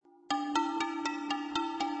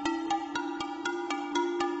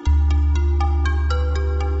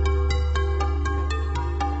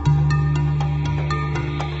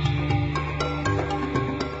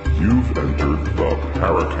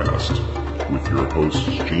Paracast, with your hosts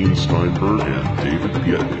Gene Steinberg and David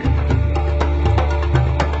Biedney.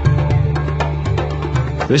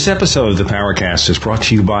 This episode of the Paracast is brought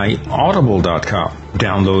to you by Audible.com.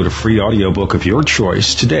 Download a free audiobook of your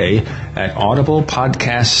choice today at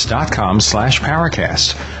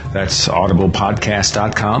audiblepodcasts.com/Paracast. That's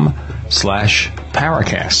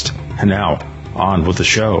audiblepodcast.com/Paracast. And now, on with the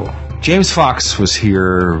show. James Fox was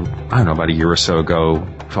here, I don't know, about a year or so ago,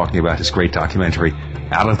 talking about his great documentary,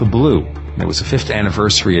 Out of the Blue. And it was a 5th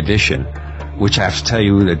anniversary edition, which I have to tell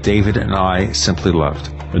you that David and I simply loved.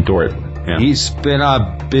 Adore it. Yeah. He's been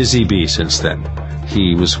a busy bee since then.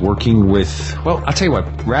 He was working with, well, I'll tell you what,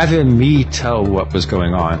 rather than me tell what was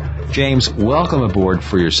going on, James, welcome aboard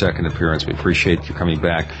for your second appearance. We appreciate you coming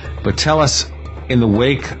back. But tell us, in the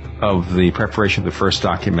wake of the preparation of the first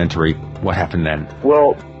documentary, what happened then?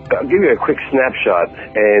 Well, I'll give you a quick snapshot.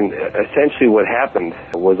 And essentially what happened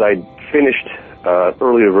was I finished an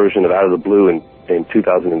earlier version of Out of the Blue in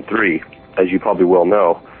 2003, as you probably well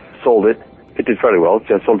know, sold it. It did fairly well.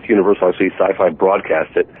 Just sold it to Universal, actually. Sci-Fi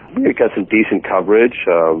broadcast it. It got some decent coverage,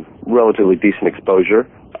 relatively decent exposure.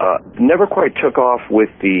 Never quite took off with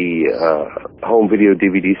the home video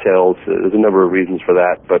DVD sales. There's a number of reasons for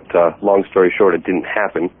that, but long story short, it didn't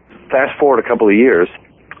happen. Fast forward a couple of years,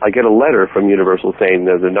 I get a letter from Universal saying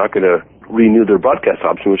that they're not going to renew their broadcast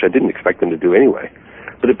option, which I didn't expect them to do anyway.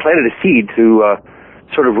 But it planted a seed to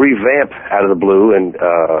sort of revamp Out of the Blue and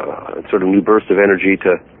sort of new burst of energy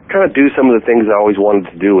to kind of do some of the things I always wanted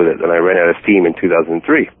to do with it, and I ran out of steam in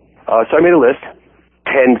 2003. So I made a list,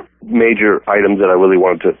 10 major items that I really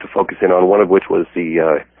wanted to focus in on, one of which was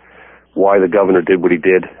the why the governor did what he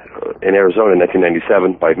did in Arizona in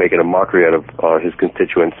 1997 by making a mockery out of his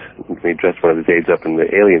constituents. He dressed one of his aides up in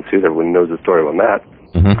the alien suit. Everyone knows the story on that.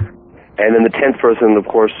 Mm-hmm. And then the 10th person, of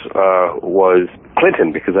course, was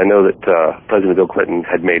Clinton, because I know that President Bill Clinton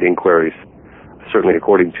had made inquiries, certainly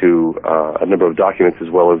according to a number of documents, as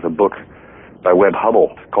well as a book by Webb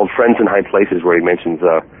Hubbell called Friends in High Places, where he mentions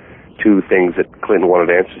two things that Clinton wanted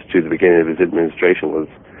answers to at the beginning of his administration was,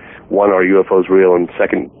 one, are UFOs real, and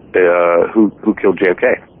second, who killed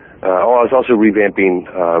JFK? I was also revisiting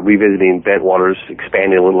Bentwaters,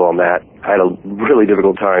 expanding a little on that. I had a really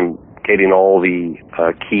difficult time getting all the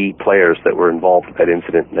key players that were involved with that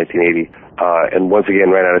incident in 1980, and once again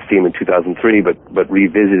ran out of steam in 2003, but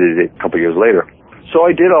revisited it a couple years later. So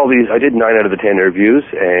I did all these. I did 9 out of the 10 interviews,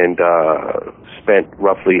 and spent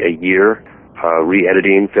roughly a year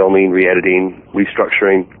re-editing, filming, re-editing,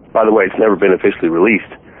 restructuring. By the way, it's never been officially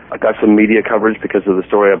released. I got some media coverage because of the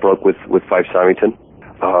story I broke with Fife Symington.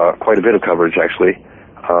 Quite a bit of coverage, actually.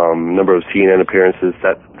 Number of CNN appearances,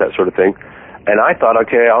 that sort of thing. And I thought,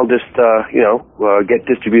 okay, I'll just, get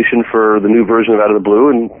distribution for the new version of Out of the Blue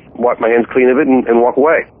and wipe my hands clean of it and walk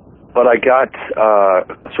away. But I got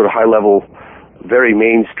sort of high-level, very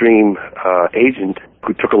mainstream agent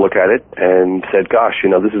who took a look at it and said, gosh,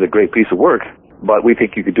 this is a great piece of work, but we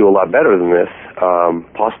think you could do a lot better than this,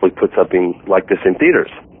 possibly put something like this in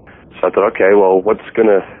theaters. So I thought, okay, well, what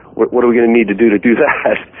are we going to need to do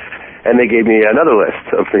that? And they gave me another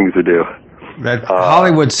list of things to do. That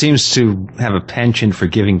Hollywood seems to have a penchant for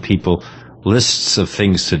giving people lists of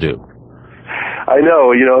things to do. I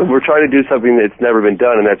know, we're trying to do something that's never been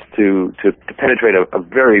done, and that's to penetrate a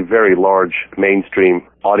very, very large mainstream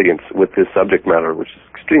audience with this subject matter, which is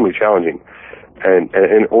extremely challenging. And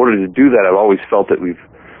in order to do that, I've always felt that we've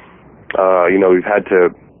had to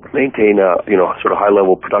maintain sort of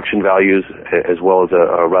high-level production values as well as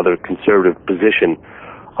a rather conservative position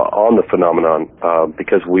on the phenomenon,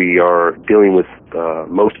 because we are dealing with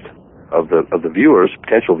most of the viewers,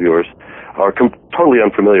 potential viewers, are totally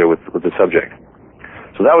unfamiliar with the subject.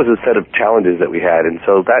 So that was a set of challenges that we had, and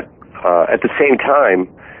so that at the same time,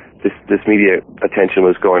 this media attention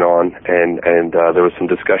was going on, and there was some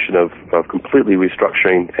discussion of completely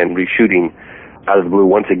restructuring and reshooting Out of the Blue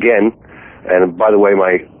once again. And by the way,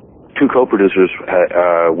 my 2 co-producers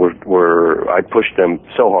I pushed them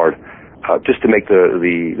so hard just to make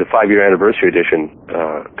the 5-year anniversary edition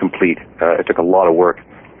complete. It took a lot of work.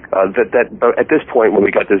 But at this point, when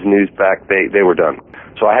we got this news back, they were done.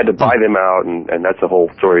 So I had to buy them out, and that's a whole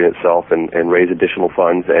story in itself, and raise additional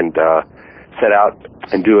funds and set out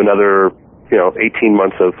and do another 18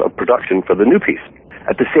 months of production for the new piece.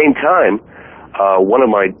 At the same time, one of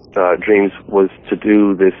my dreams was to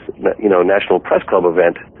do this National Press Club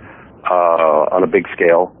event on a big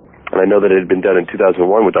scale, and I know that it had been done in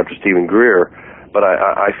 2001 with Dr. Stephen Greer, but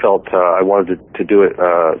I felt I wanted to do it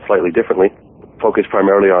slightly differently. focused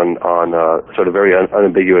primarily on sort of very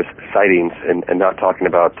unambiguous sightings and not talking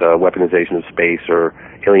about weaponization of space or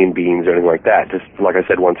alien beings or anything like that. Just like I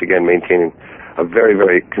said, once again, maintaining a very,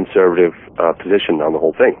 very conservative position on the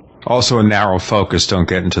whole thing. Also a narrow focus, don't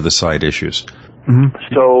get into the side issues. Mm-hmm.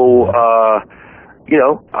 So,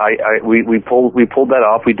 we pulled that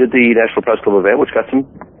off. We did the National Press Club event, which got some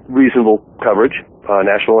reasonable coverage,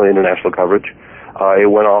 national and international coverage. It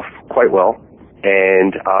went off quite well.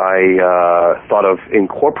 And I thought of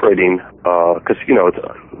incorporating, because, it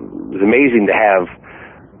was amazing to have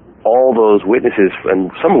all those witnesses, and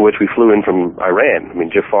some of which we flew in from Iran. I mean,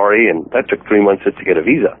 Jafari, and that took 3 months just to get a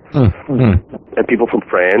visa. Mm-hmm. And people from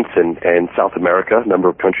France and South America, a number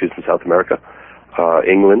of countries in South America,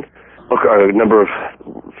 England, a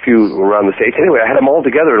few around the States. Anyway, I had them all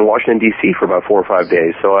together in Washington, D.C. for about 4 or 5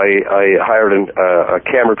 days. So I hired a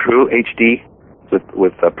camera crew, HD,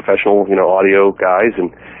 with professional, audio guys,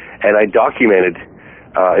 and I documented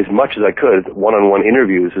as much as I could one-on-one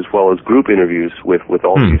interviews as well as group interviews with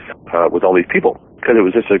all these people, because it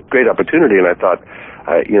was just a great opportunity, and I thought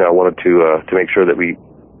I wanted to make sure that we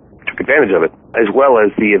took advantage of it, as well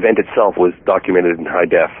as the event itself was documented in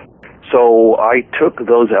high def. So I took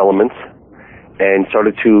those elements and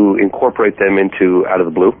started to incorporate them into Out of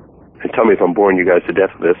the Blue. And tell me if I'm boring you guys to death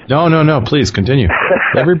with this. No, please continue.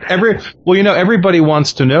 Everybody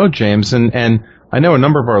wants to know, James, and I know a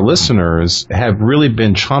number of our listeners have really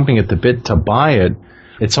been chomping at the bit to buy it.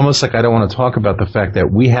 It's almost like I don't want to talk about the fact that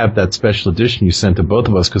we have that special edition you sent to both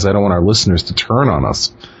of us, because I don't want our listeners to turn on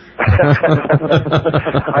us.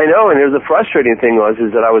 I know, and the frustrating thing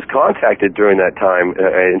is that I was contacted during that time,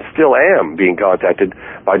 and still am being contacted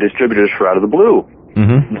by distributors for Out of the Blue.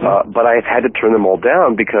 Mm-hmm. But I've had to turn them all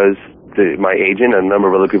down because my agent and a number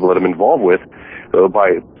of other people that I'm involved with,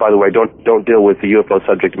 by the way, don't deal with the UFO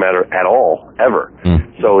subject matter at all, ever.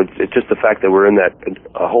 Mm. So it's just the fact that we're in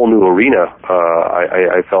a whole new arena.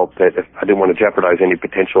 I felt that I didn't want to jeopardize any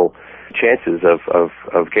potential chances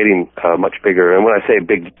of getting much bigger. And when I say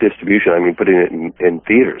big distribution, I mean putting it in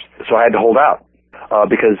theaters. So I had to hold out.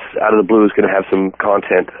 Because Out of the Blue is going to have some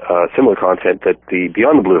content, similar content that the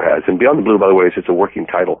Beyond the Blue has. And Beyond the Blue, by the way, is just a working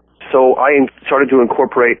title. So I started to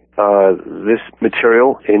incorporate this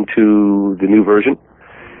material into the new version,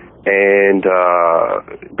 and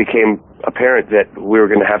became apparent that we were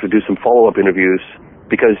going to have to do some follow-up interviews,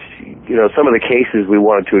 because, some of the cases we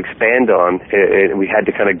wanted to expand on, and we had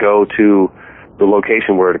to kind of go to the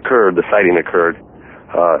location where it occurred, the sighting occurred,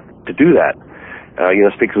 to do that.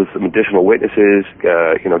 Speak with some additional witnesses,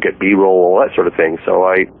 get B-roll, all that sort of thing. So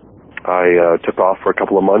I took off for a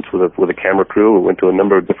couple of months with a camera crew. We went to a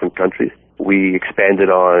number of different countries. We expanded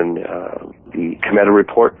on the Cometa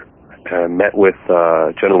report, met with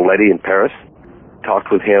General Letty in Paris,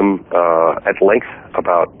 talked with him at length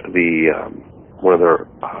about one of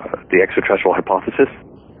the extraterrestrial hypothesis,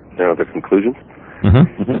 their conclusions. Mm-hmm.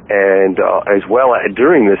 Mm-hmm. And as well,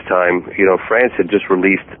 during this time, France had just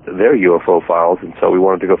released their UFO files, and so we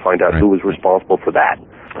wanted to go find out who was responsible for that.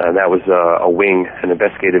 And that was an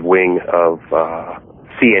investigative wing of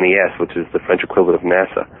CNES, which is the French equivalent of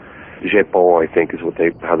NASA. Japon, I think, is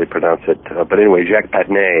how they pronounce it. But anyway, Jacques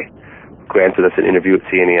Patnais granted us an interview at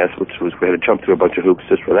CNES, we had to jump through a bunch of hoops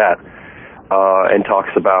just for that, and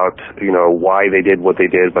talks about why they did what they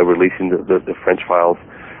did by releasing the French files,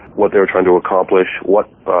 what they were trying to accomplish, what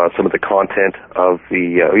some of the content of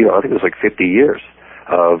I think it was like 50 years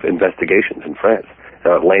of investigations in France,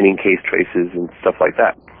 landing case traces and stuff like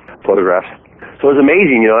that, photographs. So it was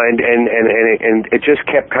amazing, and it just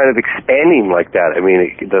kept kind of expanding like that. I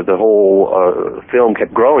mean, the whole film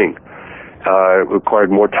kept growing. It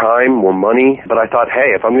required more time, more money, but I thought,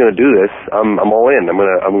 hey, if I'm going to do this, I'm all in. I'm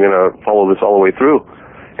going to follow this all the way through,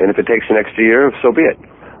 and if it takes an extra year, so be it.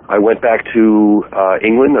 I went back to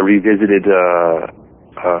England. I revisited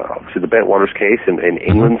obviously the Bentwaters case, and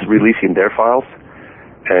England's releasing their files,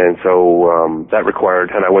 and so that required.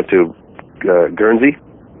 And I went to Guernsey.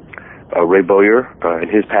 Ray Bowyer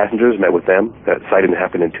and his passengers, met with them. That sighting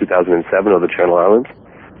happened in 2007 of the Channel Islands,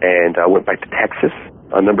 and I went back to Texas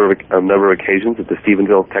a number of occasions at the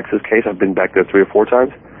Stephenville, Texas case. I've been back there 3 or 4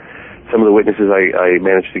 times. Some of the witnesses I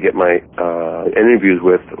managed to get my interviews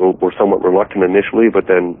with were somewhat reluctant initially, but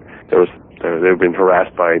then they've been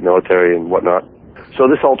harassed by military and whatnot. So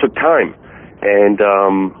this all took time, and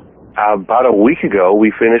about a week ago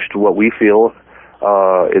we finished what we feel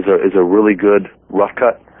is a really good rough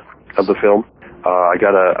cut of the film. I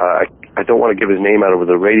don't want to give his name out over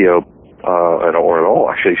the radio at all,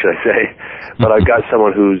 actually, should I say, but I've got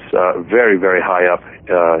someone who's very, very high up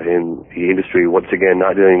in the industry, once again,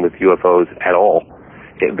 not dealing with UFOs at all,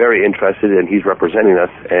 very interested, and he's representing us,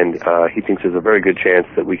 and he thinks there's a very good chance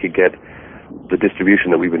that we could get the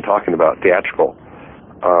distribution that we've been talking about, theatrical.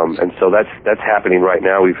 And so that's happening right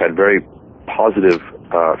now. We've had very positive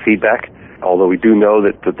feedback, although we do know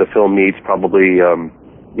that the film needs probably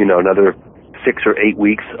another 6 or 8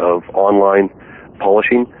 weeks of online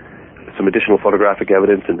polishing, some additional photographic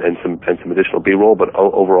evidence, and some additional B-roll. But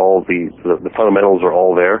overall, the fundamentals are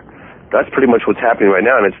all there. That's pretty much what's happening right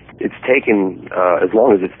now, and it's taken as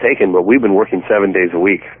long as it's taken. But we've been working 7 days a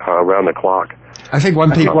week, around the clock. I think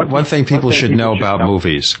one thing people should know about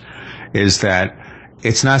movies is that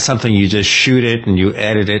it's not something you just shoot it and you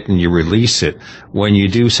edit it and you release it. When you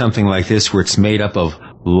do something like this where it's made up of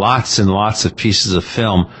lots and lots of pieces of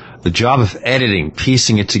film, the job of editing,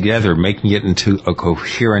 piecing it together, making it into a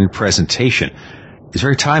coherent presentation is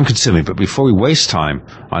very time consuming. But before we waste time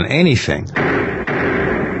on anything,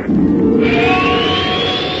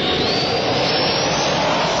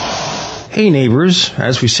 hey neighbors,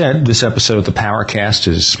 as we said, this episode of the Paracast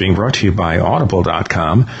is being brought to you by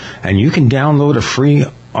Audible.com, and you can download a free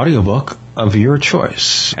audiobook of your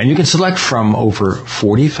choice. And you can select from over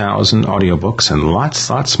 40,000 audiobooks and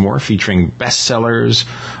lots more, featuring bestsellers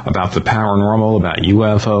about the paranormal, about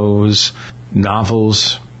UFOs,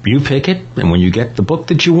 novels. You pick it, and when you get the book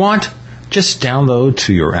that you want, just download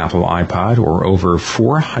to your Apple iPod or over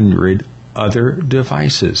 400 other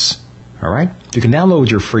devices. All right? You can download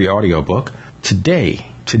your free audiobook today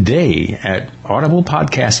at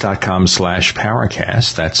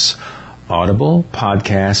audiblepodcast.com/Paracast. That's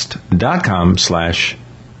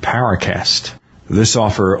audiblepodcast.com/Paracast. This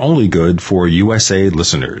offer only good for USA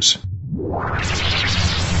listeners.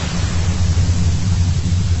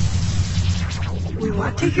 We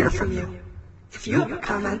want to hear from you. If you have a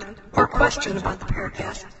comment or question about the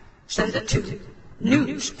Paracast, send it to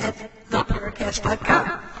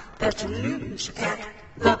news@theparacast.com. That's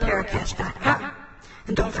news@theparacast.com.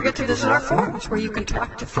 And don't forget to visit our forums where you can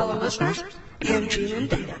talk to fellow listeners and Gene and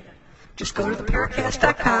Data. Just go to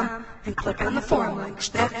theparacast.com and click on the forum links.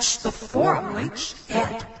 That's the forum links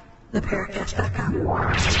at theparacast.com.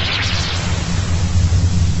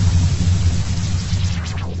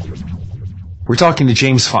 We're talking to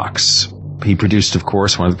James Fox. He produced, of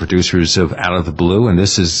course, one of the producers of Out of the Blue, and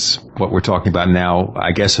this is what we're talking about now.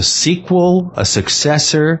 I guess a sequel, a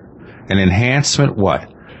successor, an enhancement, what?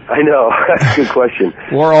 I know. That's a good question.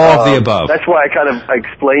 Or all of the above. That's why I kind of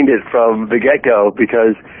explained it from the get-go,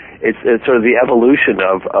 because it's sort of the evolution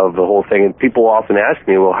of the whole thing. And people often ask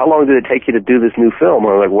me, well, how long did it take you to do this new film?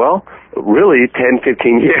 And I'm like, well, really 10,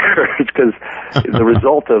 15 years, because the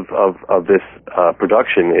result of this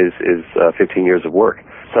production is 15 years of work.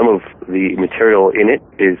 Some of the material in it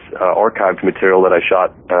is archived material that I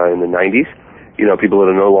shot in the 90s. People that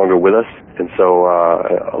are no longer with us. And so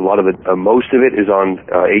a lot of it, most of it is on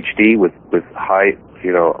HD with high,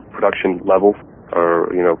 production levels or,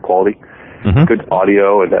 quality. Mm-hmm. Good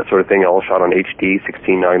audio and that sort of thing, all shot on HD,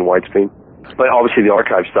 16:9 widescreen. But obviously the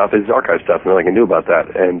archive stuff is archive stuff, nothing I can do about that.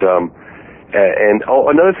 And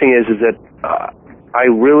another thing is that I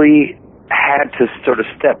really had to sort of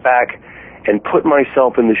step back and put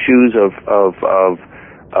myself in the shoes of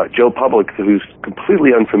Joe Public, who's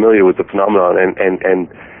completely unfamiliar with the phenomenon, and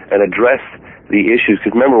address the issues.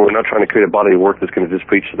 Because remember, we're not trying to create a body of work that's going to just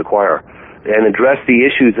preach to the choir, and address the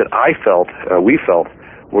issues that we felt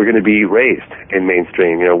were going to be raised in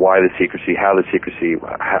mainstream. Why the secrecy? How the secrecy?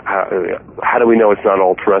 How do we know it's not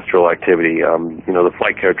all terrestrial activity? The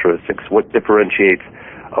flight characteristics. What differentiates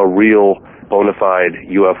a real bona fide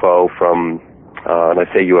UFO from, and I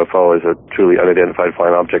say UFO as a truly unidentified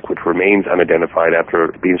flying object which remains unidentified after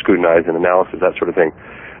being scrutinized and analysis, that sort of thing,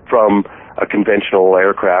 from a conventional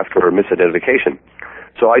aircraft or a misidentification.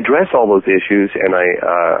 So I address all those issues, and I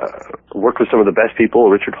worked with some of the best people.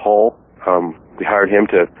 Richard Hall, we hired him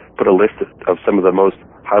to put a list of some of the most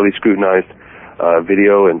highly scrutinized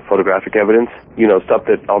video and photographic evidence. Stuff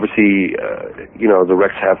that obviously, the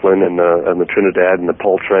Rex Heflin and the Trinidad and the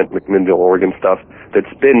Paul Trent, McMinnville, Oregon stuff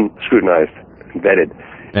that's been scrutinized, vetted.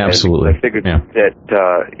 Absolutely. And I figured that,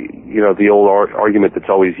 the old argument that's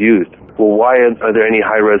always used. Well, why are there any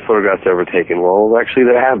high-res photographs ever taken? Well, actually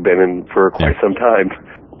there have been, and for quite some time.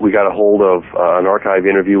 We got a hold of an archive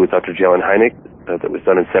interview with Dr. Jalen Hynek that was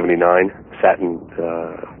done in 79, sat in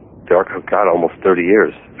the archive, almost 30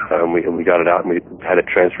 years. And we got it out, and we had it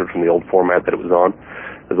transferred from the old format that it was on.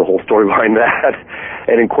 There's a whole story behind that,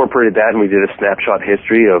 and incorporated that, and we did a snapshot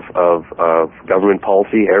history of government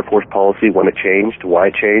policy, Air Force policy, when it changed, why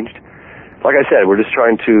it changed. Like I said, we're just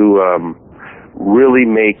trying to really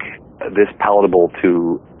make this palatable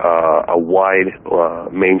to a wide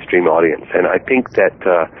mainstream audience. And I think that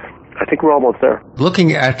I think we're almost there.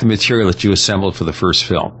 Looking at the material that you assembled for the first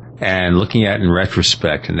film, and looking at it in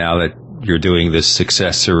retrospect, and now that you're doing this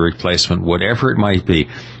successor, replacement, whatever it might be,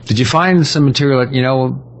 did you find some material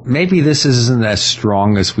that, maybe this isn't as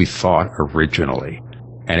strong as we thought originally,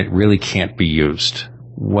 and it really can't be used?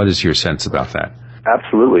 What is your sense about that?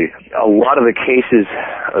 Absolutely. A lot of the cases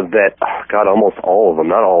that, almost all of them,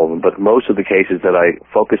 not all of them, but most of the cases that I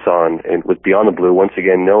focus on and with Beyond the Blue, once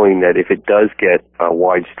again, knowing that if it does get a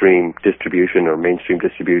wide stream distribution or mainstream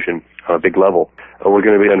distribution on a big level, we're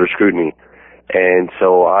going to be under scrutiny. And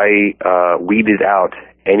so I weeded out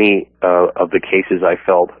any of the cases I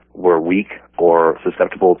felt were weak or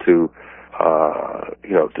susceptible to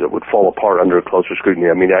that would fall apart under closer scrutiny.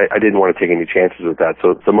 I mean, I didn't want to take any chances with that.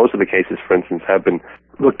 So most of the cases, for instance, have been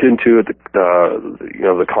looked into at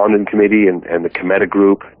the Condon Committee and the Cometa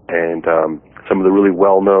Group, and some of the really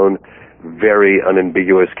well-known, very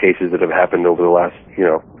unambiguous cases that have happened over the last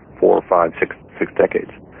 4, 5, 6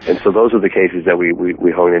 decades. And so those are the cases that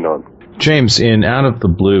we hone in on. James, in Out of the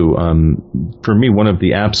Blue, for me, one of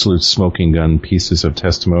the absolute smoking gun pieces of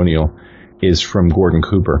testimonial is from Gordon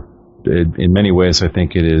Cooper. In many ways, I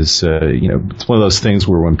think it is, it's one of those things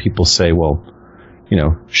where when people say, well,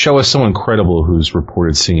 show us someone credible who's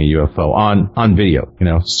reported seeing a UFO on video,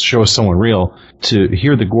 show us someone real. To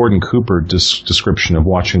hear the Gordon Cooper description of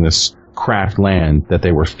watching this craft land, that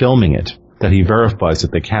they were filming it, that he verifies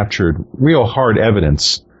that they captured real hard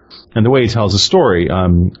evidence, and the way he tells the story,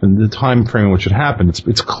 and the time frame in which it happened,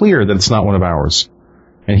 it's clear that it's not one of ours.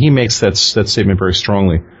 And he makes that statement very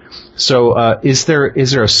strongly. So, is there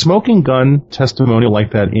a smoking gun testimonial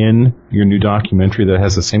like that in your new documentary that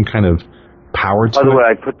has the same kind of power to it? By the way,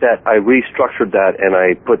 I restructured that and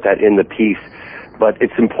I put that in the piece. But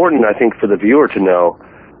it's important, I think, for the viewer to know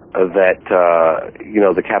that,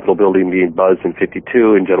 the Capitol building being buzzed in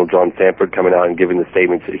 52 and General John Stanford coming out and giving the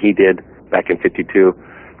statements that he did back in 52.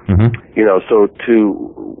 Mm-hmm. So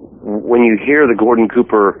when you hear the Gordon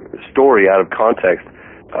Cooper story out of context,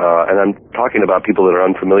 and I'm talking about people that are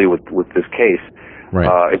unfamiliar with this case.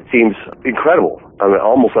 Right. It seems incredible. I mean,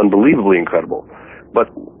 almost unbelievably incredible. But,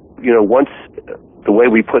 once the way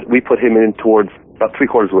we put him in towards about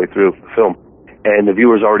 3/4 of the way through the film, and the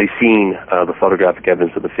viewer's already seen the photographic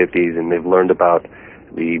evidence of the 50s, and they've learned about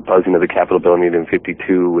the buzzing of the Capitol building in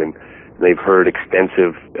 52, and they've heard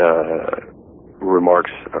extensive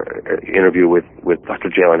remarks, interview with Dr.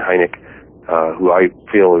 Jalen Hynek, who I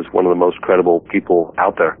feel is one of the most credible people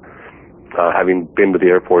out there, having been with the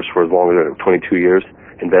Air Force for as long as 22 years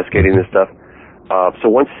investigating this stuff. So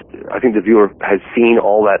once I think the viewer has seen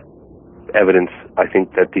all that evidence, I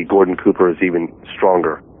think that the Gordon Cooper is even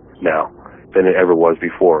stronger now than it ever was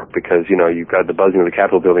before, because, you've got the buzzing of the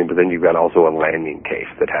Capitol building, but then you've got also a landing case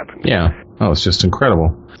that happened. Yeah. Oh, it's just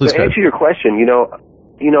incredible. To answer your question,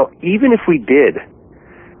 even if we did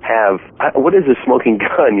have, what is a smoking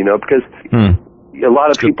gun, because a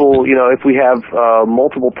lot of people, if we have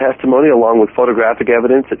multiple testimony along with photographic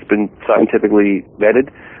evidence that's been scientifically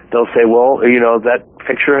vetted, they'll say, well, that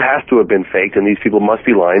picture has to have been faked and these people must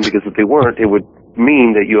be lying, because if they weren't, it would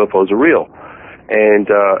mean that UFOs are real.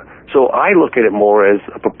 And so I look at it more as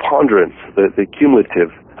a preponderance, the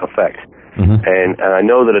cumulative effect. Mm-hmm. And I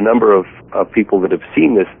know that a number of people that have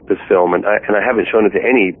seen this film, and I haven't shown it to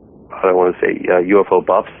any, I don't want to say UFO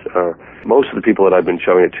buffs, most of the people that I've been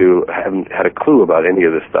showing it to haven't had a clue about any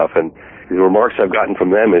of this stuff. And the remarks I've gotten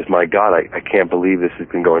from them is, my God, I can't believe this has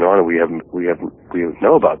been going on and we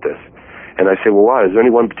know about this. And I say, well, why? Is there any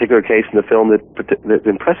one particular case in the film that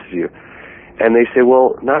impresses you? And they say,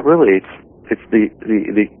 well, not really. It's the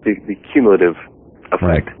cumulative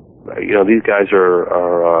effect. Right. These guys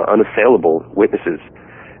are unassailable witnesses,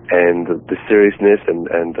 and the seriousness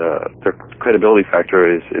and their credibility factor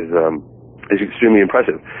is extremely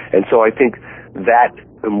impressive. And so I think that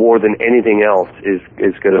more than anything else is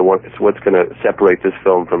what's going to separate this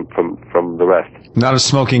film from the rest. Not a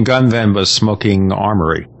smoking gun then, but a smoking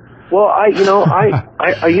armory. Well, I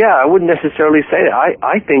wouldn't necessarily say that.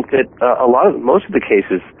 I think that most of the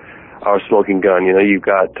cases are smoking gun. You've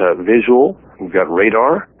got visual, you've got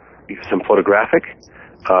radar, you've got some photographic,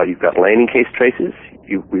 you've got landing case traces.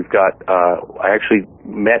 We've got. I actually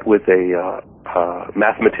met with a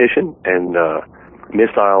mathematician and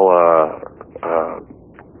missile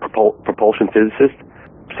propulsion physicist,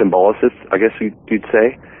 symbolicist, I guess you'd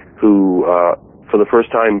say, who for the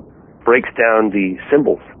first time breaks down the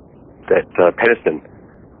symbols that Peniston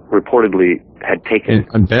reportedly had taken.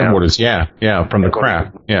 On Bentwaters, from the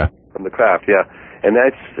craft, From the craft, and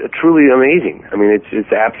that's truly amazing. I mean,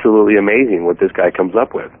 it's absolutely amazing what this guy comes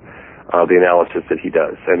up with, the analysis that he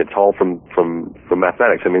does, and it's all from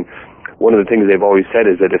mathematics. I mean, one of the things they've always said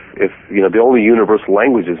is that if the only universal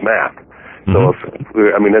language is math. So that's,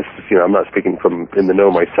 I'm not speaking from in the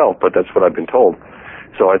know myself, but that's what I've been told.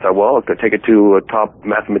 So I thought, well, I could take it to a top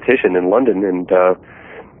mathematician in London, and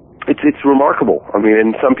it's remarkable. I mean,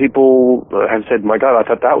 and some people have said, my God, I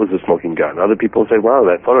thought that was a smoking gun. Other people say, wow,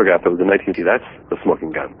 that photograph that was in 1950, that's a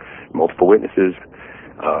smoking gun. Multiple witnesses,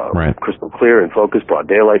 crystal clear and focused, broad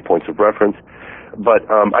daylight, points of reference. But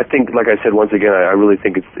I think, like I said, once again, I really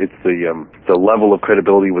think it's the level of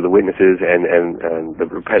credibility with the witnesses and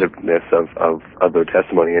the repetitiveness of their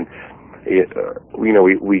testimony. And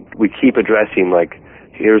we keep addressing, like,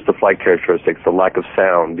 here's the flight characteristics, the lack of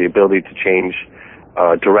sound, the ability to change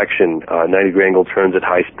direction, 90-degree angle turns at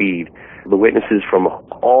high speed. The witnesses from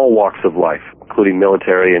all walks of life, including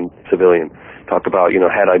military and civilian, talk about,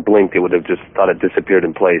 had I blinked, it would have just thought it disappeared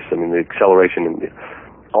in place. I mean, the acceleration and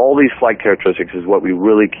all these flight characteristics is what we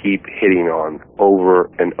really keep hitting on over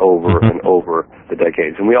and over and over the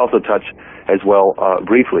decades. And we also touch as well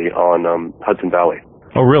briefly on Hudson Valley.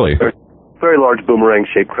 Oh, really? Very large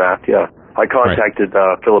boomerang-shaped craft, yeah. I contacted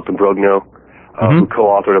Philip Imbrogno, who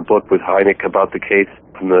co-authored a book with Hynek about the case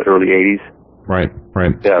in the early 80s. Right.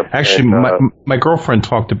 Yeah, actually, my girlfriend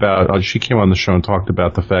talked about, she came on the show and talked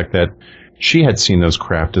about the fact that she had seen those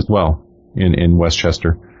craft as well in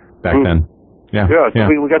Westchester back then. Yeah. So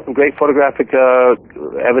we got some great photographic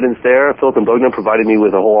evidence there. Philip Imbrogno provided me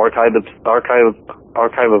with a whole archive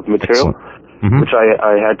of material, which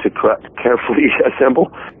I had to carefully assemble.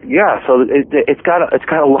 Yeah, so it's got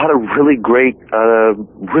a lot of really great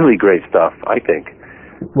stuff, I think.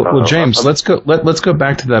 Well, James, let's go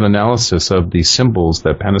back to that analysis of the symbols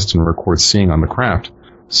that Peniston records seeing on the craft.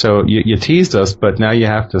 So you teased us, but now you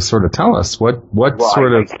have to sort of tell us what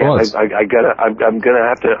sort of was. I'm gonna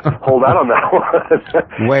have to hold out on that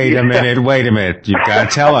one. Wait a minute. You've got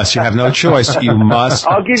to tell us. You have no choice. You must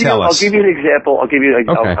tell us. I'll give you an example. I'll give you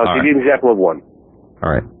an example of one. All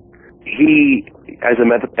right. He, as a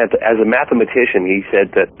mathematician, he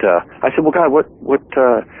said that. I said, well, God, what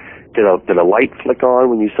did a light flick on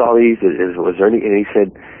when you saw these? Was there any? And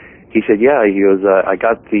he said, yeah. He goes, I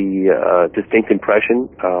got the distinct impression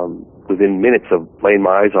within minutes of laying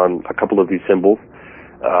my eyes on a couple of these symbols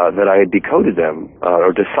that I had decoded them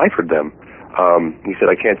or deciphered them. He said,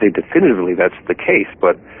 I can't say definitively that's the case,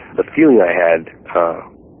 but the feeling I had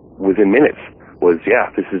within minutes was, yeah,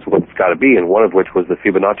 this is what it's got to be, and one of which was the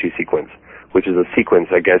Fibonacci sequence, which is a sequence,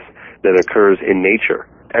 I guess, that occurs in nature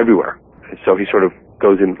everywhere. So he sort of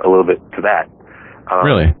goes in a little bit to that.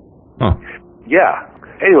 Really? Huh. Yeah.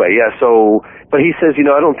 Anyway, yeah, so, but he says,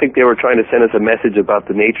 I don't think they were trying to send us a message about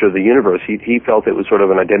the nature of the universe. He felt it was sort of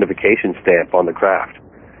an identification stamp on the craft.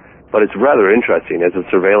 But it's rather interesting as a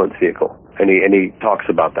surveillance vehicle, and he talks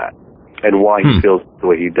about that and why he feels the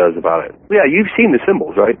way he does about it. Yeah, you've seen the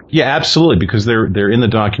symbols, right? Yeah, absolutely, because they're in the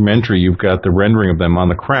documentary. You've got the rendering of them on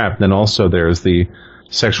the craft, then also there's the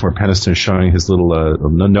section where Peniston is showing his little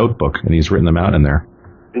notebook, and he's written them out in there.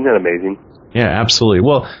 Isn't that amazing? Yeah, absolutely.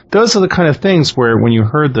 Well, those are the kind of things where when you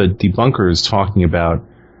heard the debunkers talking about,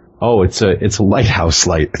 oh, it's a lighthouse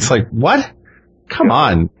light. It's like, what? Come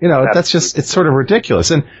on. That's just, it's sort of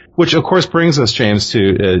ridiculous. And which of course brings us, James,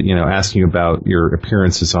 to, asking about your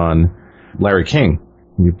appearances on Larry King.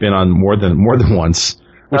 You've been on more than once,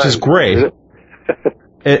 which is great.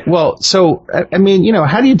 So, I mean,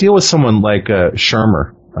 how do you deal with someone like,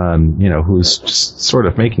 Shermer, who's just sort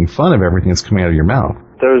of making fun of everything that's coming out of your mouth?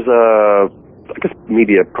 There's I guess,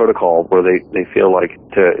 media protocol where they feel like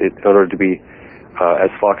in order to be, as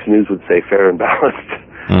Fox News would say, fair and balanced,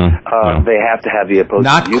 they have to have the opposing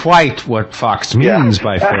Not view. quite what Fox means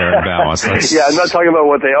by fair and balanced. Yeah, I'm not talking about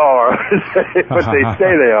what they are, what they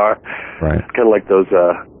say they are. Right. Kind of like those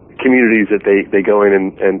communities that they go in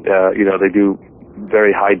and they do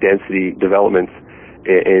very high density developments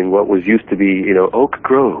in what was used to be, oak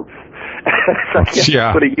groves.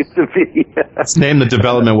 Yeah. What it used to be. Let's name the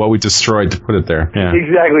development what we destroyed to put it there. Yeah.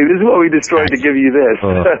 Exactly. This is what we destroyed to give you this.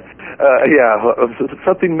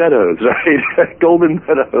 Something Meadows, right? Golden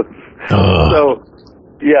Meadows. So,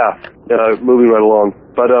 moving right along.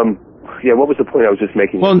 But, what was the point I was just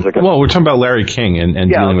making? Well, we're talking about Larry King and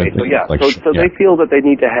dealing with So they feel that they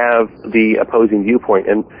need to have the opposing viewpoint.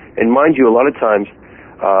 And mind you, a lot of times,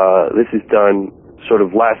 this is done sort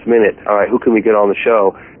of last minute. All right, who can we get on the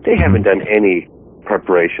show? They haven't done any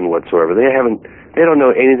preparation whatsoever. They don't know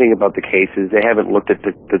anything about the cases. They haven't looked at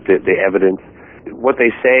the evidence. What they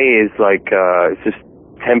say is like, it's just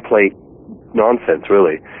template nonsense,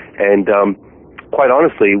 really. And, quite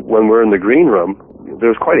honestly, when we're in the green room, there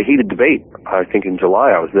was quite a heated debate. I think in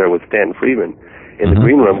July I was there with Stanton Friedman in the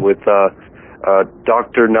green room with,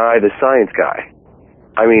 Dr. Nye, the science guy.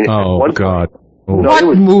 I mean, oh God! No,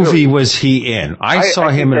 what movie was he in? I saw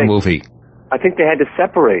him in a movie. I think they had to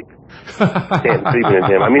separate Stanton Friedman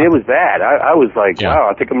and him. I mean, it was bad. I was like,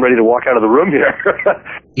 wow, I think I'm ready to walk out of the room here.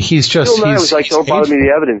 He's just, Bill Nye was like, don't bother me with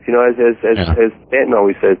the evidence, you know, as Stanton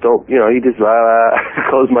always says, don't, you know, he just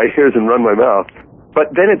close my ears and run my mouth.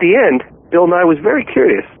 But then at the end, Bill Nye was very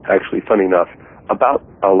curious, actually, funny enough, about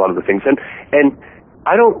a lot of the things. And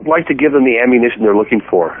I don't like to give them the ammunition they're looking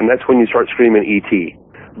for, and that's when you start screaming E.T.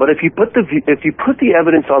 But if you put the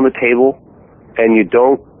evidence on the table and you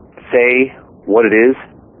don't say what it is,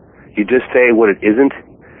 you just say what it isn't,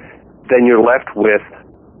 then you're left with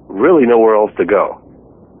really nowhere else to go.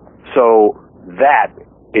 So that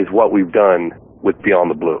is what we've done with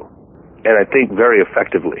Beyond the Blue. And I think very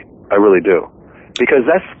effectively. I really do. Because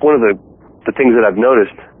that's one of the things that I've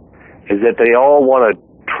noticed is that they all want to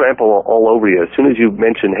trample all over you. As soon as you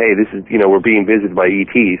mention, hey, this is, you know, we're being visited by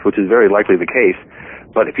ETs, which is very likely the case.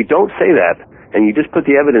 But if you don't say that and you just put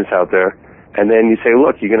the evidence out there and then you say,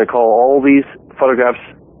 look, you're going to call all these photographs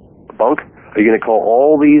bunk? Are you going to call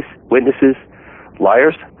all these witnesses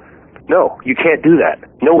liars? No, you can't do that.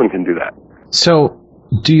 No one can do that. So,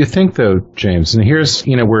 do you think, though, James, and here's,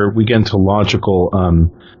 you know, where we get into logical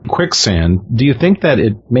quicksand, do you think that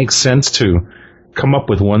it makes sense to come up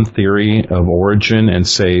with one theory of origin and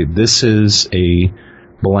say this is a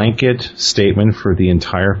blanket statement for the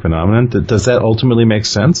entire phenomenon? Does that ultimately make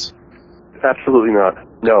sense? Absolutely not.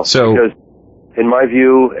 No. So, because in my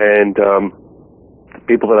view, and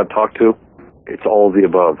people that I've talked to, it's all of the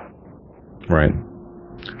above. Right.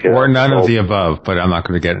 You know, or none of the above, but I'm not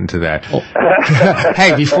going to get into that.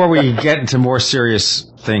 Hey, before we get into more serious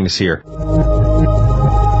things here.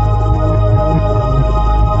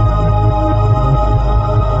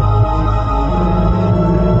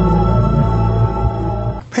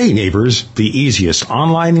 Hey neighbors, the easiest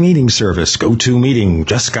online meeting service, GoToMeeting,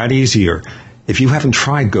 just got easier. If you haven't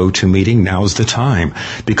tried GoToMeeting, now's the time,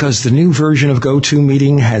 because the new version of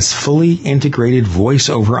GoToMeeting has fully integrated voice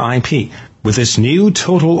over IP. With this new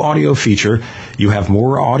total audio feature, you have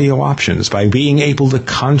more audio options by being able to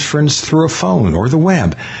conference through a phone or the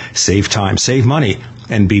web, save time, save money,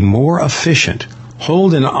 and be more efficient.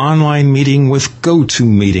 Hold an online meeting with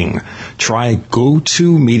GoToMeeting. Try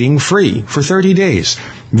GoToMeeting free for 30 days.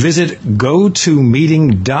 Visit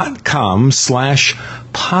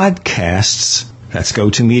gotomeeting.com/podcasts. That's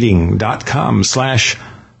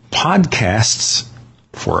gotomeeting.com/podcasts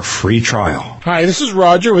for a free trial. Hi, this is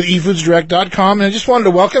Roger with eFoodsDirect.com, and I just wanted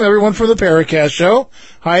to welcome everyone for the Paracast show.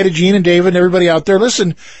 Hi to Gene and David and everybody out there.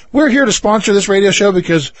 Listen, we're here to sponsor this radio show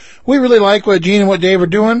because we really like what Gene and what Dave are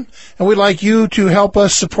doing, and we'd like you to help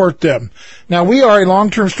us support them. Now, we are a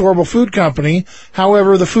long-term storable food company.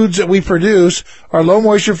 However, the foods that we produce are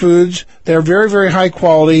low-moisture foods. They're very, very high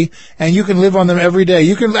quality, and you can live on them every day.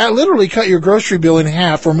 You can literally cut your grocery bill in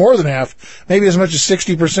half, or more than half, maybe as much as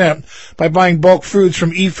 60%, by buying bulk foods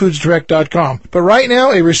from eFoodsDirect.com. But right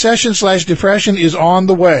now, a recession/depression is on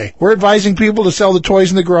the way. We're advising people to sell the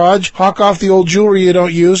toys in the garage, hawk off the old jewelry you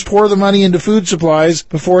don't use, pour the money into food supplies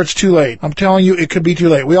before it's too late. I'm telling you, it could be too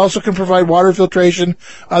late. We also can provide water filtration,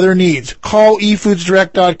 other needs. Call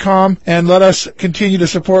eFoodsDirect.com and let us continue to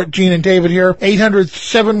support Gene and David here.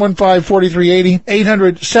 800-715-4380,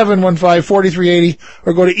 800-715-4380,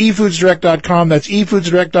 or go to eFoodsDirect.com. That's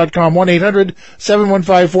eFoodsDirect.com,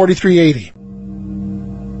 1-800-715-4380.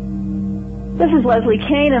 This is Leslie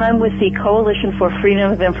Kane, and I'm with the Coalition for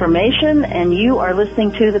Freedom of Information, and you are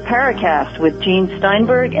listening to the Paracast with Gene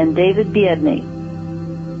Steinberg and David Biedney.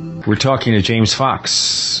 We're talking to James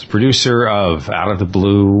Fox, producer of Out of the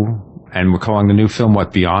Blue, and we're calling the new film,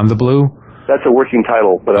 what, Beyond the Blue? That's a working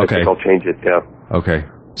title, but I think I'll change it, yeah. Okay.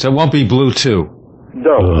 So it won't be Blue 2?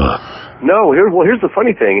 No. No, here's the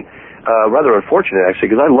funny thing, rather unfortunate, actually,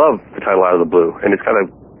 because I love the title Out of the Blue, and it's got a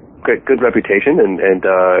good reputation, and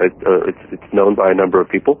it's known by a number of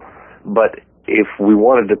people. But if we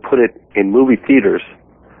wanted to put it in movie theaters,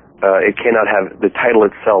 it cannot have, the title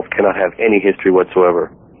itself cannot have any history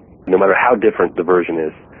whatsoever, no matter how different the version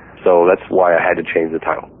is. So that's why I had to change the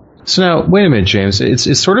title. So now, wait a minute, James. It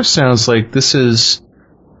sort of sounds like this is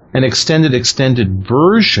an extended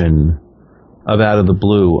version of Out of the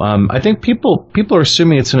Blue. I think people are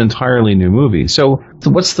assuming it's an entirely new movie. So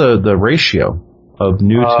what's the ratio of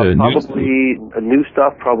new to probably new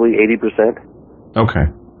stuff? Probably 80%. Okay,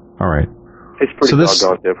 all right. It's pretty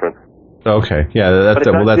doggone different. Okay, yeah, but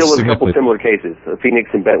it does deal with a couple similar cases,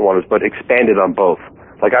 Phoenix and Bentwaters, but expanded on both.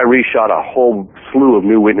 Like I reshot a whole slew of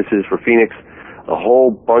new witnesses for Phoenix, a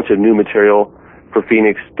whole bunch of new material for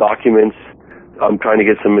Phoenix, documents. I'm trying to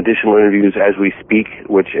get some additional interviews as we speak,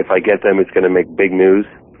 which if I get them, it's going to make big news.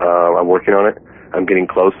 I'm working on it. I'm getting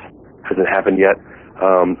close. Hasn't happened yet.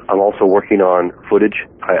 I'm also working on footage.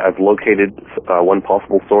 I've located one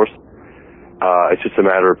possible source. It's just a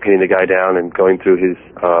matter of pinning the guy down and going through his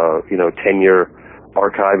 10-year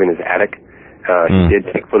archive in his attic. He did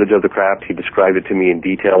take footage of the craft. He described it to me in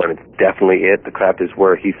detail, and it's definitely it. The craft is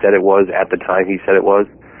where he said it was at the time he said it was,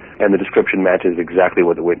 and the description matches exactly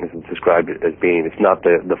what the witnesses described it as being. It's not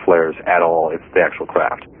the flares at all. It's the actual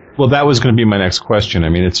craft. Well, that was going to be my next question. I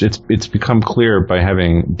mean, it's become clear by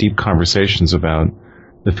having deep conversations about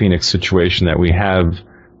the Phoenix situation that we have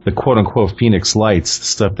the quote-unquote Phoenix lights, the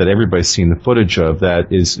stuff that everybody's seen the footage of,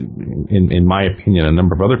 that is, in my opinion, a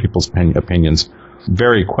number of other people's opinions,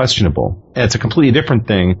 very questionable. And it's a completely different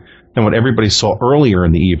thing than what everybody saw earlier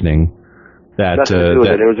in the evening. I think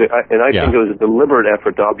it was a deliberate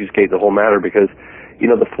effort to obfuscate the whole matter because,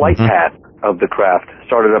 the flight path of the craft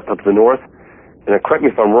started up the north, and correct me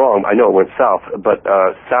if I'm wrong, I know it went south, but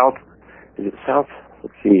south, is it south?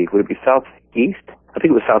 Let's see, would it be southeast? I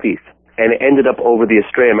think it was southeast. And it ended up over the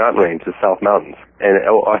Estrella mountain range, the South Mountains. And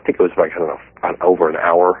I think it was like, over an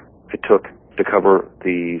hour it took to cover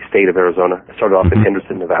the state of Arizona. It started off in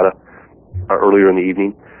Henderson, Nevada, earlier in the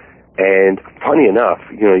evening. And funny enough,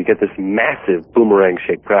 you get this massive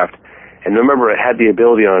boomerang-shaped craft. And remember, it had the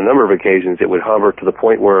ability on a number of occasions, it would hover to the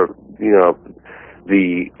point where,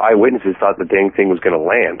 the eyewitnesses thought the dang thing was going to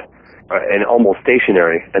land. And almost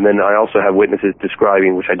stationary. And then I also have witnesses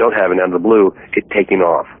describing, which I don't have in Out of the Blue, it taking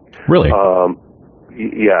off. Really?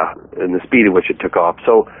 Yeah, and the speed at which it took off.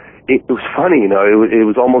 So it was funny, it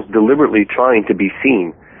was almost deliberately trying to be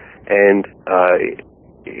seen. And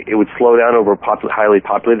it would slow down over highly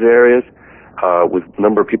populated areas with a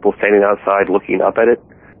number of people standing outside looking up at it.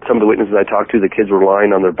 Some of the witnesses I talked to, the kids were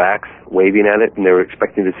lying on their backs, waving at it, and they were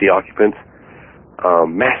expecting to see occupants.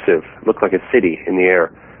 Massive, looked like a city in the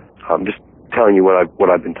air. I'm just telling you what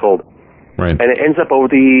I've been told. Right. And it ends up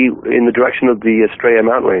in the direction of the Estrella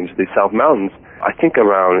mountain range, the South Mountains, I think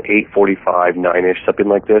around 8:45, 9-ish, something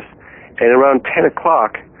like this. And around 10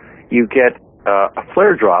 o'clock, you get a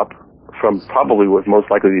flare drop from probably what most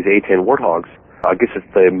likely these A-10 Warthogs. I guess it's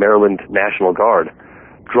the Maryland National Guard,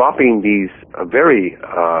 dropping these very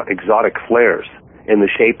exotic flares in the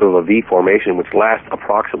shape of a V formation, which lasts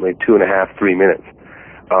approximately 2.5, 3 minutes.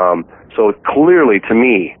 So clearly, to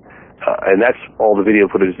me, and that's all the video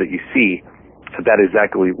footage that you see, that is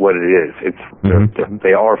exactly what it is.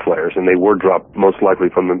 They are flares, and they were dropped most likely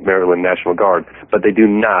from the Maryland National Guard, but they do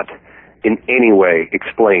not in any way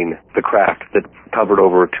explain the craft that covered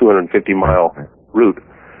over a 250-mile route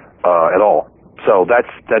at all. So that's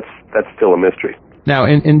still a mystery. Now,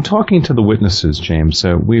 in talking to the witnesses, James,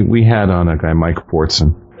 we had on a guy, Mike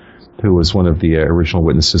Fortson, who was one of the original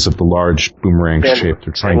witnesses of the large boomerang-shaped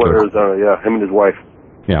triangular. Arizona, yeah, him and his wife.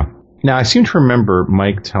 Yeah. Now, I seem to remember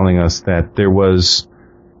Mike telling us that there was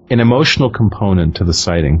an emotional component to the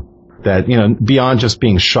sighting, that, beyond just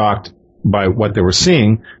being shocked by what they were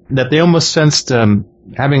seeing, that they almost sensed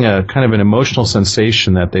having a kind of an emotional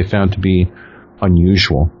sensation that they found to be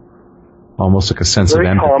unusual, almost like a sense of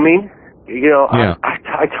empathy. Very calming. Yeah.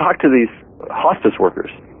 I talked to these hospice workers,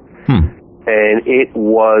 and it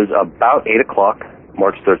was about 8 o'clock,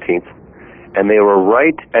 March 13th, and they were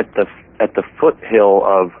right at the foothill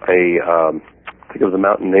of I think it was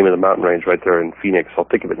the name of the mountain range right there in Phoenix. I'll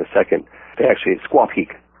think of it in a second. It's Squaw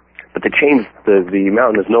Peak. But they changed, the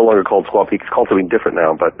mountain is no longer called Squaw Peak. It's called something different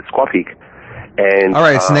now, but it's Squaw Peak. And all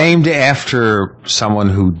right, it's named after someone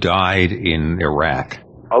who died in Iraq.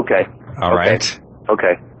 Okay. All right.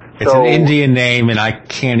 Okay. It's an Indian name, and I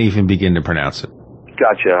can't even begin to pronounce it.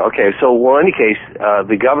 Gotcha. Okay. So, in any case,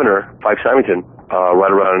 the governor, Fife Symington,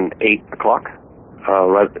 right around 8 o'clock,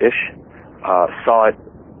 right-ish, saw it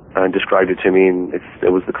and described it to me, and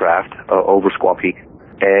it was the craft over Squaw Peak.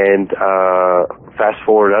 And fast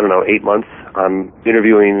forward, 8 months, I'm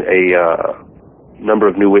interviewing a number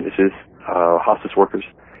of new witnesses, hospice workers,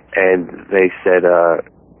 and they said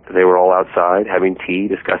they were all outside having tea,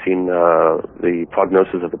 discussing the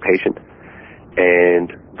prognosis of the patient.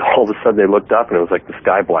 And all of a sudden they looked up, and it was like the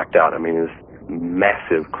sky blacked out. I mean, this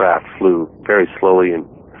massive craft flew very slowly and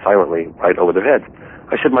silently right over their heads.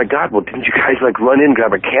 I said, my God, well, didn't you guys run in,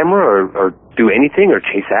 grab a camera, or do anything, or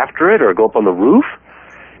chase after it, or go up on the roof?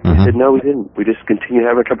 They said, no, we didn't. We just continued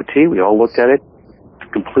having a cup of tea. We all looked at it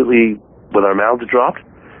completely with our mouths dropped.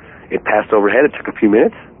 It passed overhead. It took a few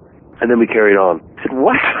minutes, and then we carried on. I said,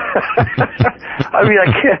 what? I mean,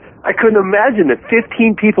 I couldn't imagine that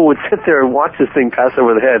 15 people would sit there and watch this thing pass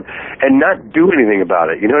over the head and not do anything about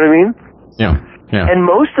it. You know what I mean? Yeah. Yeah. And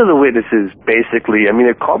most of the witnesses, basically, I mean,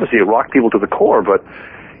 obviously it rocked people to the core, but,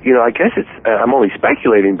 I guess it's, I'm only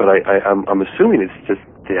speculating, but I'm assuming it's just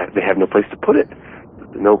they have no place to put it.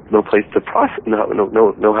 No place to process, don't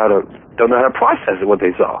know how to process it, what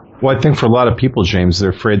they saw. Well, I think for a lot of people, James, they're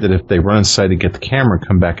afraid that if they run inside to get the camera and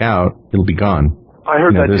come back out, it'll be gone. I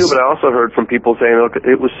heard that too, but I also heard from people saying, look,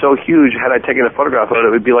 it was so huge, had I taken a photograph of it,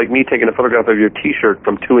 it would be like me taking a photograph of your T-shirt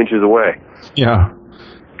from 2 inches away. Yeah.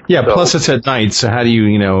 Yeah, so, plus it's at night, so how do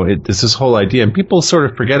you, it's this whole idea, and people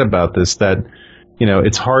sort of forget about this, that,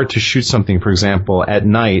 it's hard to shoot something, for example, at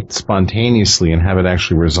night, spontaneously, and have it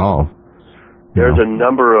actually resolve. There's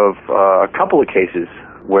a couple of cases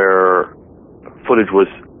where footage was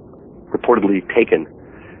reportedly taken,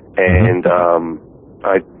 and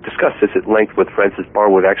I discussed this at length with Frances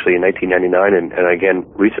Barwood actually in 1999, and again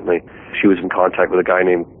recently. She was in contact with a guy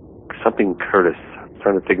named something Curtis. I'm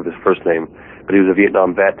trying to think of his first name, but he was a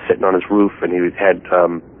Vietnam vet sitting on his roof, and he had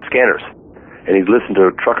scanners, and he'd listened to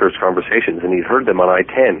truckers' conversations, and he'd heard them on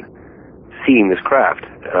I-10 seeing this craft,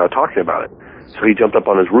 talking about it. So he jumped up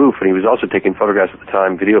on his roof, and he was also taking photographs at the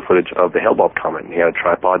time, video footage of the Hale-Bopp comet, and he had a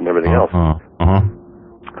tripod and everything else.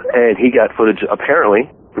 And he got footage, apparently,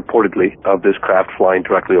 reportedly, of this craft flying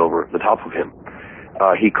directly over the top of him.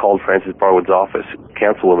 He called Frances Barwood's office,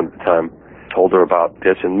 councilwoman at the time, told her about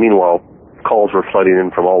this, and meanwhile, calls were flooding in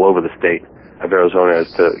from all over the state of Arizona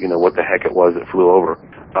as to, what the heck it was that flew over.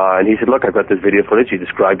 And he said, look, I've got this video footage. He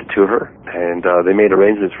described it to her, and they made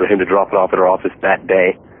arrangements for him to drop it off at her office that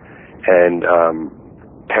day. And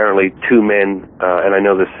apparently 2 men, and I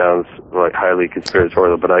know this sounds like highly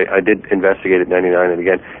conspiratorial, but I did investigate it in 99 and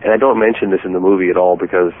again, and I don't mention this in the movie at all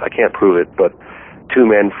because I can't prove it, but 2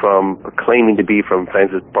 men claiming to be from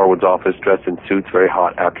Frances Barwood's office, dressed in suits, very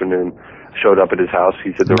hot afternoon, showed up at his house.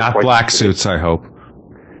 He said they were not black suits, I hope.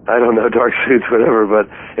 I don't know, dark suits, whatever, but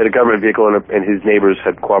in a government vehicle, and his neighbors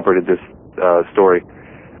had cooperated this story,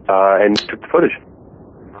 and took the footage.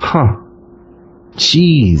 Huh.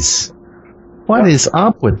 Jeez. What is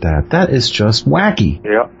up with that? That is just wacky.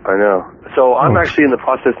 Yeah, I know. So I'm actually in the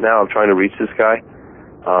process now of trying to reach this guy.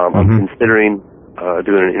 I'm considering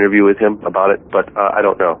doing an interview with him about it, but I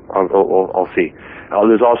don't know. I'll see.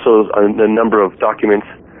 There's also a number of documents,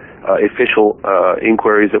 official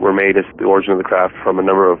inquiries that were made as to the origin of the craft from a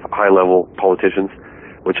number of high-level politicians,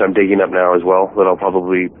 which I'm digging up now as well, that I'll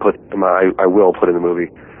probably I will put in the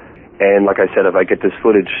movie. And like I said, if I get this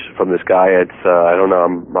footage from this guy, it's I don't know.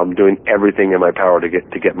 I'm doing everything in my power to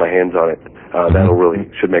get my hands on it. That'll really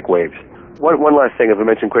should make waves. One last thing, if I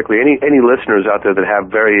mention quickly, any listeners out there that have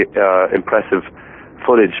very impressive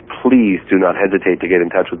footage, please do not hesitate to get in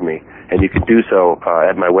touch with me. And you can do so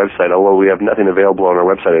at my website. Although we have nothing available on our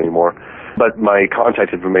website anymore, but my contact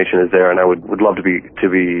information is there, and I would love to be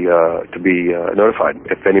notified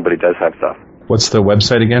if anybody does have stuff. What's the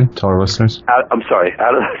website again? Tell our listeners. I'm sorry.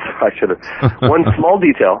 I should have. One small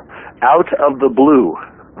detail. Out of the Blue,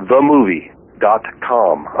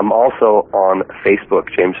 themovie.com. I'm also on Facebook,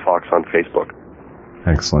 James Fox on Facebook.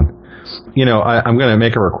 Excellent. I'm going to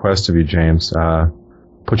make a request of you, James.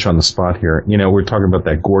 Put you on the spot here. We're talking about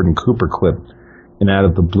that Gordon Cooper clip in Out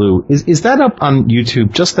of the Blue. Is that up on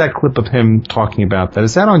YouTube? Just that clip of him talking about that.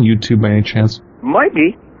 Is that on YouTube by any chance? Might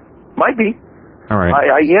be. All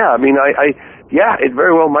right. Yeah, it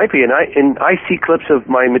very well might be, and I see clips of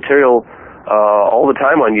my material all the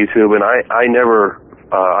time on YouTube, and I never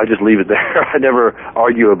I just leave it there. I never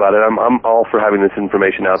argue about it. I'm all for having this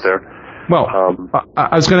information out there. Well,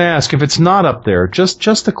 I was going to ask if it's not up there,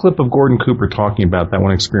 just a clip of Gordon Cooper talking about that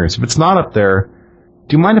one experience. If it's not up there,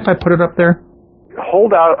 do you mind if I put it up there?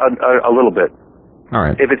 Hold out a little bit. All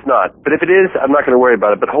right. If it's not, but if it is, I'm not going to worry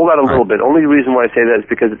about it. But hold out a little bit. Only reason why I say that is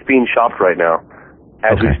because it's being shopped right now,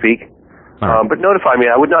 as we speak. But notify me.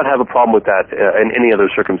 I would not have a problem with that in any other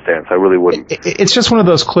circumstance. I really wouldn't. It's just one of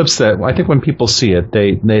those clips that I think when people see it,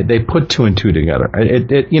 they put 2 and 2 together.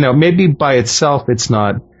 Maybe by itself it's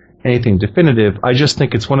not anything definitive. I just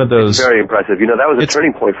think it's one of those. It's very impressive. That was a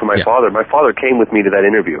turning point for my father. My father came with me to that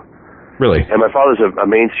interview. Really? And my father's a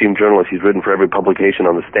mainstream journalist. He's written for every publication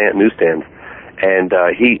on the newsstands, and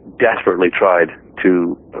he desperately tried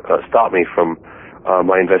to stop me from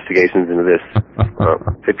my investigations into this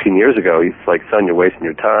 15 years ago. He's like, son, you're wasting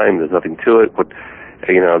your time. There's nothing to it. But,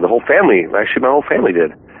 the whole family, actually my whole family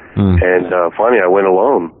did. And finally I went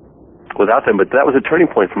alone without them. But that was a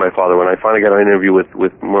turning point for my father when I finally got an interview with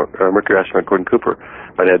Mercury astronaut Gordon Cooper.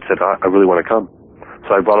 My dad said, I really want to come.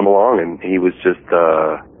 So I brought him along, and he was just,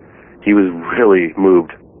 he was really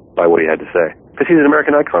moved by what he had to say. Because he's an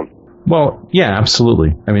American icon. Well, yeah,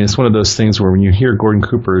 absolutely. I mean, it's one of those things where when you hear Gordon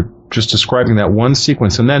Cooper just describing that one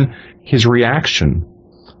sequence and then his reaction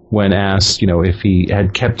when asked, if he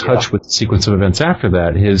had kept touch with the sequence of events after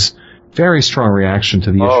that, his very strong reaction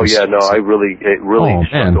to the issue. Oh yeah, no, it really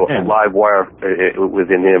struck a live wire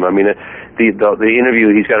within him. I mean, the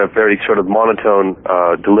interview, he's got a very sort of monotone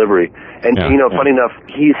delivery, and funny enough,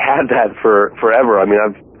 he's had that for forever. I mean,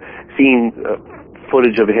 I've seen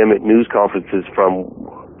footage of him at news conferences from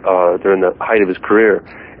during the height of his career,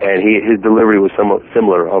 and his delivery was somewhat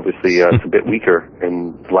similar. Obviously, it's a bit weaker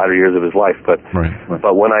in the latter years of his life, but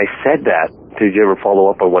when I said that, did you ever follow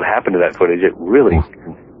up on what happened to that footage? It really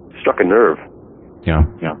struck a nerve. Yeah.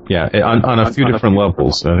 On a few different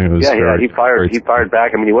levels. I think it was he fired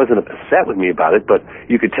back. I mean, he wasn't upset with me about it, but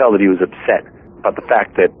you could tell that he was upset about the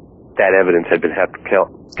fact that evidence had been kept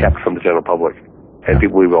from the general public, and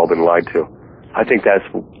people we've all been lied to. I think that's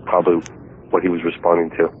probably what he was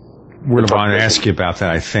responding to. We're going to ask you about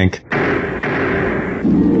that, I think.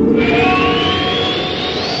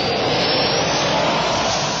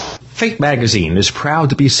 Fate magazine is proud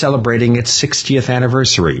to be celebrating its 60th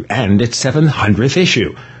anniversary and its 700th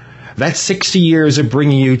issue. That's 60 years of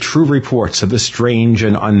bringing you true reports of the strange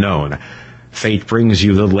and unknown. Fate brings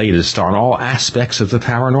you the latest on all aspects of the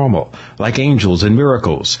paranormal, like angels and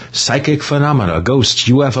miracles, psychic phenomena, ghosts,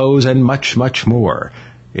 UFOs, and much, much more.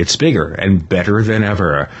 It's bigger and better than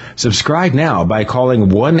ever. Subscribe now by calling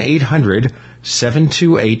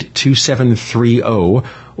 1-800-728-2730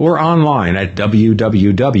 or online at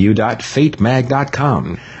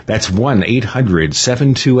www.fatemag.com. That's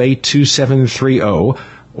 1-800-728-2730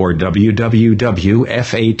 or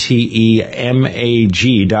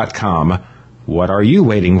www.fatemag.com. What are you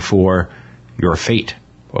waiting for? Your fate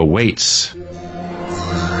awaits.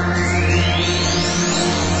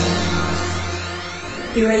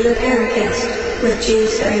 You're in the Paracast with Gene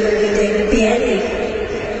Steinberg and David Biedney.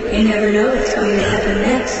 You never know what's going to happen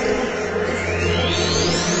next.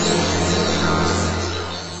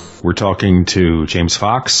 We're talking to James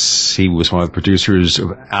Fox. He was one of the producers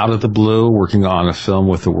of Out of the Blue, working on a film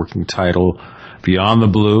with the working title Beyond the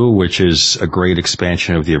Blue, which is a great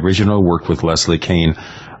expansion of the original. Worked with Leslie Kean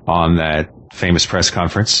on that famous press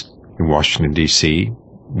conference in Washington, D.C.,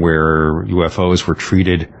 where UFOs were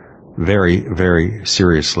treated very, very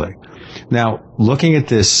seriously. Now, looking at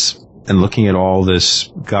this and looking at all this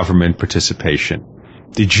government participation,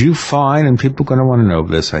 did you find, and people are going to want to know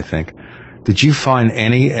this, I think, did you find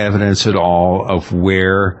any evidence at all of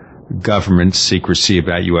where government secrecy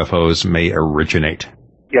about UFOs may originate?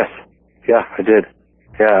 Yes. Yeah, I did.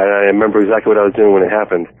 Yeah, I remember exactly what I was doing when it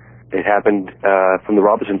happened. It happened from the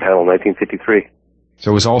Robertson panel in 1953.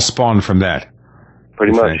 So it was all spawned from that?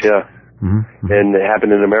 Pretty much, yeah. Mm-hmm. And it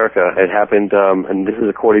happened in America. It happened, and this is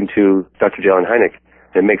according to Dr. J. Hynek.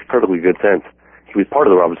 It makes perfectly good sense. He was part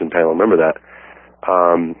of the Robertson panel, remember that.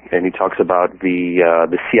 And he talks about the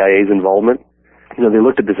CIA's involvement. You know, they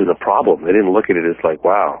looked at this as a problem. They didn't look at it as like,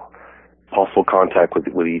 wow, possible contact with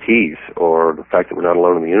ETs or the fact that we're not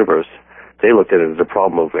alone in the universe. They looked at it as a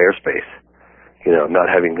problem of airspace, you know, not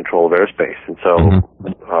having control of airspace. And so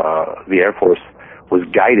the Air Force was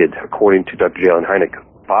guided, according to Dr. J. Hynek,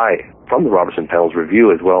 from the Robertson panel's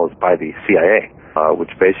review as well as by the CIA, which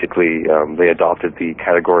basically they adopted the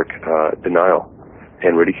categoric denial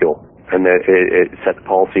and ridicule. And that it set the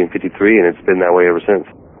policy in 53, and it's been that way ever since.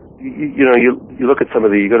 You know, you look at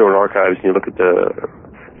you go to an archives and you look at the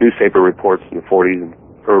newspaper reports in the 40s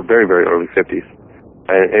or very, very early 50s,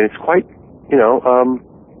 and it's quite,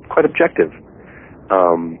 quite objective,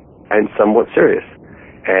 and somewhat serious.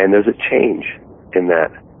 And there's a change in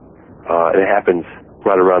that, and it happens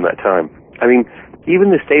right around that time. I mean,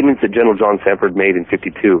 even the statements that General John Sanford made in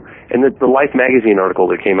 52, and the Life magazine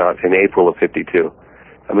article that came out in April of 52,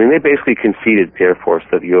 I mean, they basically conceded to the Air Force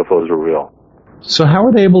that UFOs were real. So how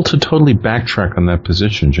are they able to totally backtrack on that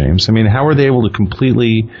position, James? I mean, how are they able to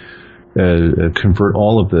completely convert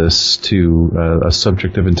all of this to a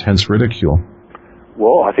subject of intense ridicule?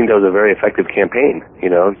 Well, I think that was a very effective campaign. You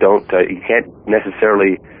know, you can't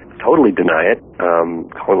necessarily totally deny it,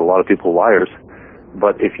 calling a lot of people liars.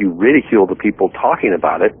 But if you ridicule the people talking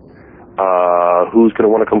about it, who's going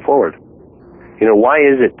to want to come forward? You know, why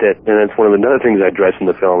is it that, and that's one of the other things I address in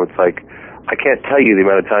the film, it's like, I can't tell you the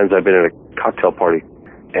amount of times I've been at a cocktail party,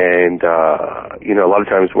 and, a lot of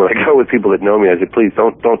times when I go with people that know me, I say, please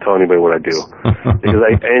don't tell anybody what I do. Because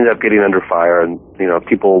I end up getting under fire, and,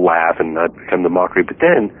 people laugh, and I become the mockery, but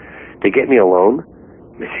then they get me alone,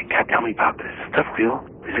 and they say, God, tell me about this. Is stuff real?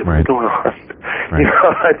 Is it what's going on? Right.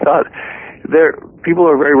 I thought, people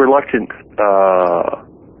are very reluctant,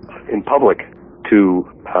 in public to,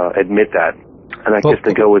 admit that. And I guess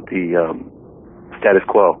they go with the status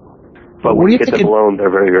quo. But when you get them alone, they're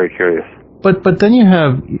very, very curious. But then you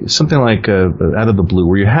have something like Out of the Blue,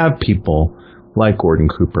 where you have people like Gordon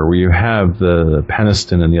Cooper, where you have the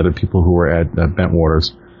Peniston and the other people who were at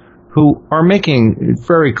Bentwaters, who are making it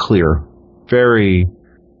very clear, very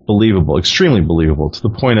believable, extremely believable, to the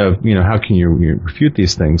point of, how can you refute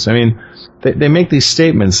these things? I mean, they make these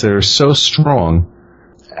statements that are so strong.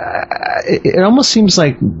 It almost seems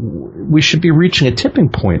like we should be reaching a tipping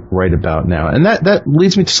point right about now. And that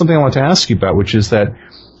leads me to something I want to ask you about, which is that,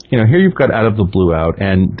 here you've got Out of the Blue out,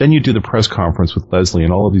 and then you do the press conference with Leslie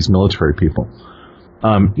and all of these military people.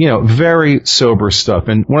 Very sober stuff.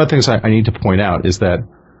 And one of the things I need to point out is that,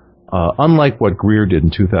 unlike what Greer did in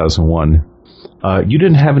 2001, you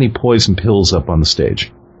didn't have any poison pills up on the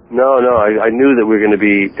stage. No, I knew that we were going to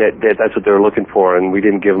be, that's what they were looking for, and we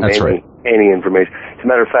didn't give them any information. As a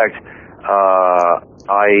matter of fact,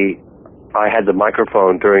 I had the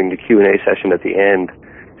microphone during the Q&A session at the end,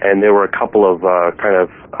 and there were a couple of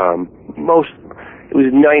it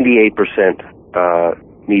was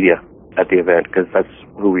 98% media at the event, because that's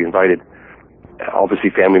who we invited. Obviously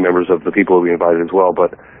family members of the people we invited as well,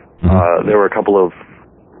 but there were a couple of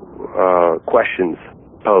questions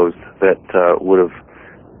posed that would have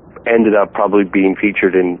ended up probably being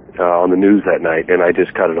featured on the news that night, and I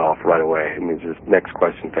just cut it off right away. I mean, just next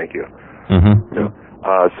question, thank you.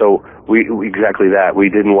 So we exactly that. We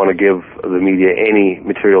didn't want to give the media any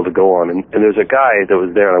material to go on. And there's a guy that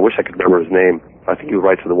was there, and I wish I could remember his name. I think he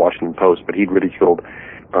writes for the Washington Post, but he'd ridiculed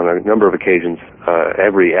on a number of occasions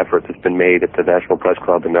every effort that's been made at the National Press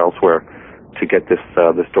Club and elsewhere to get this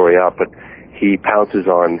story out. But he pounces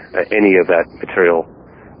on any of that material.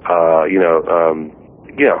 You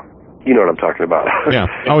know what I'm talking about. Yeah.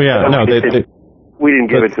 Oh yeah. No, we didn't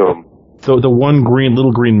give it to him. The one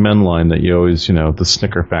little green men line that you always, the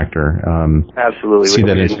snicker factor. Absolutely. See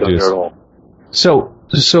that introduced. So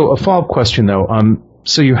a follow-up question though.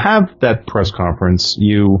 So you have that press conference.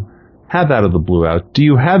 You have Out of the Blue out. Do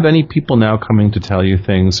you have any people now coming to tell you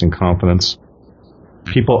things in confidence?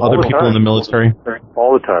 Other people in the military?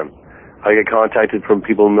 All the time. I get contacted from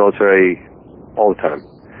people in the military all the time.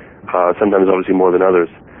 Sometimes obviously more than others.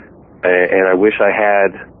 And I wish I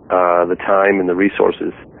had the time and the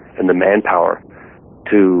resources and the manpower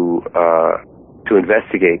to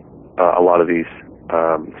investigate a lot of these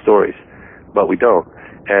stories, but we don't.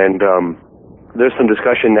 And there's some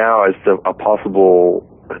discussion now as to a possible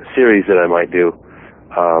series that I might do.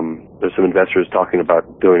 There's some investors talking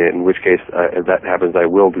about doing it, in which case, if that happens, I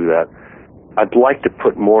will do that. I'd like to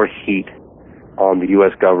put more heat on the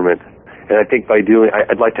U.S. government, and I think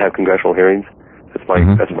I'd like to have congressional hearings. That's my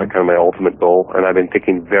kind of my ultimate goal, and I've been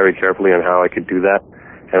thinking very carefully on how I could do that,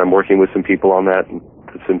 and I'm working with some people on that, and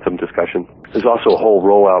it's in some discussion. There's also a whole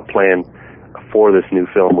rollout plan for this new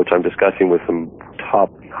film, which I'm discussing with some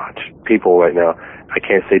top-notch people right now. I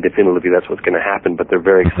can't say definitively that's what's going to happen, but they're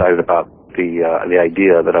very excited about the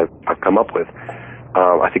idea that I've come up with.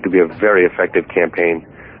 I think it'd be a very effective campaign.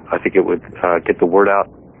 I think it would get the word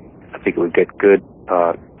out. I think it would get good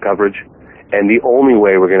coverage. And the only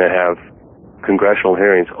way we're going to have congressional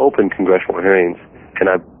hearings, open congressional hearings, and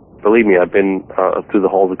believe me, I've been through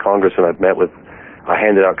the halls of Congress, and I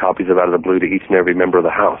handed out copies of Out of the Blue to each and every member of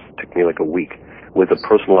the House. It took me like a week, with a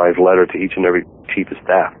personalized letter to each and every chief of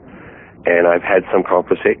staff. And I've had some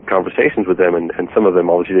conversations with them, and some of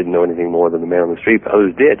them obviously didn't know anything more than the man on the street, but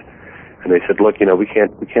others did. And they said, look, we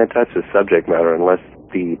can't touch this subject matter unless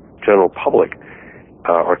the general public,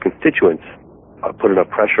 our constituents, put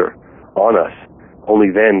enough pressure on us.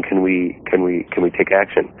 Only then can we take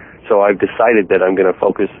action. So I've decided that I'm going to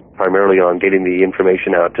focus primarily on getting the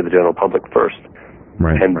information out to the general public first.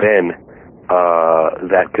 Right. And then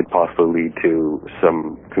that could possibly lead to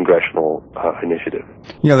some congressional initiative.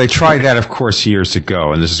 They tried that, of course, years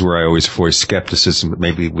ago, and this is where I always voice skepticism, but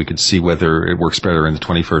maybe we could see whether it works better in the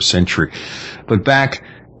 21st century. But back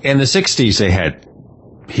in the 60s, they had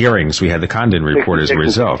hearings. We had the Condon report as a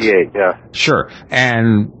result. Yeah. Sure.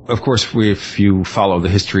 And, of course, if you follow the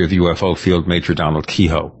history of the UFO field, Major Donald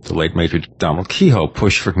Keyhoe, the late Major Donald Keyhoe,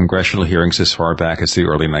 pushed for congressional hearings as far back as the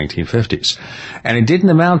early 1950s. And it didn't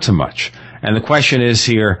amount to much. And the question is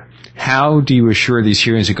here, how do you assure these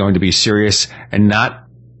hearings are going to be serious and not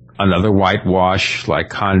another whitewash like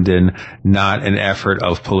Condon, not an effort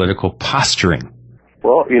of political posturing?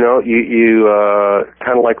 Well, you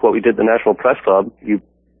kind of like what we did at the National Press Club. You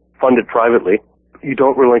fund it privately. You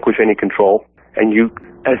don't relinquish any control, and you,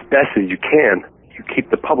 as best as you can, you keep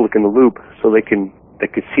the public in the loop so they can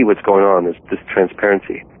see what's going on. There's this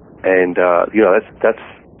transparency, and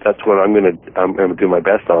that's what I'm going to do my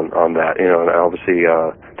best on that. And obviously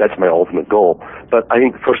that's my ultimate goal. But I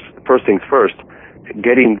think first things first,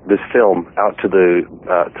 getting this film out to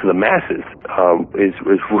the masses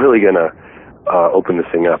is really going to open this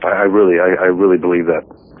thing up. I really believe that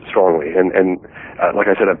strongly. And like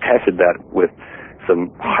I said, I've tested that with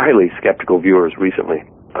some highly skeptical viewers recently.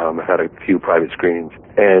 I've had a few private screenings,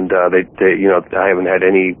 and they I haven't had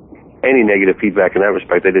any negative feedback in that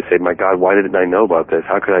respect. They just say, "My God, why didn't I know about this?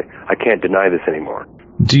 How could I can't deny this anymore."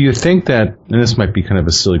 Do you think that, and this might be kind of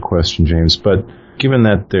a silly question, James, but given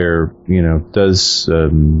that there, we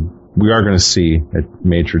are going to see a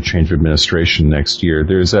major change of administration next year,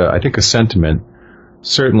 there's I think a sentiment,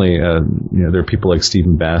 certainly, there are people like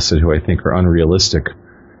Stephen Bassett who I think are unrealistic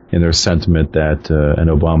in their sentiment that an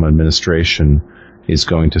Obama administration is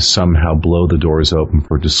going to somehow blow the doors open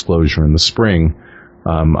for disclosure in the spring.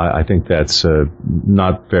 I think that's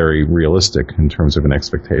not very realistic in terms of an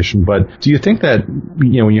expectation. But do you think that,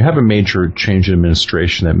 when you have a major change in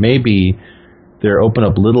administration, that maybe there open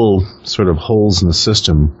up little sort of holes in the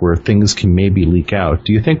system where things can maybe leak out?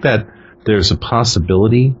 Do you think that there's a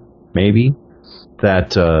possibility, maybe,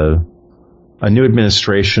 that a new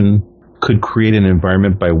administration could create an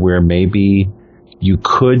environment by where maybe you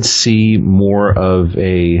could see more of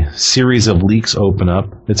a series of leaks open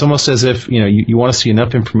up? It's almost as if, you want to see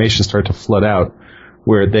enough information start to flood out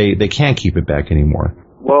where they can't keep it back anymore.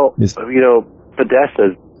 Well, Podesta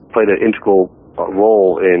has played an integral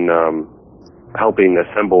role in helping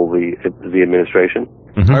assemble the administration.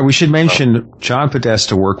 Mm-hmm. All right, we should mention John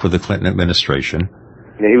Podesta worked with the Clinton administration.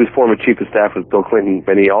 He was former chief of staff with Bill Clinton,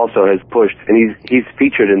 and he also has pushed, and he's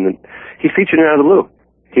featured in Out of the Blue.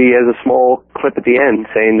 He has a small clip at the end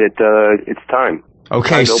saying that it's time.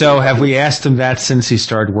 Okay, so have we asked him that since he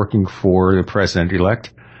started working for the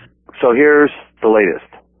president-elect? So here's the latest.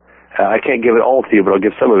 I can't give it all to you, but I'll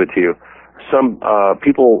give some of it to you. Some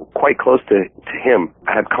people quite close to him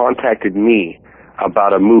have contacted me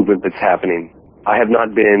about a movement that's happening. I have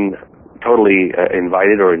not been totally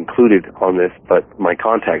invited or included on this, but my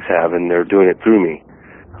contacts have, and they're doing it through me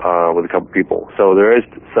with a couple people. So there is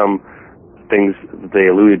some things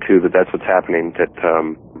they alluded to that's what's happening.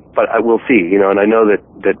 But I will see, and I know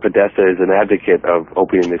that Podesta is an advocate of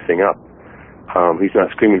opening this thing up. He's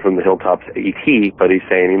not screaming from the hilltops ET, but he's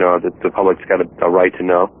saying, that the public's got a right to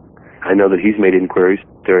know. I know that he's made inquiries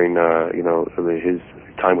during, his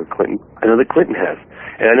time with Clinton. I know that Clinton has.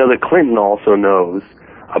 And I know that Clinton also knows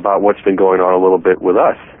about what's been going on a little bit with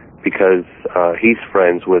us, because he's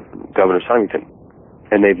friends with Governor Symington.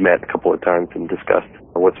 And they've met a couple of times and discussed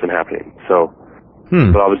what's been happening. So,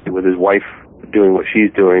 but obviously with his wife doing what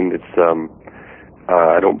she's doing, it's,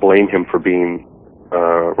 I don't blame him for being,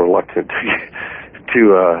 reluctant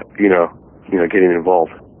to getting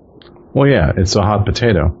involved. Well, yeah, it's a hot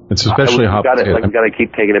potato. It's especially a hot potato. We got to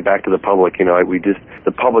keep taking it back to the public.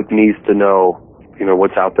 The public needs to know,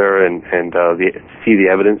 what's out there and see the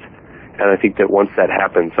evidence. And I think that once that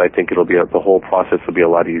happens, I think the whole process will be a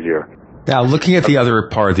lot easier. Now, looking at the other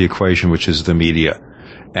part of the equation, which is the media,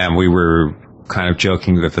 and we were kind of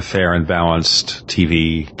joking that the fair and balanced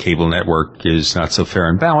TV cable network is not so fair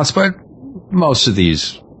and balanced, but most of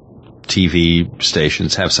these TV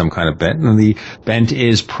stations have some kind of bent, and the bent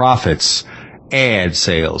is profits, ad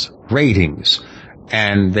sales, ratings,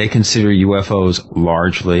 and they consider UFOs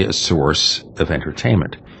largely a source of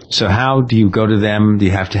entertainment. So how do you go to them? Do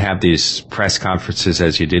you have to have these press conferences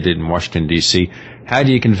as you did it in Washington, D.C.? How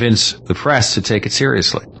do you convince the press to take it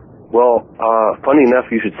seriously? Well, funny enough,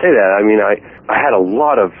 you should say that. I mean, I had a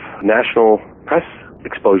lot of national press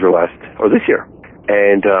exposure this year.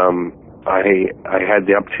 And I had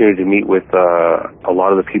the opportunity to meet with a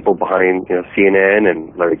lot of the people behind CNN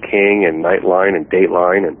and Larry King and Nightline and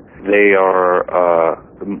Dateline, and they are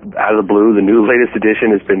out of the blue. The latest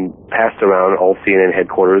edition has been passed around all CNN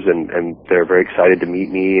headquarters, and they're very excited to meet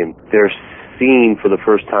me, and they're seeing for the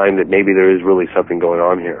first time that maybe there is really something going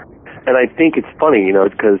on here. And I think it's funny,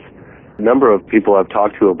 because a number of people I've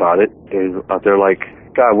talked to about it is they're like,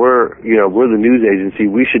 God, we're the news agency.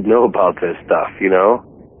 We should know about this stuff,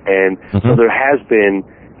 And so there has been,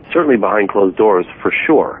 certainly behind closed doors, for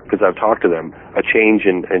sure, because I've talked to them, a change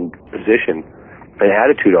in position and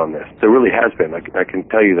attitude on this. There really has been. I can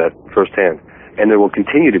tell you that firsthand. And there will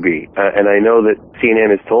continue to be. And I know that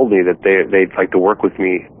CNN has told me that they'd like to work with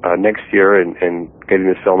me next year and getting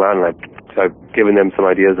this film out. And I've given them some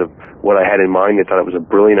ideas of what I had in mind. They thought it was a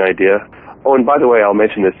brilliant idea. Oh, and by the way, I'll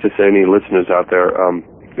mention this just to any listeners out there.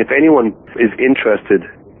 If anyone is interested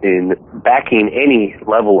in backing any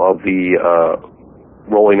level of the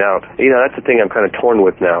rolling out, that's the thing I'm kind of torn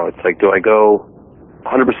with now. It's like, do I go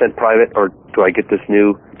 100% private, or do I get this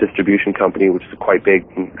new distribution company, which is quite big?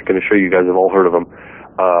 I can assure you guys have all heard of them,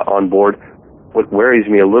 on board. What worries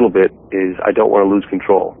me a little bit is I don't want to lose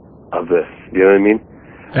control of this. You know what I mean?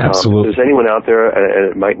 Absolutely. If there's anyone out there,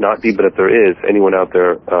 and it might not be, but if there is anyone out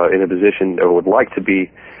there in a position or would like to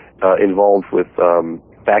be involved with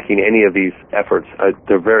backing any of these efforts,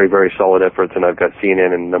 they're very, very solid efforts, and I've got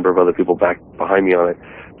CNN and a number of other people behind me on it.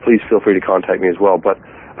 Please feel free to contact me as well. But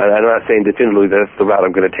I'm not saying definitively that's the route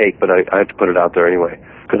I'm going to take, but I have to put it out there anyway,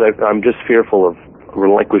 because I'm just fearful of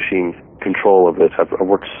relinquishing control of this. I've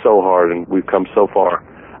worked so hard, and we've come so far.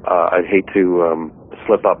 I'd hate to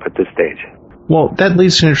slip up at this stage. Well, that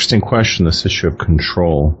leads to an interesting question, this issue of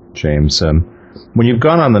control, James. When you've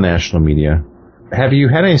gone on the national media, have you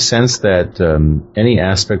had any sense that any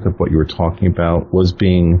aspect of what you were talking about was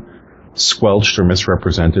being squelched or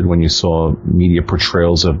misrepresented when you saw media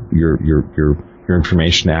portrayals of your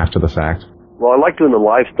information after the fact? Well, I like doing the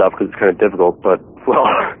live stuff because it's kind of difficult, but, well,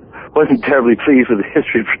 wasn't terribly pleased with the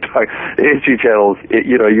History Channel's,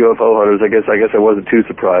 UFO hunters. I guess I wasn't too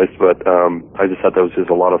surprised, but I just thought that was just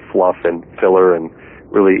a lot of fluff and filler and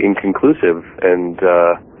really inconclusive. And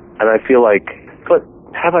I feel like, but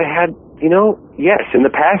have I had, yes, in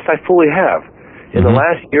the past I fully have. In the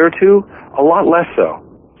last year or two, a lot less so.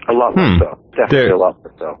 A lot less so. Definitely a lot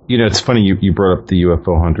less so. It's funny you brought up the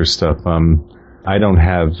UFO hunter stuff. I don't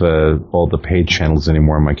have all the paid channels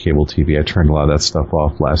anymore on my cable TV. I turned a lot of that stuff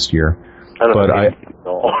off last year.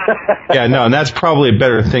 Yeah, no, and that's probably a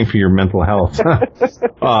better thing for your mental health.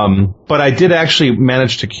 But I did actually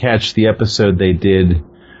manage to catch the episode they did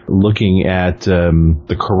looking at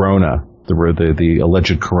the Corona, the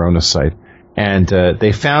alleged Corona site, and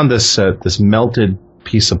they found this melted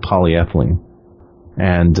piece of polyethylene,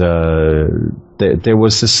 and there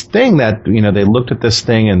was this thing that they looked at this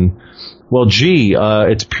thing and, well, gee,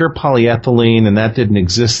 it's pure polyethylene, and that didn't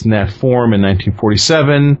exist in that form in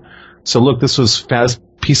 1947. So look, this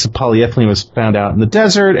piece of polyethylene was found out in the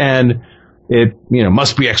desert, and it,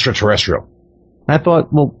 must be extraterrestrial. And I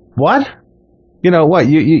thought, well, what? What?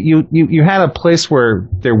 You had a place where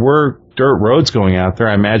there were dirt roads going out there.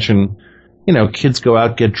 I imagine, kids go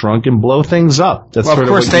out, get drunk, and blow things up. That's of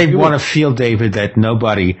course, they want to feel, David, that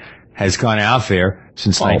nobody has gone out there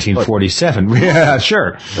since 1947. Yeah,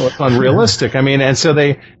 sure. So it's unrealistic. And so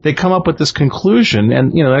they come up with this conclusion,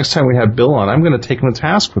 and, next time we have Bill on, I'm going to take him to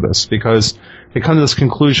task for this, because they come to this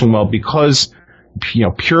conclusion, well, because,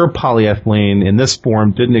 pure polyethylene in this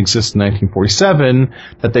form didn't exist in 1947,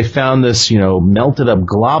 that they found this, melted up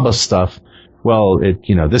glob of stuff. Well,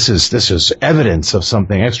 this is evidence of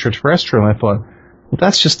something extraterrestrial. And I thought, well,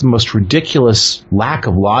 that's just the most ridiculous lack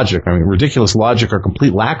of logic. Ridiculous logic or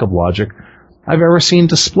complete lack of logic I've ever seen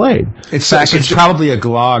displayed. It's probably a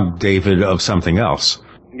glog, David, of something else.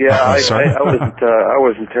 Yeah, I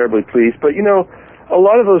wasn't terribly pleased. But, a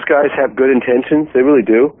lot of those guys have good intentions. They really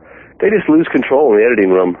do. They just lose control in the editing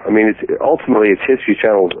room. Ultimately, it's History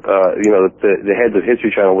Channel, the heads of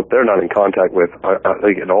History Channel, they're not in contact with, I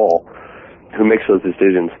think, at all, who makes those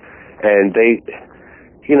decisions. And it's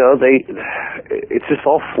just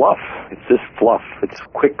all fluff. It's just fluff. It's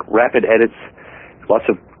quick, rapid edits, lots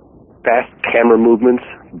of fast camera movements,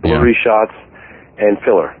 blurry shots, and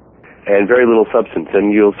filler, and very little substance.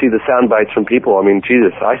 And you'll see the sound bites from people.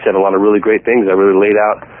 Jesus, I said a lot of really great things. I really laid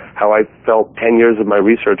out how I felt 10 years of my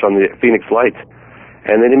research on the Phoenix Lights,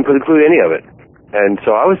 and they didn't include any of it. And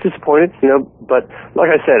so I was disappointed, but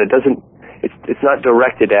like I said, it's not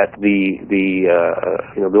directed at the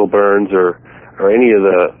Bill Burns or any of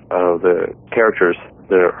the characters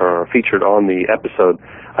that are featured on the episode.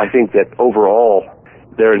 I think that overall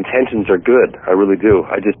their intentions are good. I really do.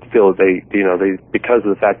 I just feel that they because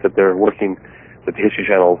of the fact that they're working with the History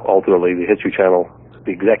Channel, ultimately the History Channel,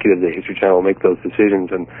 the executives of the History Channel make those decisions,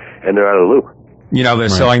 and they're out of the loop. They're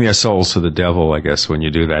selling their souls to the devil, I guess, when you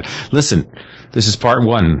do that. Listen, this is part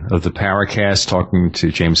 1 of the Paracast, talking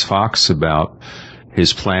to James Fox about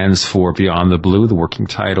his plans for Beyond the Blue, the working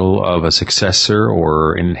title of a successor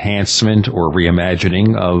or enhancement or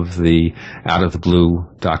reimagining of the Out of the Blue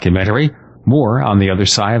documentary. More on the other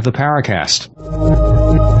side of the Paracast.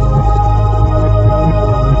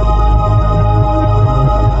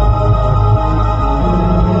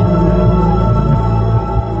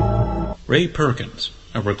 Ray Perkins,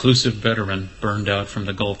 a reclusive veteran burned out from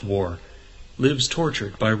the Gulf War, lives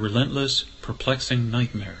tortured by relentless, perplexing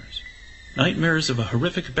nightmares. Nightmares of a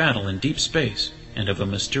horrific battle in deep space and of a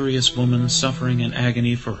mysterious woman suffering in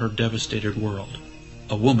agony for her devastated world.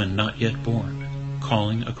 A woman not yet born,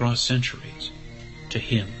 calling across centuries to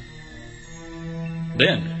him.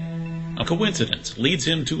 Then, a coincidence leads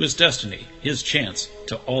him to his destiny, his chance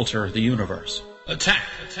to alter the universe. Attack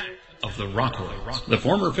of the Rockoids. The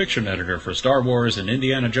former fiction editor for Star Wars and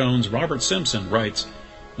Indiana Jones, Robert Simpson, writes,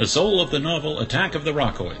 The soul of the novel Attack of the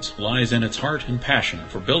Rockoids lies in its heart and passion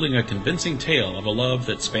for building a convincing tale of a love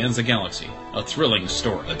that spans the galaxy. A thrilling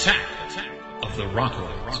story. Attack of the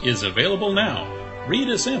Rockoids is available now. Read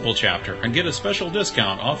a sample chapter and get a special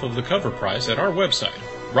discount off of the cover price at our website,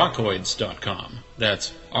 rockoids.com.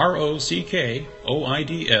 That's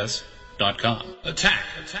ROCKOIDS.com. Attack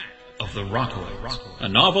of the Rockoids, a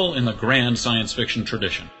novel in the grand science fiction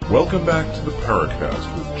tradition. Welcome back to the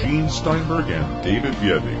Paracast with Gene Steinberg and David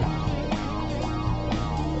Biedny.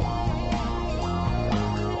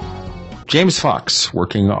 James Fox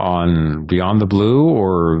working on Beyond the Blue,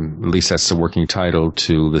 or at least that's the working title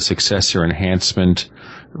to the successor enhancement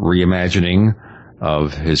reimagining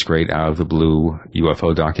of his great Out of the Blue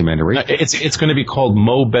UFO documentary. It's going to be called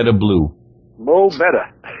Mo Betta Blue. Mo Betta.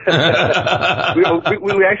 we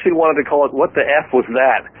actually wanted to call it What the F Was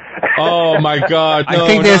That? Oh my God! No, I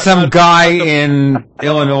think there's some guy in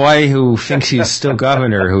Illinois who thinks he's still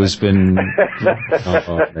governor who's been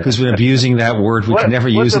abusing that word. We can never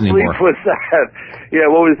use it anymore. What the bleep was that? Yeah,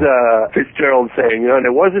 what was Fitzgerald saying? And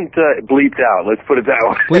it wasn't bleeped out. Let's put it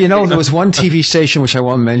that way. Well, there was one TV station which I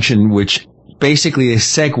won't mention, which basically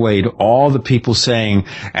segued all the people saying,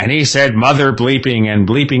 and he said mother bleeping and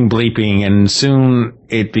bleeping, and soon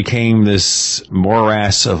it became this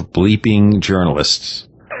morass of bleeping journalists.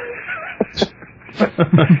 It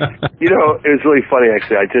was really funny,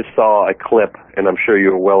 actually. I just saw a clip, and I'm sure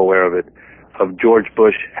you're well aware of it, of George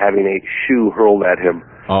Bush having a shoe hurled at him.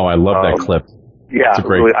 Oh, I love that clip. Yeah,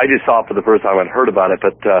 really, I just saw it for the first time. I'd heard about it,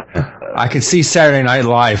 but I could see Saturday Night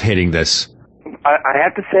Live hitting this. I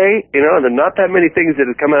have to say, there are not that many things that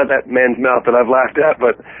have come out of that man's mouth that I've laughed at,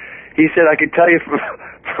 but he said I could tell you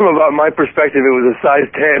from about my perspective it was a size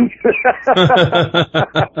 10.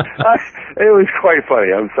 It was quite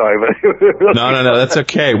funny. I'm sorry, but it was really No, that's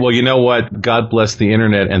okay. Well, you know what? God bless the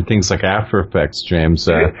internet and things like After Effects, James.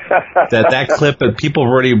 That clip, people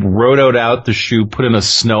already rotoed out the shoe, put in a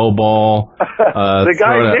snowball. The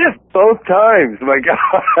guy missed both times. My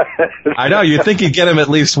God. I know. You'd think you'd get him at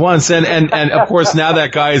least once. And of course, now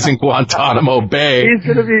that guy is in Guantanamo Bay. He's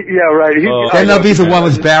going to be, yeah, right. Then there'll be the one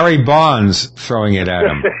with Barry Bonds throwing it at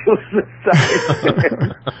him.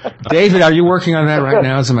 David, are you working on that right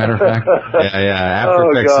now, as a matter of fact? Yeah.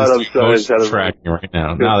 After Effects is tracking right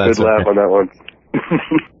now. Good laugh on that one.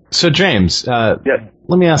 So, James, let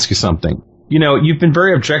me ask you something. You've been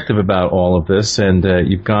very objective about all of this, and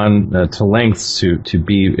you've gone to lengths to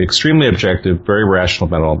be extremely objective, very rational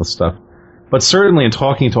about all this stuff. But certainly in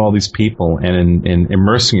talking to all these people and in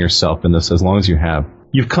immersing yourself in this as long as you have,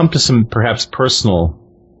 you've come to some perhaps personal,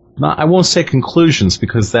 I won't say conclusions,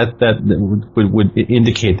 because that would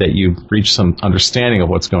indicate that you've reached some understanding of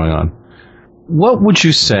what's going on. What would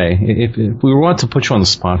you say, if we want to put you on the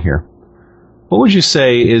spot here, what would you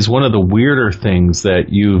say is one of the weirder things that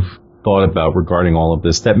you've thought about regarding all of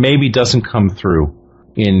this that maybe doesn't come through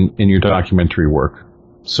in your documentary work?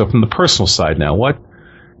 So from the personal side now,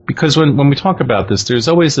 because when we talk about this, there's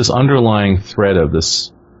always this underlying thread of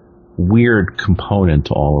this weird component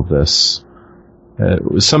to all of this.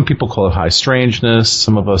 Some people call it high strangeness.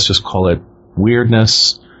 Some of us just call it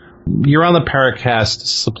weirdness. You're on the Paracast.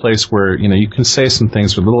 It's a place where, you can say some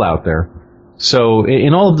things that are a little out there. So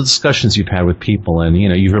in all of the discussions you've had with people and,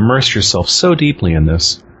 you've immersed yourself so deeply in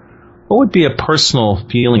this, what would be a personal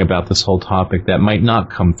feeling about this whole topic that might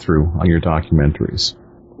not come through on your documentaries?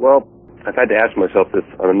 Well, I've had to ask myself this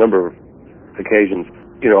on a number of occasions.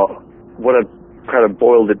 What I've kind of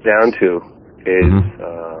boiled it down to is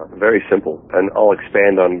very simple, and I'll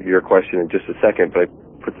expand on your question in just a second, but I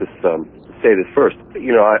put this, say this first.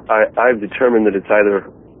 I've determined that it's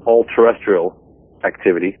either all terrestrial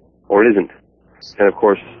activity or it isn't. And of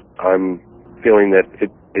course, I'm feeling that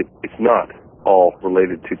it's not all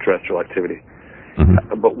related to terrestrial activity.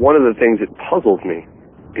 But one of the things that puzzles me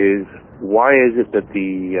is, why is it that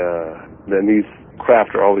these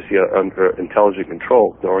craft are obviously under intelligent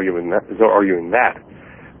control? There's no arguing that.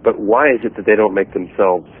 But why is it that they don't make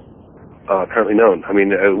themselves apparently known? I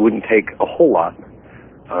mean, it wouldn't take a whole lot.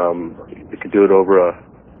 They could do it over a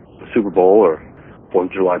Super Bowl or 4th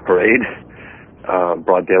of July parade,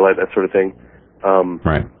 broad daylight, that sort of thing.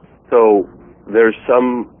 Right. So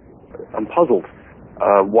I'm puzzled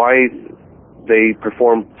why they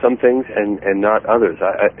perform some things and not others.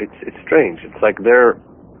 It's strange. It's like their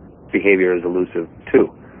behavior is elusive too.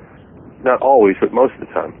 Not always, but most of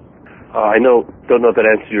the time. I don't know if that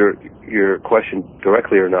answers your question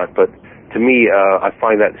directly or not, but to me, I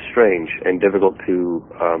find that strange and difficult to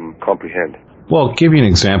comprehend. Well, I'll give you an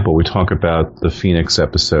example. We talk about the Phoenix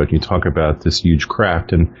episode. You talk about this huge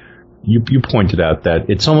craft, and you pointed out that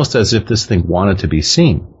it's almost as if this thing wanted to be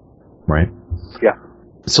seen, right? Yeah.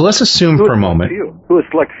 So let's assume for a moment. Who a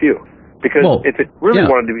select few? Because if it really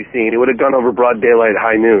wanted to be seen, it would have gone over broad daylight,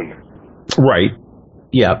 high noon. Right.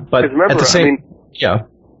 Yeah, but remember, at the same...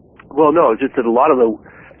 Well, no, it's just that a lot of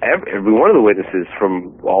every one of the witnesses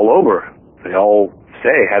from all over, they all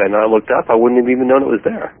say, had I not looked up, I wouldn't have even known it was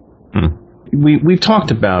there. We've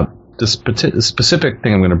talked about the specific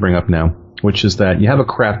thing I'm going to bring up now, which is that you have a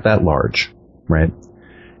craft that large, right?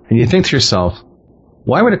 And you think to yourself,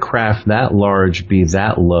 why would a craft that large be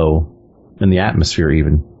that low in the atmosphere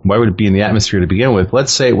even? Why would it be in the atmosphere to begin with?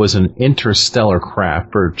 Let's say it was an interstellar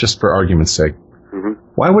craft, just for argument's sake. Mm-hmm.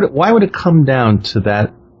 Why would it come down to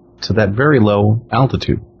that very low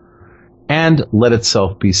altitude and let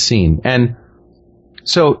itself be seen? And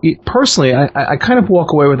so personally, I kind of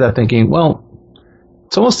walk away with that thinking, well,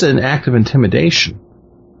 it's almost an act of intimidation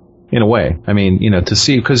in a way. I mean, to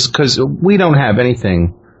see, because we don't have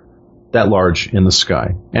anything that large in the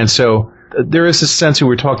sky. And so there is this sense we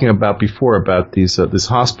were talking about before about these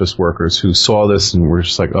hospice workers who saw this and were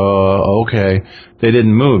just like, oh, okay, they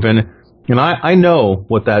didn't move. And I know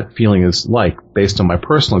what that feeling is like based on my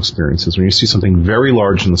personal experiences. When you see something very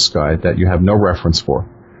large in the sky that you have no reference for,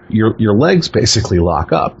 your legs basically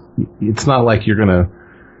lock up. It's not like you're going to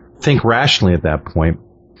think rationally at that point.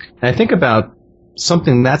 And I think about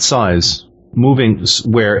something that size moving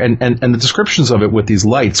where, and the descriptions of it with these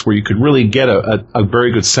lights where you could really get a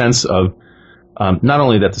very good sense of not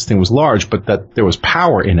only that this thing was large, but that there was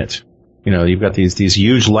power in it. You've got these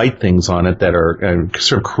huge light things on it that are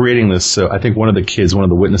sort of creating this. I think one of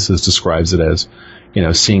the witnesses describes it as,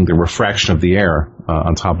 seeing the refraction of the air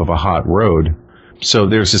on top of a hot road. So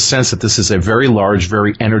there's a sense that this is a very large,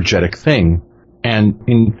 very energetic thing. And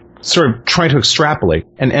in sort of trying to extrapolate,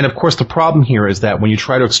 and of course the problem here is that when you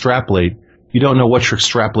try to extrapolate, you don't know what you're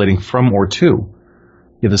extrapolating from or to. You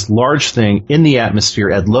have this large thing in the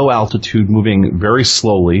atmosphere at low altitude moving very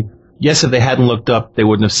slowly. Yes, if they hadn't looked up, they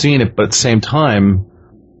wouldn't have seen it, but at the same time,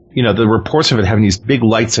 the reports of it having these big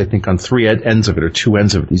lights, I think, on three ends of it or two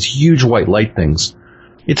ends of it, these huge white light things.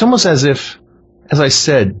 It's almost as if, as I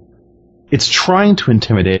said, it's trying to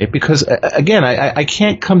intimidate it because, again, I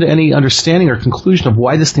can't come to any understanding or conclusion of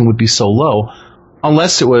why this thing would be so low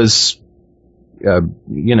unless it was,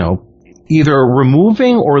 either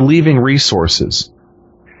removing or leaving resources,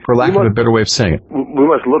 for lack of a better way of saying it. We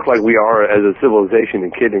must look like we are as a civilization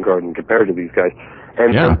in kindergarten compared to these guys.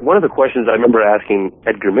 And one of the questions I remember asking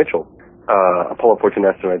Edgar Mitchell, Apollo 14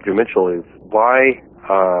 astronaut Edgar Mitchell, is why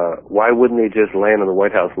wouldn't they just land on the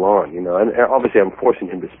White House lawn? And obviously I'm forcing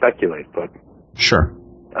him to speculate, but sure,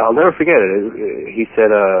 I'll never forget it. He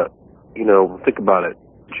said, think about it,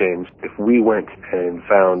 James. If we went and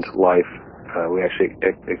found life, we actually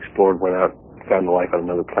explored, went out, found life on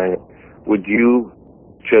another planet, would you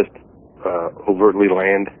just overtly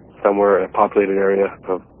land somewhere in a populated area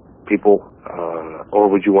of people, or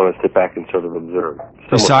would you want to sit back and sort of observe?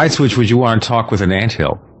 Besides which, would you want to talk with an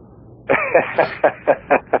anthill?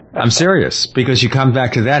 I'm serious, because you come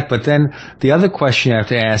back to that. But then the other question you have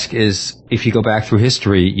to ask is, if you go back through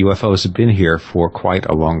history, UFOs have been here for quite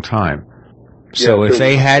a long time. So if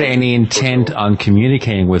they had any intent on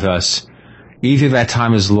communicating with us, either that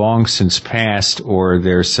time is long since passed, or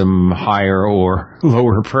there's some higher or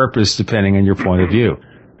lower purpose, depending on your point of view.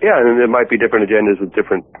 Yeah, and there might be different agendas with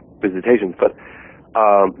different visitations. But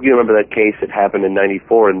you remember that case that happened in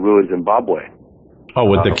 '94 in Rua, Zimbabwe? Oh,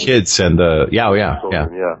 with the kids and the yeah.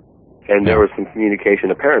 And there was some communication.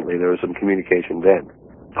 Apparently, there was some communication then,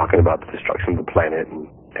 talking about the destruction of the planet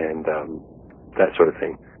and that sort of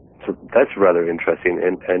thing. So that's rather interesting.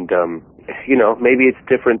 And maybe it's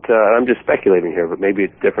different. I'm just speculating here, but maybe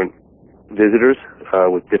it's different visitors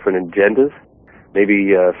with different agendas.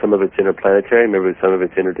 Maybe some of it's interplanetary, maybe some of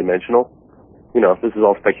it's interdimensional. This is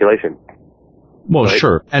all speculation. Well, right?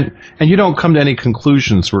 Sure. And you don't come to any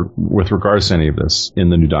conclusions with regards to any of this in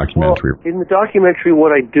the new documentary. Well, in the documentary,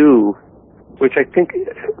 what I do, which I think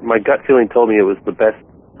my gut feeling told me it was the best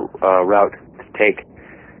route to take,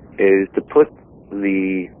 is to put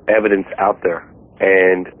the evidence out there,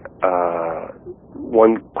 and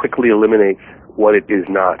one quickly eliminates what it is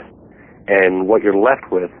not, and what you're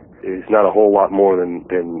left with is not a whole lot more than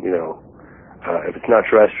if it's not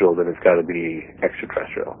terrestrial, then it's got to be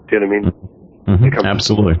extraterrestrial. Do you know what I mean? Mm-hmm.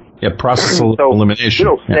 Absolutely. Yeah, process elimination.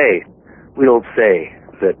 We don't say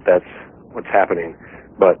that that's what's happening,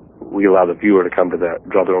 but we allow the viewer to come to that,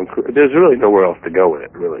 draw their own. There's really nowhere else to go with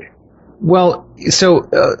it, really. Well, so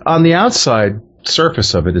on the outside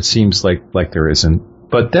surface of it, it seems like there isn't.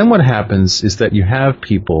 But then what happens is that you have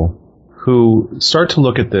people who start to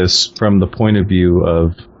look at this from the point of view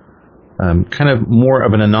of kind of more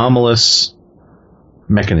of an anomalous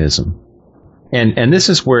mechanism. And this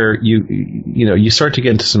is where you start to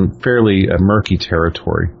get into some fairly murky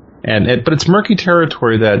territory. But it's murky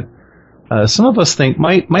territory that some of us think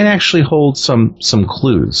might actually hold some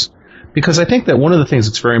clues. Because I think that one of the things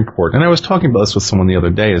that's very important, and I was talking about this with someone the other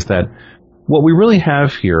day, is that what we really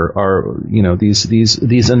have here are,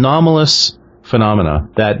 these anomalous phenomena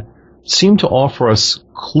that seem to offer us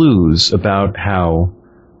clues about how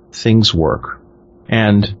things work.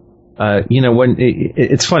 And,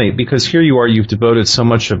 it's funny because here you are, you've devoted so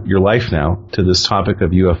much of your life now to this topic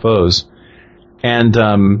of UFOs.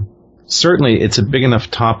 And, certainly it's a big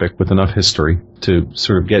enough topic with enough history to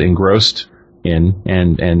sort of get engrossed in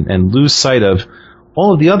and lose sight of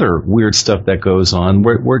all of the other weird stuff that goes on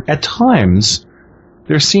where at times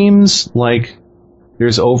there seems like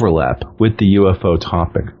there's overlap with the UFO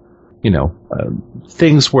topic.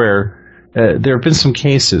 Things where there have been some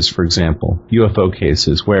cases, for example, UFO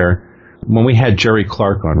cases, where when we had Jerry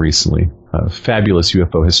Clark on recently, a fabulous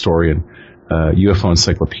UFO historian, UFO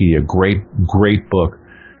Encyclopedia, great book,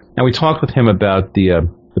 and we talked with him about the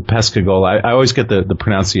Pescagoula. I always get the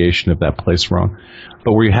pronunciation of that place wrong,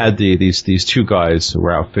 but we had these two guys who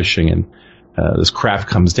were out fishing, and this craft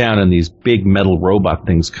comes down, and these big metal robot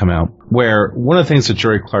things come out. Where one of the things that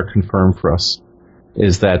Jerry Clark confirmed for us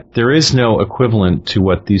is that there is no equivalent to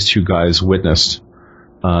what these two guys witnessed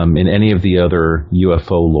in any of the other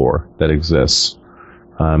UFO lore that exists.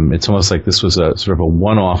 It's almost like this was a sort of a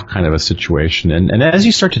one-off kind of a situation. And as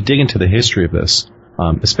you start to dig into the history of this,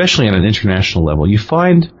 especially on an international level, you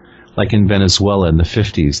find, like in Venezuela in the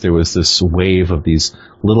 50s, there was this wave of these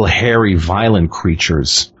little hairy, violent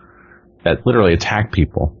creatures that literally attacked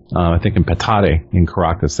people. I think in Petare, in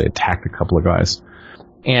Caracas, they attacked a couple of guys.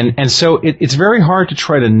 And so it's very hard to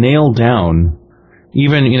try to nail down,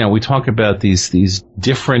 even, we talk about these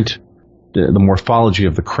different, the morphology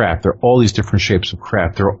of the craft. There are all these different shapes of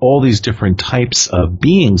craft. There are all these different types of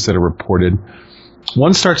beings that are reported.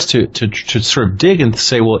 One starts to sort of dig and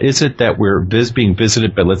say, well, is it that we're being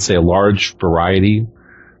visited by, let's say, a large variety,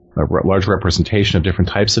 a large representation of different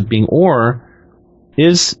types of being, or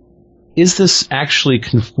is this actually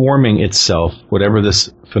conforming itself, whatever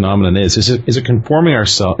this phenomenon is it conforming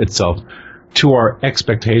itself to our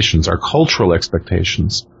expectations, our cultural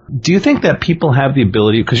expectations? Do you think that people have the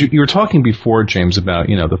ability, because you were talking before, James, about,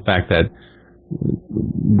 the fact that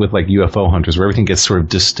with like UFO hunters, where everything gets sort of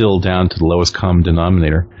distilled down to the lowest common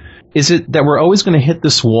denominator, is it that we're always going to hit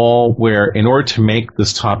this wall where, in order to make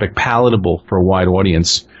this topic palatable for a wide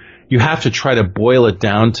audience, you have to try to boil it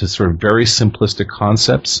down to sort of very simplistic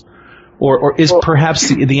concepts? Or is perhaps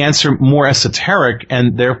the answer more esoteric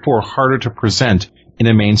and therefore harder to present in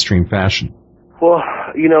a mainstream fashion? Well,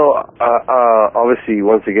 obviously,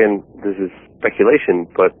 once again, this is speculation,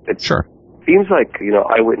 but it seems like,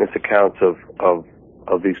 eyewitness accounts of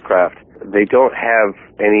these craft, they don't have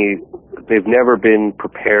they've never been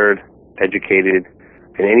prepared, educated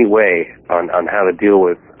in any way on how to deal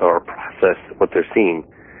with or process what they're seeing.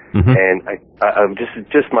 Mm-hmm. And I'm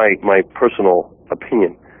just my personal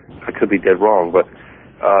opinion. I could be dead wrong, but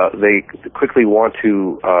they quickly want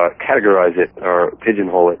to categorize it or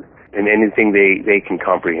pigeonhole it in anything they can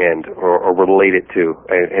comprehend or relate it to.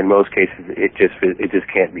 And in most cases, it just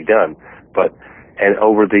can't be done. And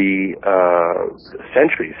over the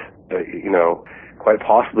centuries, quite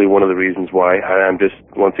possibly one of the reasons why, I'm just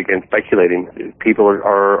once again speculating, people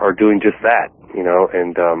are doing just that, and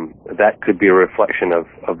that could be a reflection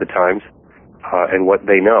of the times and what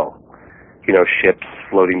they know. Ships,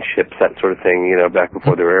 floating ships, that sort of thing, back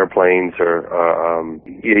before there were airplanes, or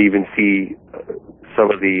you even see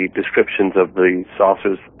some of the descriptions of the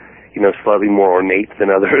saucers, slightly more ornate than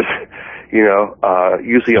others,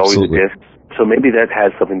 usually always a disc. So maybe that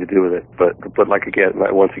has something to do with it. But once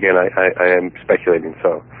again, I am speculating,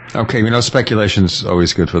 so. Okay, speculation's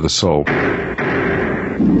always good for the soul.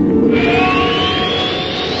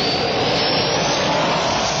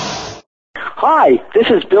 Hi, this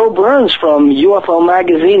is Bill Burns from UFO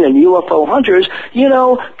Magazine and UFO Hunters.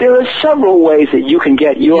 There are several ways that you can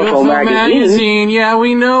get UFO Magazine. Yeah,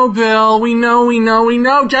 we know, Bill. We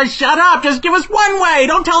know. Just shut up. Just give us one way.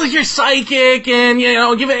 Don't tell us you're psychic and,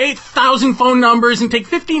 give it 8,000 phone numbers and take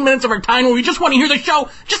 15 minutes of our time when we just want to hear the show.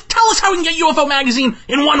 Just tell us how we can get UFO Magazine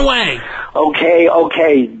in one way.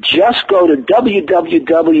 Okay. Just go to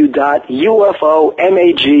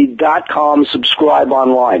www.ufomag.com, subscribe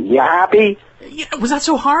online. You happy? Yeah, was that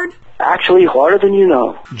so hard? Actually, harder than you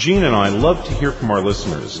know. Gene and I love to hear from our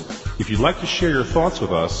listeners. If you'd like to share your thoughts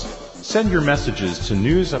with us, send your messages to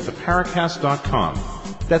news@theparacast.com.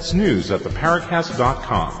 That's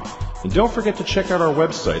news@theparacast.com. And don't forget to check out our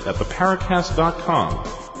website at theparacast.com,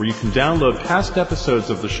 where you can download past episodes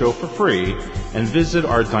of the show for free and visit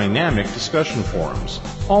our dynamic discussion forums.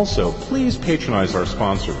 Also, please patronize our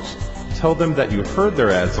sponsors. Tell them that you heard their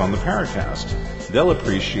ads on the Paracast. They'll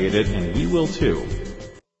appreciate it, and we will too.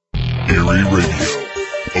 Eerie Radio,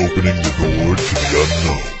 opening the door to the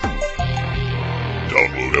unknown.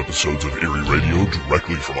 Download episodes of Eerie Radio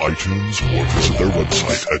directly from iTunes or visit their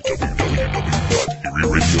website at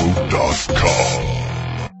www.eerieradio.com.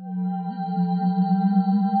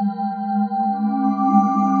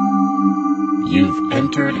 You've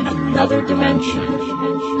entered another dimension.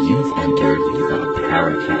 You've entered the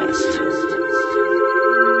Paracast.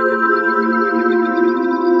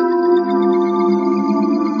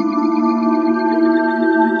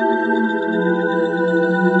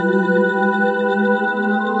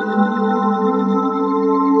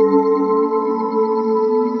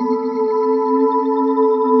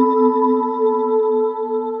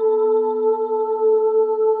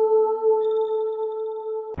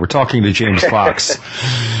 We're talking to James Fox,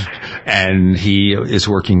 and he is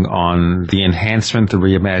working on the enhancement, the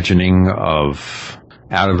reimagining of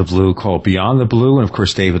Out of the Blue called Beyond the Blue. And, of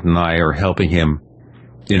course, David and I are helping him,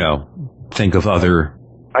 think of other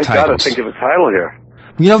titles. I gotta think of a title here.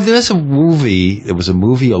 There's a movie, it was a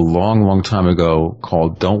movie a long, long time ago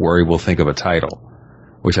called Don't Worry, We'll Think of a Title,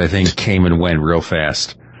 which I think came and went real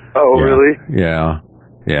fast. Oh, yeah. Really? Yeah.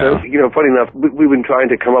 So, funny enough, we've been trying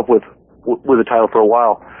to come up with a title for a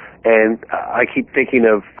while. And I keep thinking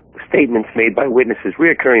of statements made by witnesses,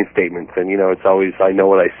 reoccurring statements. And, it's always, I know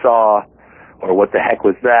what I saw, or what the heck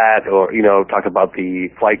was that, or, talk about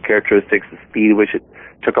the flight characteristics, the speed at which it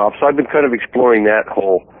took off. So I've been kind of exploring that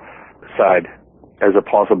whole side as a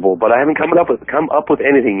possible, but I haven't come up with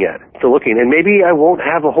anything yet. Still looking. And maybe I won't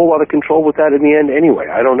have a whole lot of control with that in the end anyway.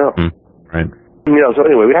 I don't know. Right. So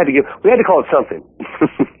anyway, we had to call it something.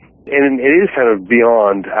 And it is kind of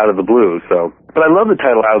beyond Out of the Blue, so. But I love the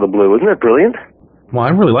title Out of the Blue. Isn't that brilliant? Well,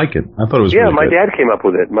 I really like it. I thought it was really good. My dad came up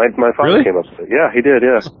with it. My father came up with it. Yeah, he did,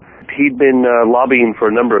 yeah. He'd been lobbying for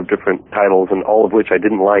a number of different titles, and all of which I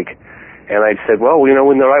didn't like. And I said, well, when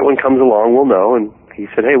the right one comes along, we'll know. And he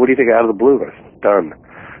said, hey, what do you think of Out of the Blue? I said, done.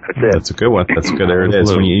 That's it. That's a good one. That's good. There it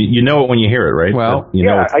is. When you know it when you hear it, right? Well, you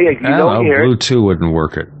know Bluetooth wouldn't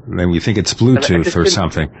work it. Then you think it's Bluetooth or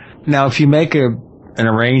something. Now, if you make an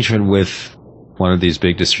arrangement with one of these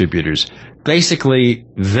big distributors, basically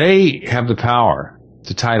they have the power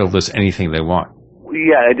to title this anything they want.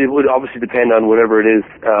 Yeah, it would obviously depend on whatever it is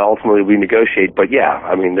ultimately we negotiate. But yeah,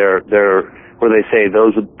 I mean, they're where they say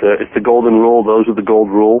it's the golden rule. Those are the gold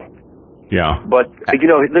rule. Yeah. But let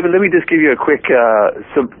me just give you a quick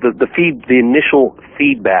the initial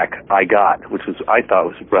feedback I got, which I thought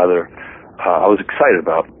was rather I was excited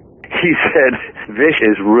about. He said, "This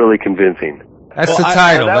is really convincing." That's the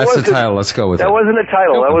title. That's the title. Let's go with it. That wasn't a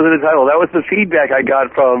title. That wasn't a title. That was the feedback I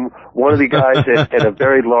got from one of the guys at a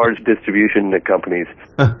very large distribution companies.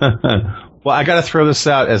 Well, I got to throw this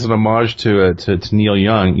out as an homage to Neil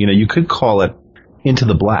Young. You could call it Into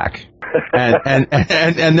the Black, and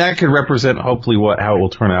that could represent hopefully how it will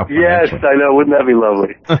turn out. Yes, I know. Wouldn't that be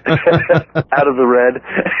lovely? Out of the red.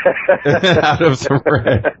 Out of the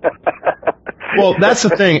red. Well, that's the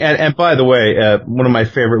thing, and by the way, one of my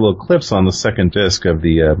favorite little clips on the second disc of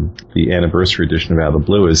the anniversary edition of Out of the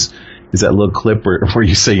Blue is that little clip where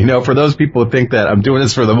you say, for those people who think that I'm doing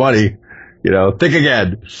this for the money, think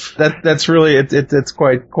again. That's really it's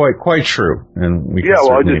quite true. And we can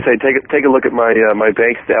I'll just say take a look at my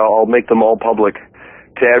banks. I'll make them all public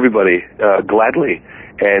to everybody gladly.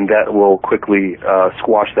 And that will quickly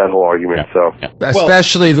squash that whole argument. Yeah. So,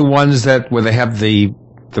 especially the ones where they have the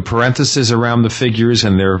parentheses around the figures,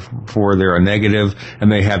 and therefore they're a negative, and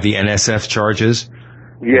they have the NSF charges.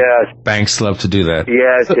 Yes. Banks love to do that.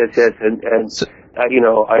 Yes. And I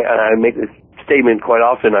make this statement quite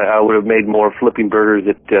often. I would have made more flipping burgers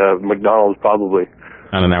at McDonald's probably.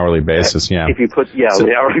 On an hourly basis, yeah. If you put, on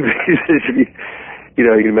an hourly basis, you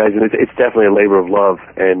can imagine it's definitely a labor of love.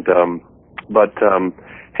 And,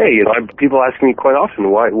 hey, people ask me quite often,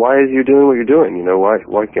 why is you doing what you're doing? Why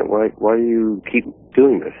do you keep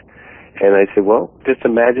doing this? And I said, well, just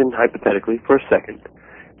imagine hypothetically for a second,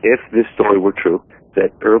 if this story were true,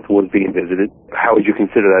 that Earth was being visited, how would you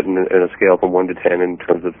consider that in a scale from 1 to 10 in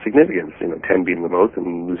terms of significance? 10 being the most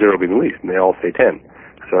and 0 being the least, and they all say 10.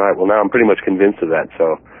 So, all right, well, now I'm pretty much convinced of that,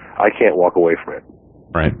 so I can't walk away from it.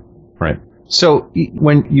 Right. So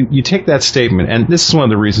when you take that statement, and this is one of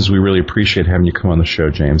the reasons we really appreciate having you come on the show,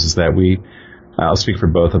 James, is that I'll speak for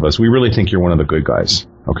both of us, we really think you're one of the good guys,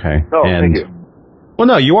 okay? Oh, thank you. Well,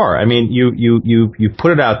 no, you are. I mean, you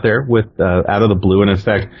put it out there with out of the blue, and in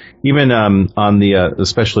fact, even on the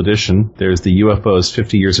special edition, there's the UFOs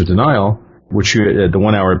 50 Years of Denial, which the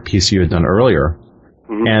 1 hour piece you had done earlier.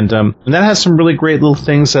 Mm-hmm. And that has some really great little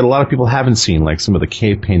things that a lot of people haven't seen, like some of the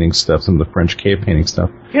cave painting stuff, some of the French cave painting stuff.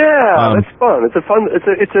 Yeah, that's fun.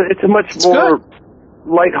 It's a much more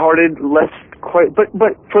lighthearted, less quite, but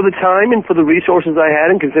for the time and for the resources I had,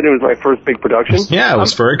 and considering it was my first big production, yeah, it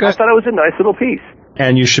was very good. I thought it was a nice little piece.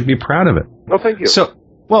 And you should be proud of it. Oh, thank you. So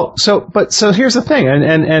here's the thing,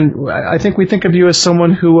 and I think we think of you as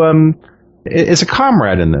someone who is a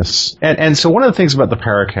comrade in this. And so one of the things about the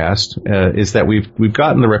Paracast is that we've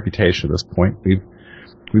gotten the reputation at this point.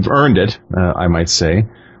 We've earned it, I might say,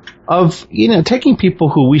 of taking people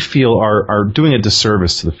who we feel are doing a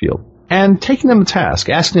disservice to the field and taking them to task,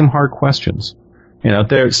 asking them hard questions.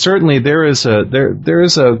 There is a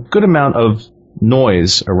good amount of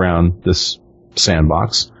noise around this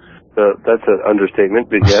sandbox. That's an understatement,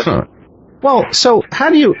 but yes. Well, so how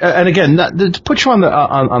do you? And again, to put you on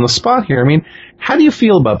the spot here, I mean, how do you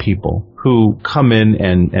feel about people who come in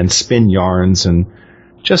and spin yarns and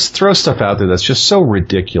just throw stuff out there that's just so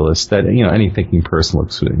ridiculous that any thinking person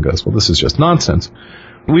looks at it and goes, "Well, this is just nonsense."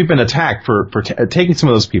 We've been attacked for taking some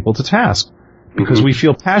of those people to task because we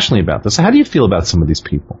feel passionately about this. So how do you feel about some of these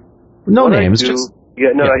people? No names, just.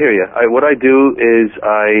 Yeah, no, I hear you. What I do is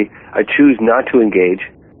I choose not to engage,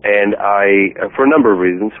 and for a number of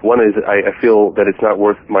reasons. One is I feel that it's not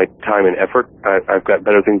worth my time and effort. I've got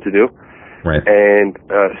better things to do. Right. And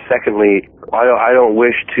secondly, I don't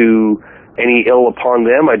wish to any ill upon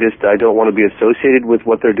them. I don't want to be associated with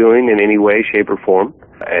what they're doing in any way, shape, or form.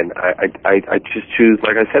 And I just choose,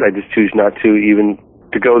 like I said, I just choose not to even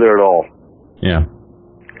to go there at all. Yeah.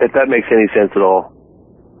 If that makes any sense at all.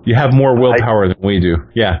 You have more willpower than we do.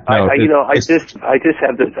 Yeah. No, I just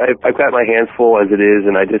have this. I've got my hands full as it is,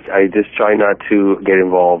 and I just try not to get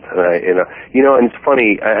involved. And and it's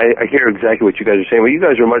funny. I hear exactly what you guys are saying. Well, you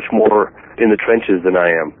guys are much more in the trenches than I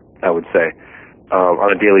am. I would say on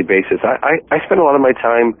a daily basis. I spend a lot of my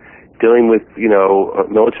time dealing with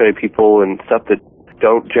military people and stuff that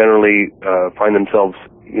don't generally find themselves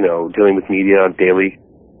dealing with media on a daily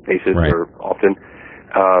basis or often.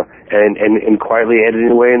 And quietly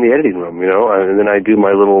editing away in the editing room, and then I do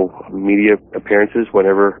my little media appearances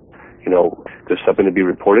whenever, there's something to be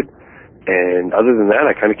reported. And other than that,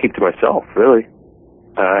 I kind of keep to myself, really.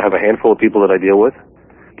 I have a handful of people that I deal with,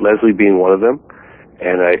 Leslie being one of them,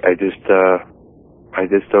 and I don't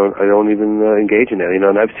even engage in that,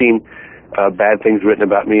 and I've seen bad things written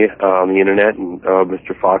about me on the internet, and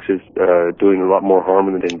Mr. Fox is doing a lot more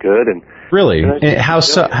harm than good. And really,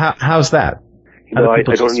 how's that? I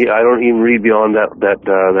don't even read beyond that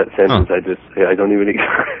sentence. Huh. I don't even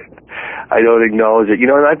I don't acknowledge it.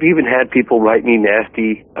 And I've even had people write me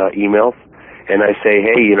nasty emails, and I say,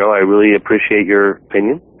 hey, I really appreciate your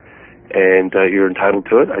opinion, and you're entitled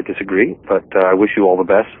to it. I disagree, but I wish you all the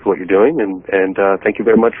best for what you're doing, and thank you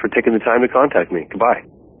very much for taking the time to contact me. Goodbye.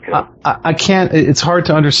 I can't. It's hard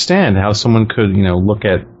to understand how someone could, look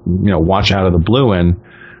at, watch out of the blue and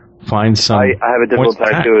find some. I have a difficult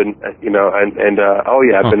time doing, I've been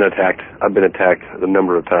attacked. I've been attacked a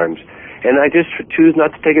number of times, and I just choose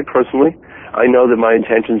not to take it personally. I know that my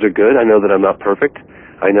intentions are good. I know that I'm not perfect.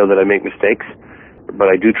 I know that I make mistakes, but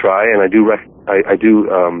I do try, and I do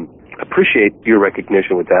appreciate your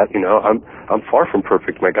recognition with that. I'm far from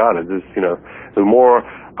perfect. My God, the more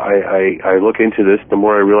I look into this, the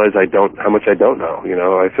more I realize how much I don't know.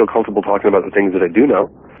 I feel comfortable talking about the things that I do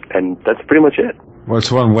know, and that's pretty much it. Well,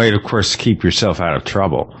 it's one way, of course, to keep yourself out of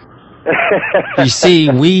trouble. You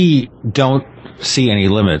see, we don't see any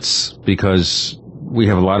limits because we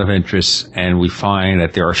have a lot of interests, and we find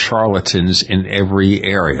that there are charlatans in every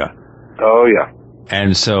area. Oh, yeah.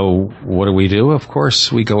 And so what do? Of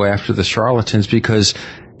course, we go after the charlatans because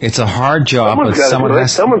it's a hard job. Someone's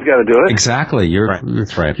got to do it. Exactly.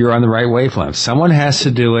 That's right. You're on the right wavelength. Someone has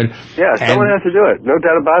to do it. Yeah, someone has to do it. No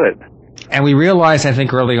doubt about it. And we realized, I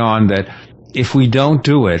think, early on that if we don't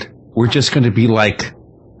do it, we're just going to be like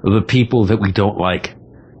the people that we don't like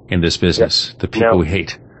in this business, the people we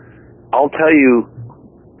hate. I'll tell you,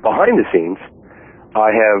 behind the scenes,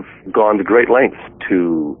 I have gone to great lengths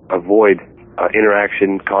to avoid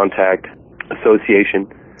interaction, contact, association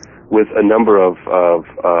with a number of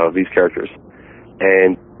these characters.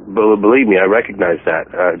 And believe me, I recognize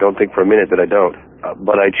that. I don't think for a minute that I don't.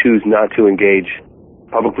 But I choose not to engage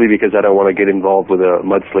publicly because I don't want to get involved with a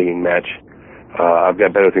mudslinging match. I've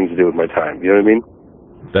got better things to do with my time. You know what I mean?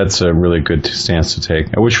 That's a really good stance to take.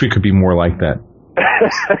 I wish we could be more like that.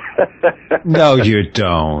 No, you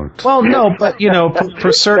don't. Well, no, but,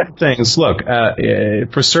 for certain things, look,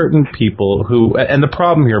 for certain people who, and the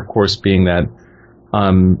problem here, of course, being that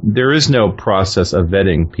there is no process of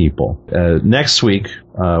vetting people. Next week,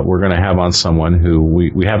 we're going to have on someone who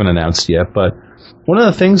we haven't announced yet, but one of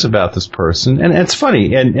the things about this person, and it's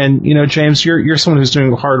funny, and James, you're someone who's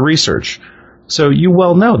doing hard research, so you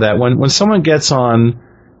well know that when someone gets on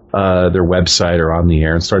their website or on the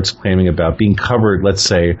air and starts claiming about being covered, let's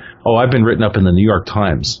say, I've been written up in the New York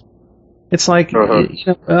Times. It's like,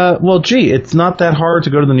 well, gee, it's not that hard to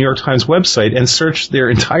go to the New York Times website and search their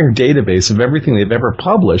entire database of everything they've ever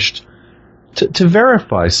published to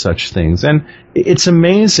verify such things. And it's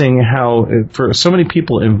amazing how, for so many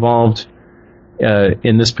people involved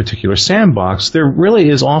in this particular sandbox, there really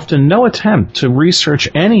is often no attempt to research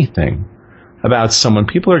anything about someone.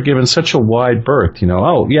 People are given such a wide berth,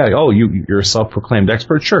 you're a self-proclaimed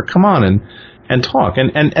expert. Sure, come on and talk.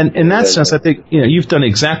 And in that sense, I think, you've done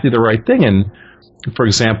exactly the right thing. And for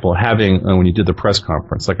example, when you did the press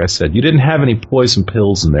conference, like I said, you didn't have any poison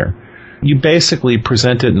pills in there. You basically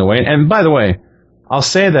present it in a way. And by the way, I'll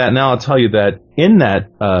say that now. I'll tell you that in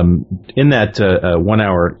that 1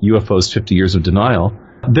 hour UFOs 50 Years of Denial,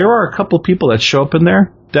 there are a couple of people that show up in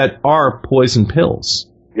there that are poison pills.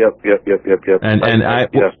 Yep. And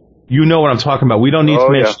you know what I'm talking about. We don't need to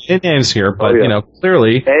mention names here, but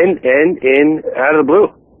clearly. And in out of the blue,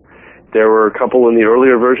 there were a couple in the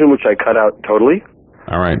earlier version which I cut out totally.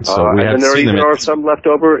 All right, so we have and there even are some left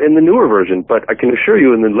over in the newer version. But I can assure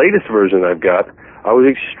you, in the latest version I've got, I was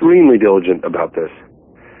extremely diligent about this,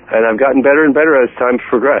 and I've gotten better and better as time's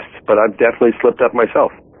progressed. But I've definitely slipped up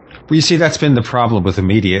myself. Well, you see, that's been the problem with the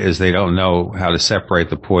media, is they don't know how to separate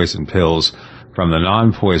the poison pills from the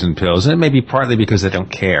non-poison pills, and it may be partly because they don't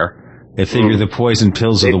care. They figure the poison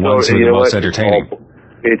pills are the ones that are the most entertaining.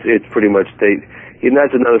 It's pretty much and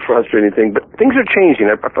that's another frustrating thing. But things are changing.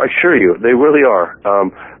 I assure you, they really are.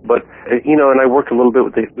 But and I worked a little bit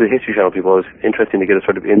with the History Channel people. It was interesting to get a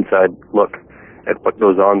sort of inside look at what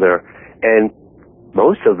goes on there. And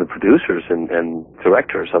most of the producers and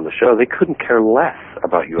directors on the show, they couldn't care less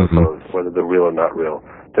about UFOs, whether they're real or not real.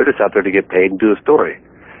 They're just out there to get paid and do a story.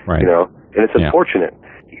 Right. And it's unfortunate,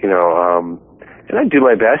 and I do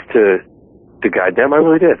my best to guide them. I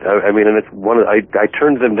really did. And it's I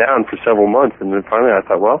turned them down for several months, and then finally I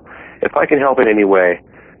thought, well, if I can help in any way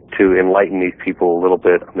to enlighten these people a little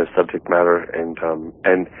bit on this subject matter and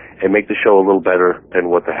make the show a little better, then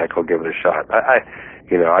what the heck, I'll give it a shot. I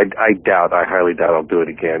highly doubt I'll do it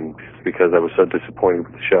again because I was so disappointed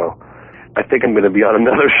with the show. I think I'm going to be on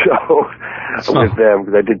another show with them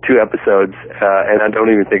because I did 2 episodes, and I don't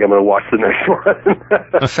even think I'm going to watch the next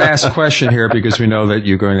one. A fast question here, because we know that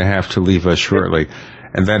you're going to have to leave us shortly,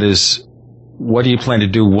 and that is, what do you plan to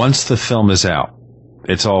do once the film is out?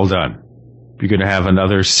 It's all done. You're going to have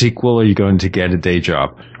another sequel, or are you going to get a day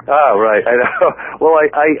job? Oh, right. I know. Well,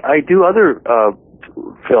 I do other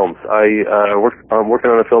films. I'm working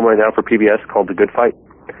on a film right now for PBS called The Good Fight.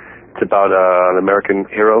 It's about an American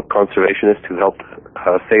hero, conservationist, who helped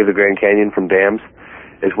save the Grand Canyon from dams,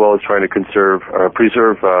 as well as trying to preserve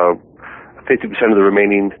 50% of the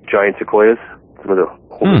remaining giant sequoias, some of the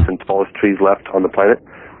oldest and tallest trees left on the planet.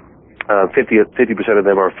 50% of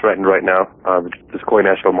them are threatened right now. The Sequoia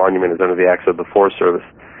National Monument is under the axe of the Forest Service,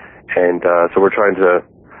 and so we're trying to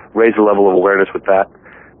raise the level of awareness with that.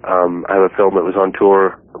 I have a film that was on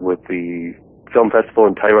tour with the film festival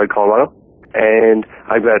in Telluride, Colorado. And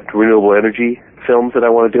I've got renewable energy films that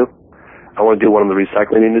I want to do. I want to do one on the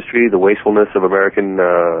recycling industry, the wastefulness of American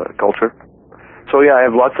culture. So yeah, I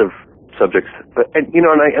have lots of subjects. But and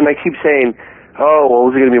I keep saying, this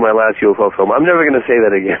is going to be my last UFO film. I'm never going to say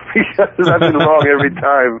that again because I've been wrong every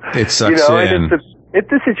time. It sucks in. And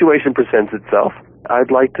if the situation presents itself,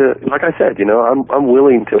 I'd like to, like I said, I'm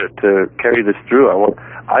willing to carry this through.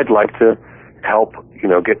 I'd like to help,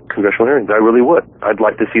 get congressional hearings. I really would. I'd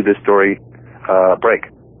like to see this story break.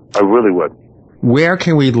 I really would. Where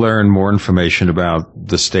can we learn more information about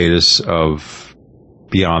the status of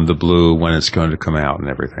Beyond the Blue, when it's going to come out and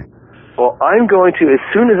everything? Well, I'm going to, as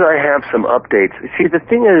soon as I have some updates. See, the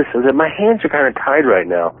thing is that my hands are kind of tied right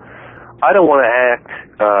now. I don't want to act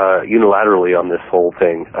unilaterally on this whole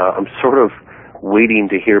thing. I'm sort of waiting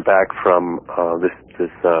to hear back from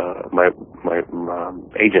my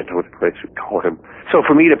agent, what I should call him. So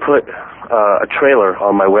for me to put a trailer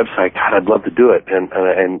on my website, God, I'd love to do it.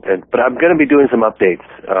 But I'm going to be doing some updates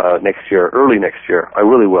next year, early next year. I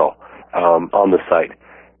really will on the site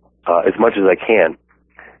as much as I can,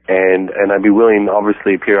 and I'd be willing,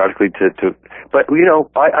 obviously, periodically to. But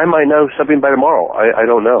I might know something by tomorrow. I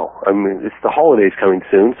don't know. I mean, it's the holidays coming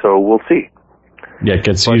soon, so we'll see. Yeah, it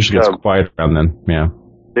usually gets quiet around then. Yeah.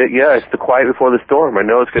 It's the quiet before the storm. I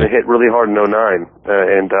know it's going to hit really hard in 2009,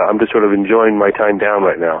 and I'm just sort of enjoying my time down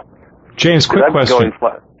right now. James, quick question.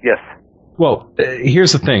 Yes. Well,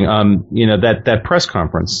 here's the thing. That press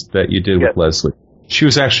conference that you did with Leslie, she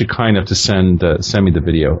was actually kind enough to send me the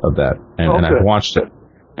video of that, and I've watched it,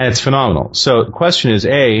 and it's phenomenal. So the question is,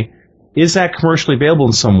 A, is that commercially available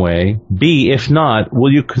in some way? B, if not,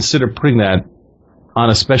 will you consider putting that on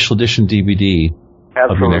a special edition DVD?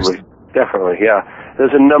 Absolutely. Definitely, yeah.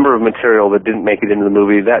 There's a number of material that didn't make it into the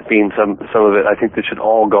movie. That being some of it, I think that should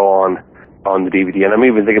all go on the DVD. And I'm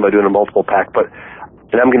even thinking about doing a multiple pack,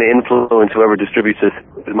 and I'm going to influence whoever distributes this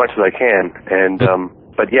as much as I can. And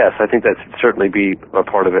but yes, I think that should certainly be a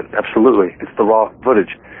part of it. Absolutely, it's the raw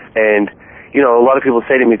footage. And a lot of people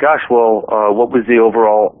say to me, "Gosh, well, what was the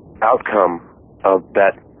overall outcome of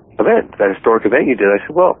that event, that historic event you did?" I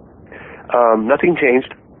said, "Well, nothing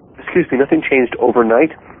changed. Nothing changed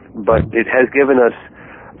overnight." But it has given us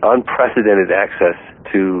unprecedented access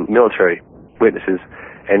to military witnesses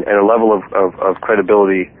and a level of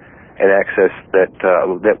credibility and access that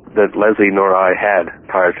Leslie nor I had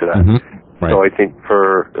prior to that. Mm-hmm. Right. So I think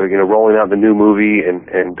for rolling out the new movie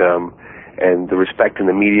and the respect in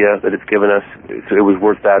the media that it's given us, it was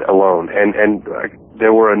worth that alone. And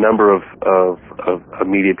there were a number of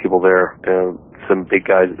media people there, some big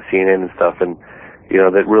guys at CNN and stuff, and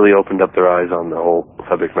that really opened up their eyes on the whole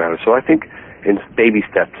subject matter. So I think in baby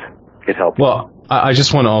steps, it helped. Well, I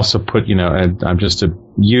just want to also put, I'm just a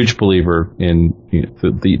huge believer in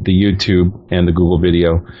the YouTube and the Google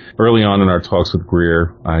video. Early on in our talks with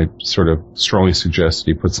Greer, I sort of strongly suggested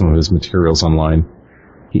he put some of his materials online.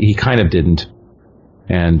 He kind of didn't.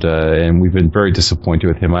 And we've been very disappointed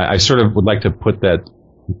with him. I sort of would like to put that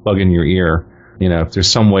plug in your ear. If there's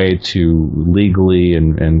some way to legally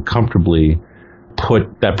and comfortably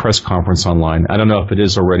put that press conference online. I don't know if it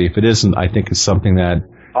is already. If it isn't, I think it's something that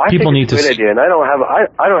people need to see. I think it's a good idea, and I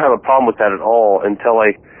don't have a problem with that at all until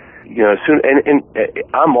soon. And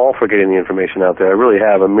I'm all for getting the information out there. I really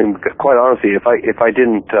have. I mean, quite honestly, if I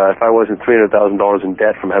wasn't $300,000 in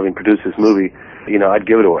debt from having produced this movie, I'd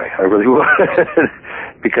give it away. I really would,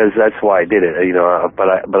 because that's why I did it.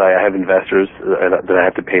 But I have investors that I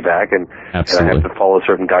have to pay back, and I have to follow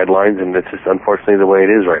certain guidelines, and it's just unfortunately the way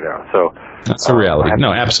it is right now. So. That's a reality.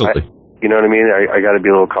 No, absolutely. You know what I mean? I got to be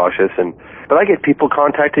a little cautious, but I get people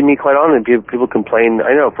contacting me quite often. People complain.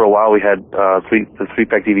 I know for a while we had the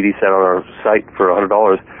 3-pack DVD set on our site for $100,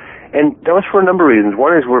 and that was for a number of reasons.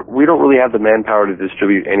 One is we don't really have the manpower to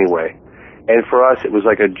distribute anyway, and for us it was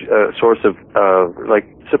like a source of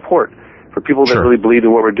support for people that really believe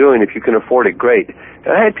in what we're doing. If you can afford it, great.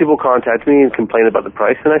 And I had people contact me and complain about the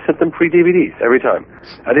price, and I sent them free DVDs every time.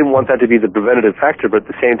 I didn't want that to be the preventative factor, but at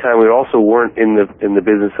the same time, we also weren't in the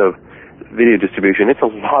business of video distribution. It's a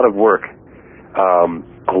lot of work,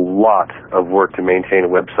 to maintain a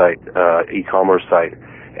website, e-commerce site,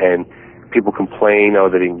 and people complain,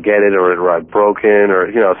 they didn't get it, or it arrived broken, or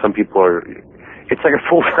some people are. It's like a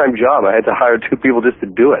full-time job. I had to hire 2 people just to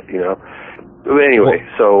do it. But anyway,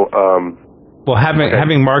 Well,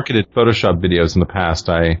 having marketed Photoshop videos in the past,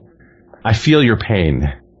 I feel your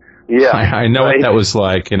pain. Yeah, I know what that was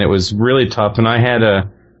like, and it was really tough. And I had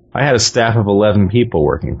a staff of 11 people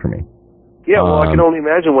working for me. Yeah, well, I can only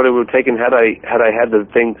imagine what it would have taken had I had the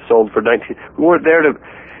thing sold for 19. We weren't there to,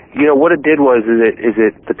 what it did was is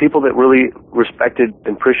it the people that really respected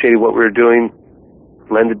and appreciated what we were doing,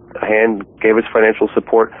 lended a hand, gave us financial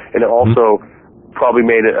support, and it also. Mm-hmm. Probably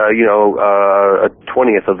made a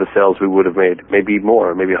 20th of the sales we would have made, maybe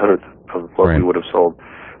more, maybe 100th of what we would have sold.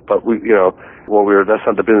 But that's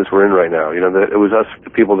not the business we're in right now. It was us, the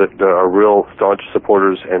people that are real staunch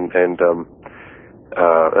supporters, and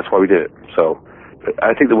that's why we did it. So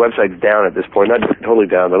I think the website's down at this point, not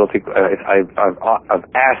totally down. I don't think I've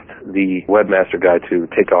asked the webmaster guy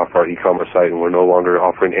to take off our e-commerce site, and we're no longer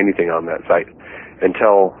offering anything on that site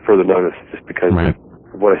until further notice, just because of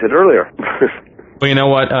what I said earlier. Well, you know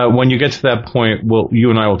what? When you get to that point,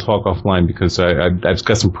 you and I will talk offline, because I've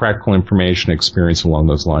got some practical information, experience along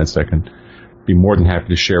those lines that I can be more than happy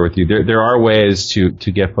to share with you. There are ways to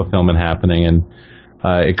get fulfillment happening, and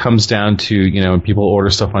it comes down to when people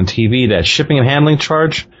order stuff on TV, that shipping and handling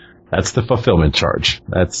charge, that's the fulfillment charge.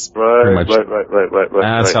 That's pretty much right.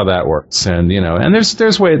 That's how that works, and and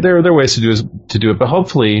there are ways to do it, but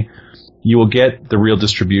hopefully you will get the real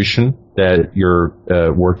distribution that your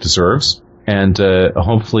work deserves. And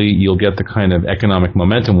hopefully you'll get the kind of economic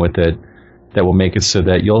momentum with it that will make it so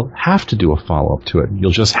that you'll have to do a follow-up to it. You'll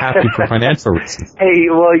just have to for financial reasons. Hey,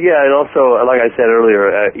 well, yeah, and also, like I said earlier,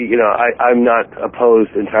 I'm not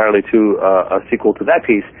opposed entirely to a sequel to that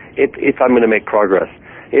piece if I'm going to make progress.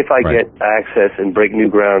 If I get access and break new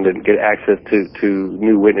ground and get access to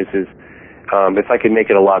new witnesses, if I can make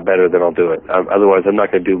it a lot better, then I'll do it. Otherwise, I'm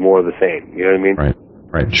not going to do more of the same. You know what I mean?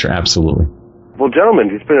 Right. Sure. Absolutely. Well, gentlemen,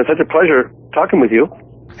 it's been such a pleasure talking with you.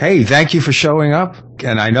 Hey, thank you for showing up.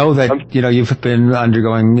 And I know that, you've been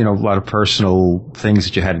undergoing, a lot of personal things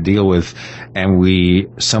that you had to deal with. And we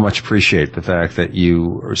so much appreciate the fact that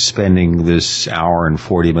you are spending this hour and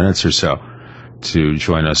 40 minutes or so to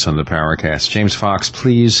join us on the Paracast. James Fox,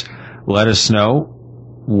 please let us know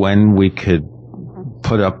when we could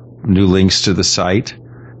put up new links to the site,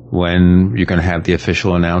 when you're going to have the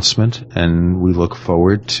official announcement, and we look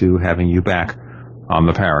forward to having you back on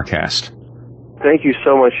the Paracast. Thank you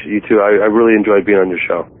so much, you two. I really enjoyed being on your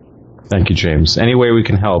show. Thank you, James. Any way we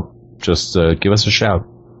can help, just give us a shout.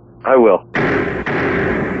 I will.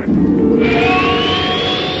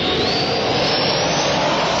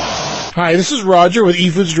 Hi, this is Roger with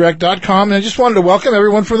eFoodsDirect.com, and I just wanted to welcome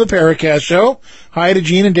everyone from the Paracast show. Hi to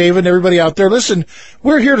Gene and David and everybody out there. Listen,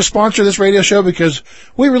 we're here to sponsor this radio show because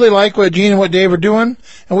we really like what Gene and what Dave are doing,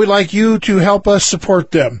 and we'd like you to help us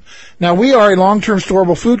support them. Now, we are a long-term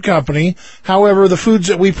storable food company. However, the foods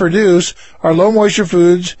that we produce are low-moisture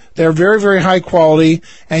foods. They're very, very high quality,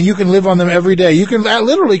 and you can live on them every day. You can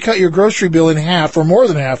literally cut your grocery bill in half, or more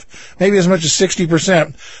than half, maybe as much as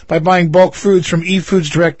 60%, by buying bulk foods from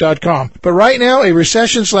eFoodsDirect.com. But right now, a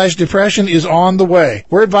recession/depression is on the way.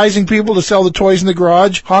 We're advising people to sell the toys in the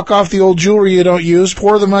garage, hawk off the old jewelry you don't use,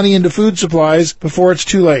 pour the money into food supplies before it's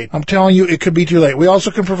too late. I'm telling you, it could be too late. We also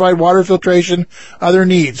can provide water filtration, other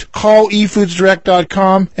needs. Call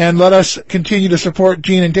eFoodsDirect.com and let us continue to support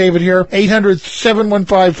Gene and David here.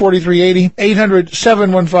 800-715-4380,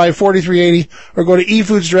 800-715-4380, or go to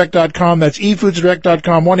eFoodsDirect.com. That's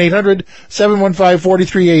eFoodsDirect.com,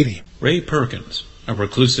 1-800-715-4380. Ray Perkins, a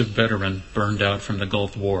reclusive veteran burned out from the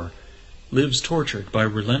Gulf War, lives tortured by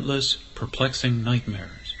relentless, perplexing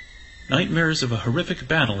nightmares. Nightmares of a horrific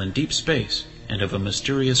battle in deep space and of a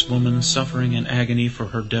mysterious woman suffering in agony for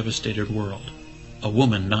her devastated world. A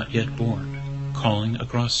woman not yet born, calling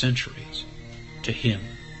across centuries to him.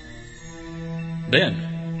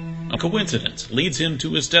 Then, a coincidence leads him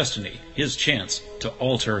to his destiny, his chance to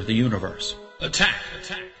alter the universe. Attack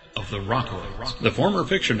of the Rockoids. The former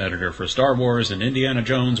fiction editor for Star Wars and Indiana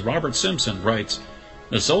Jones, Robert Simpson, writes,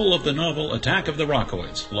 "The soul of the novel Attack of the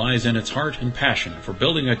Rockoids lies in its heart and passion for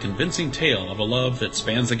building a convincing tale of a love that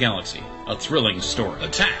spans the galaxy. A thrilling story.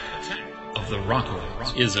 Attack of the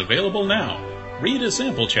Rockoids is available now. Read a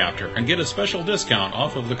sample chapter and get a special discount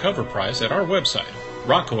off of the cover price at our website,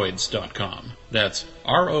 rockoids.com. That's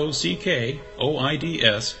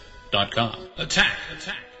ROCKOIDS.com. Attack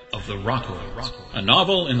of the Rockoids, a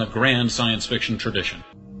novel in the grand science fiction tradition."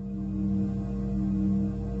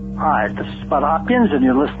 Hi, this is Bud Hopkins, and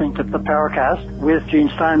you're listening to the Paracast with Gene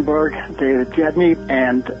Steinberg, David Gedney,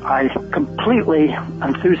 and I completely,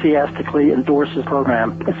 enthusiastically endorse this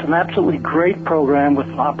program. It's an absolutely great program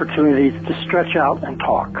with opportunities to stretch out and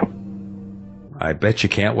talk. I bet you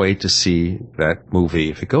can't wait to see that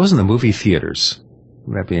movie. If it goes in the movie theaters,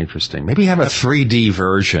 that'd be interesting. Maybe have a 3D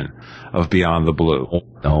version of Beyond the Blue.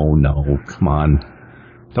 No, come on.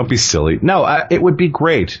 Don't be silly. No, it would be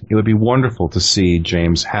great. It would be wonderful to see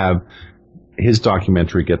James have his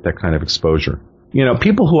documentary get that kind of exposure.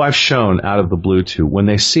 People who I've shown Out of the Blue to, when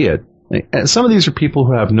they see it, and some of these are people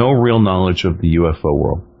who have no real knowledge of the UFO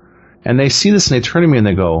world, and they see this and they turn to me and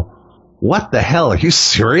they go, "What the hell? Are you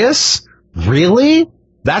serious? Really?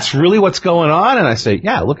 That's really what's going on?" And I say,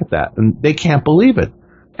 "Yeah, look at that." And they can't believe it.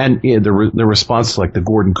 And the response to like the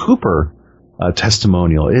Gordon Cooper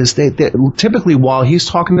testimonial is they typically, while he's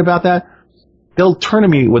talking about that, they'll turn to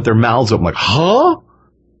me with their mouths open like, "Huh?"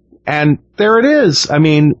 And there it is. I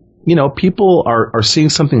mean, people are seeing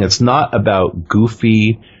something that's not about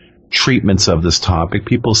goofy treatments of this topic.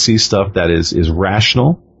 People see stuff that is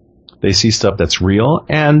rational. They see stuff that's real.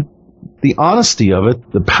 And the honesty of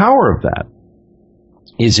it, the power of that,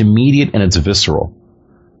 is immediate and it's visceral.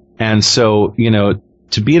 And so,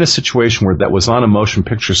 to be in a situation where that was on a motion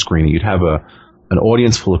picture screen, you'd have an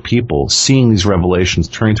audience full of people seeing these revelations,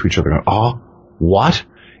 turning to each other and going, "Oh, what?"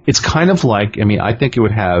 It's kind of like, I think it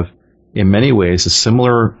would have, in many ways, a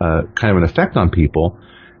similar kind of an effect on people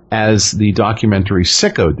as the documentary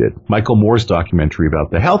Sicko did, Michael Moore's documentary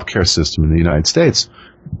about the healthcare system in the United States.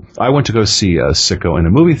 I went to go see Sicko in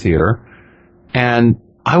a movie theater, and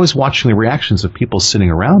I was watching the reactions of people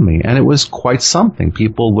sitting around me, and it was quite something.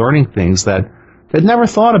 People learning things that they'd never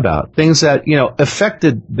thought about, things that,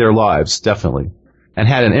 affected their lives, definitely, and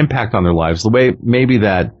had an impact on their lives, the way maybe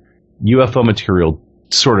that UFO material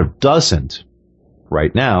sort of doesn't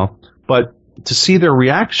right now. But to see their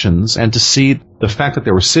reactions and to see the fact that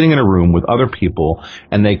they were sitting in a room with other people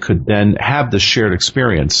and they could then have the shared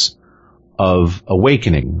experience of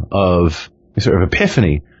awakening, of sort of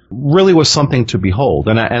epiphany, really was something to behold.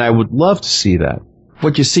 And I would love to see that.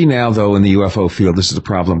 What you see now, though, in the UFO field, this is the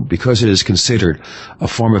problem, because it is considered a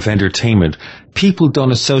form of entertainment, people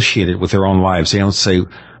don't associate it with their own lives. They don't say,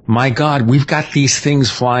 my God, we've got these things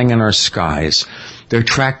flying in our skies. They're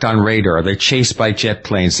tracked on radar. They're chased by jet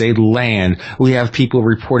planes. They land. We have people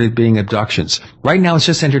reported being abductions. Right now, it's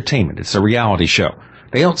just entertainment. It's a reality show.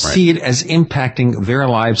 They don't see it as impacting their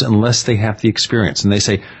lives unless they have the experience. And they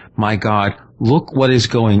say, my God, look what is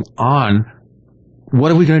going on.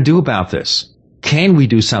 What are we going to do about this? Can we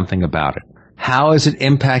do something about it? How is it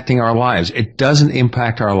impacting our lives? It doesn't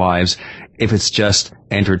impact our lives if it's just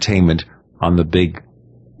entertainment on the big,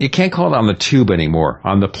 you can't call it on the tube anymore,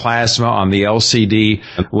 on the plasma, on the LCD,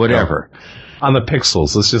 whatever. On the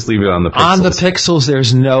pixels. Let's just leave it on the pixels. On the pixels,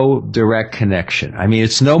 there's no direct connection. I mean,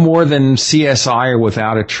 it's no more than CSI or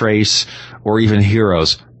Without a Trace or even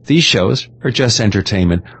Heroes. These shows are just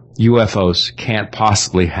entertainment. UFOs can't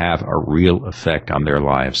possibly have a real effect on their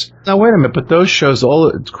lives. Now, wait a minute, but those shows,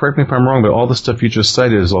 correct me if I'm wrong, but all the stuff you just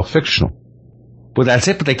cited is all fictional. Well, that's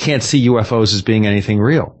it, but they can't see UFOs as being anything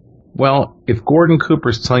real. Well, if Gordon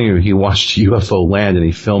Cooper's telling you he watched a UFO land and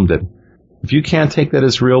he filmed it, if you can't take that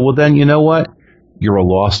as real, well then, you know what? You're a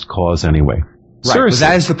lost cause anyway. Right, but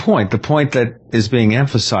that is the point that is being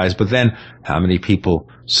emphasized. But then, how many people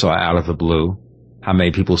saw Out of the Blue? How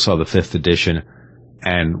many people saw the 5th edition?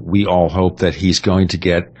 And we all hope that he's going to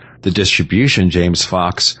get the distribution, James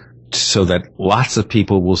Fox, so that lots of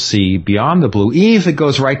people will see Beyond the Blue, even if it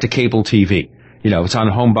goes right to cable TV. You know, it's on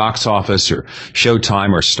home box office or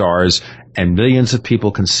Showtime or Stars, and millions of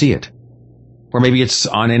people can see it. Or maybe it's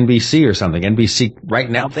on NBC or something. NBC, right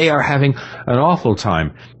now, they are having an awful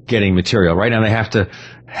time getting material. Right now, they have to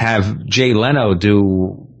have Jay Leno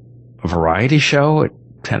do a variety show at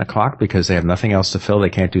 10 o'clock because they have nothing else to fill. They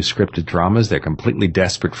can't do scripted dramas. They're completely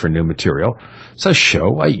desperate for new material. So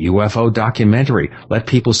show a UFO documentary. Let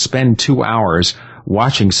people spend 2 hours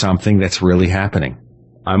watching something that's really happening.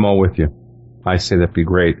 I'm all with you. I say that'd be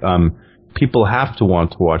great. People have to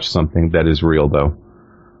want to watch something that is real, though.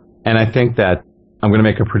 And I think that I'm going to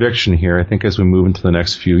make a prediction here. I think as we move into the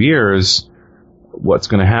next few years, what's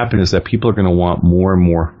going to happen is that people are going to want more and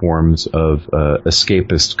more forms of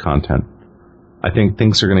escapist content. I think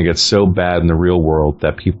things are going to get so bad in the real world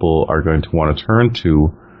that people are going to want to turn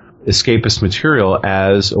to escapist material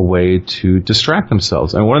as a way to distract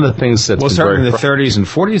themselves. And one of the things that's certainly in the 30s and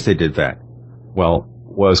 40s they did that. Well,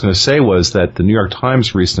 what I was going to say was that the New York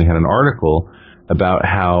Times recently had an article about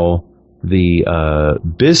how the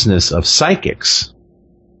business of psychics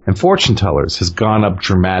and fortune tellers has gone up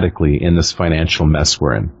dramatically in this financial mess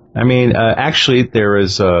we're in. I mean, actually, there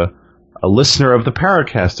is a listener of the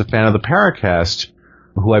Paracast, a fan of the Paracast,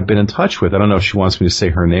 who I've been in touch with. I don't know if she wants me to say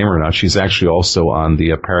her name or not. She's actually also on the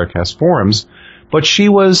Paracast forums, but she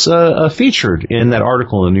was featured in that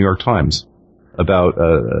article in the New York Times about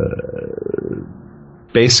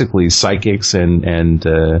basically psychics and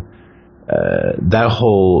that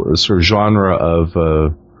whole sort of genre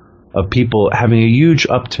of people having a huge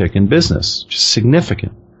uptick in business, just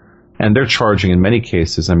significant. And they're charging in many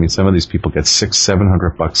cases. I mean, some of these people get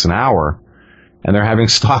 $600-700 an hour, and they're having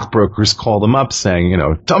stockbrokers call them up saying, you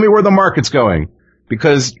know, tell me where the market's going,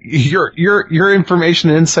 because your information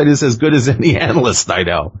and insight is as good as any analyst I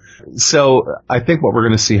know. So I think what we're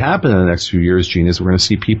going to see happen in the next few years, Gene, is we're going to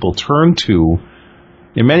see people turn to,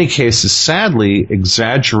 in many cases, sadly,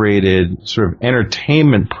 exaggerated sort of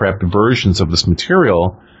entertainment prep versions of this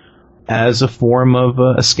material as a form of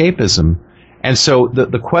escapism. And so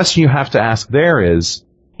the question you have to ask there is,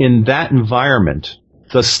 in that environment,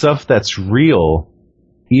 does stuff that's real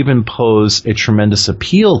even pose a tremendous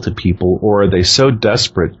appeal to people, or are they so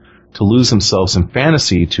desperate to lose themselves in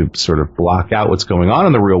fantasy to sort of block out what's going on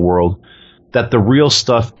in the real world that the real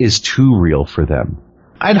stuff is too real for them?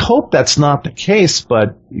 I'd hope that's not the case,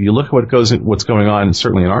 but you look at what's going on,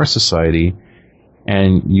 certainly in our society,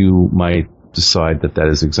 and you might decide that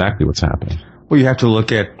is exactly what's happening. Well, you have to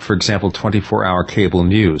look at, for example, 24-hour cable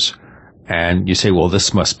news, and you say, well,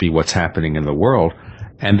 this must be what's happening in the world.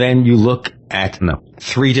 And then you look at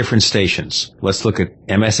 3 different stations. Let's look at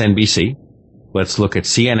MSNBC. Let's look at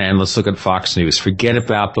CNN. Let's look at Fox News. Forget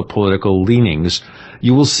about the political leanings.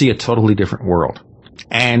 You will see a totally different world.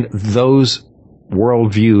 And those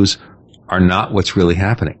worldviews are not what's really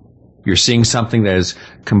happening. You're seeing something that is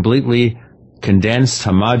completely condensed,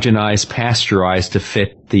 homogenized, pasteurized to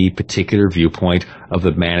fit the particular viewpoint of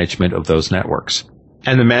the management of those networks.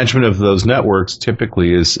 And the management of those networks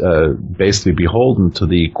typically is basically beholden to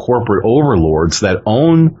the corporate overlords that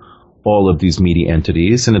own all of these media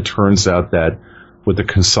entities. And it turns out that with the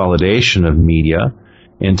consolidation of media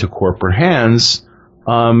into corporate hands,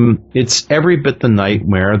 it's every bit the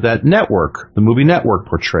nightmare that the movie network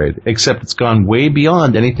portrayed, except it's gone way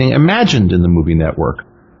beyond anything imagined in the movie network.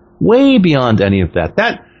 Way beyond any of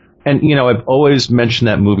that. And I've always mentioned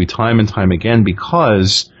that movie time and time again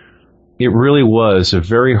because it really was a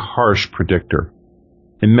very harsh predictor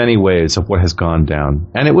in many ways of what has gone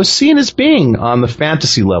down. And it was seen as being on the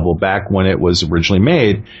fantasy level back when it was originally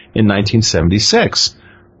made in 1976.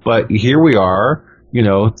 But here we are,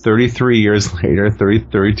 33 years later,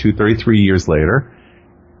 33 years later,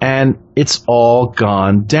 and it's all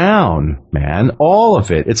gone down, man. All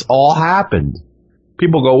of it. It's all happened.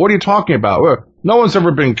 People go, what are you talking about? Well, no one's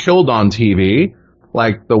ever been killed on TV,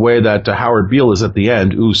 like the way that Howard Beale is at the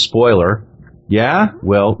end. Ooh, spoiler. Yeah?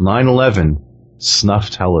 Well, 9/11. Snuff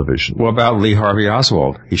television. What about Lee Harvey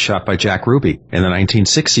Oswald? He's shot by Jack Ruby in the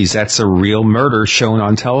 1960s. That's a real murder shown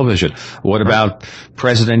on television. What about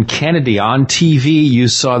President Kennedy? On TV, you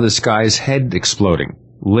saw this guy's head exploding.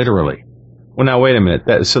 Literally. Well, now, wait a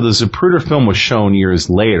minute. So the Zapruder film was shown years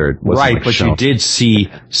later. Right, but you did see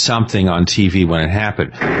something on TV when it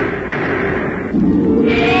happened.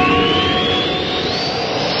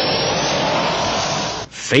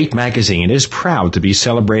 Fate magazine is proud to be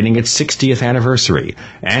celebrating its 60th anniversary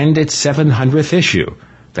and its 700th issue.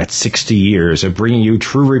 That's 60 years of bringing you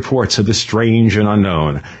true reports of the strange and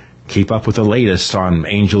unknown. Keep up with the latest on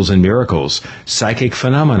angels and miracles, psychic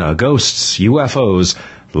phenomena, ghosts, UFOs,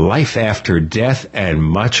 life after death, and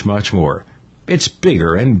much, much more. It's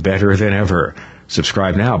bigger and better than ever.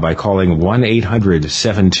 Subscribe now by calling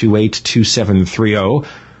 1-800-728-2730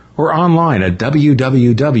 or online at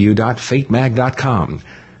www.fatemag.com.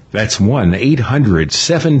 That's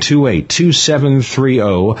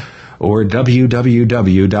 1-800-728-2730 or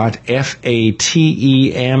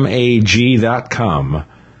www.fatemag.com.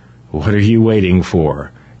 What are you waiting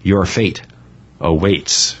for? Your fate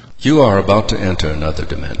awaits. You are about to enter another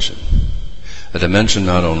dimension. A dimension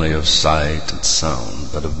not only of sight and sound,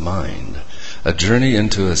 but of mind. A journey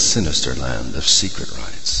into a sinister land of secret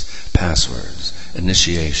rites, passwords,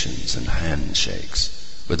 initiations, and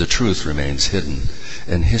handshakes, where the truth remains hidden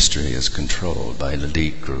and history is controlled by an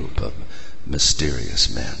elite group of mysterious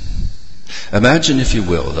men. Imagine, if you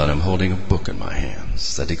will, that I'm holding a book in my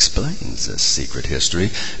hands that explains this secret history,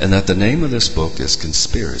 and that the name of this book is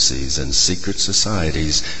Conspiracies and Secret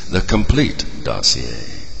Societies, the Complete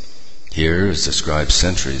Dossier. Here is described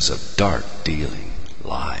centuries of dark dealing,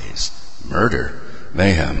 lies, murder,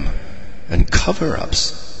 mayhem, and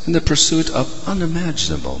cover-ups in the pursuit of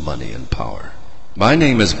unimaginable money and power. My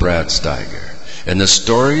name is Brad Steiger, and the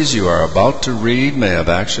stories you are about to read may have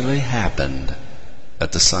actually happened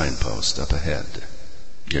at the signpost up ahead.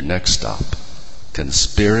 Your next stop,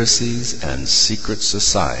 Conspiracies and Secret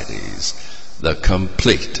Societies, the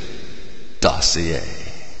Complete Dossier.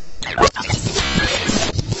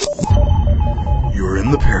 You're in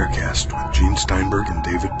the Paracast with Gene Steinberg and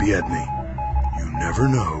David Biedny. You never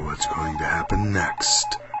know what's going to happen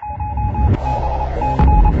next.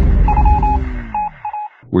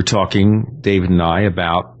 We're talking, David and I,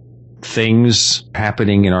 about things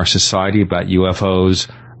happening in our society, about UFOs,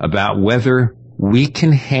 about whether we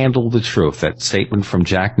can handle the truth. That statement from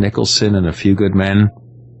Jack Nicholson and A Few Good Men.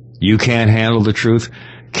 You can't handle the truth.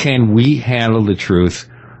 Can we handle the truth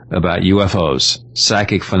about UFOs,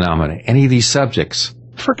 psychic phenomena, any of these subjects?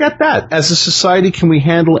 Forget that. As a society, can we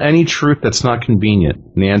handle any truth that's not convenient?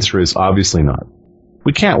 And the answer is obviously not.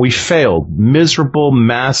 We can't. We failed. Miserable,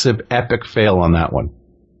 massive, epic fail on that one.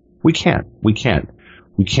 We can't. We can't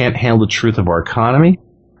handle the truth of our economy.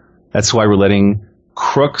 That's why we're letting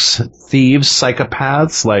crooks, thieves,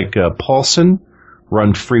 psychopaths like Paulson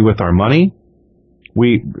run free with our money.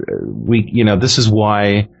 This is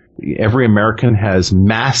why every American has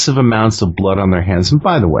massive amounts of blood on their hands. And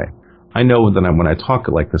by the way, I know that when I talk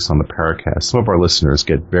like this on the Paracast, some of our listeners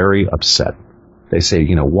get very upset. They say,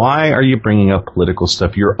 why are you bringing up political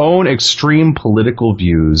stuff, your own extreme political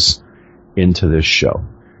views, into this show?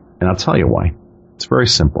 And I'll tell you why. It's very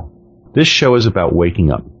simple. This show is about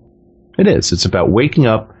waking up. It is. It's about waking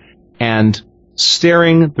up and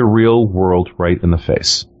staring the real world right in the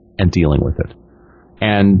face and dealing with it.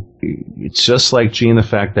 And it's just like, Gene, the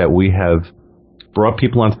fact that we have brought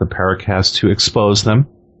people onto the Paracast to expose them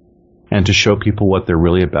and to show people what they're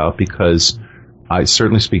really about, because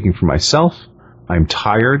certainly speaking for myself, I'm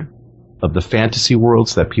tired of the fantasy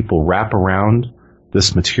worlds that people wrap around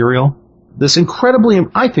this material. This incredibly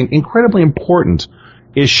important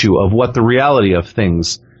issue of what the reality of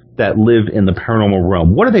things that live in the paranormal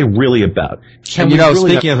realm, what are they really about? And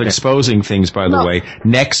speaking of exposing things, by the way,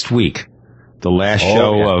 next week, the last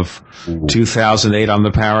show of 2008 on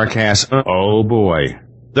the Paracast. Oh boy.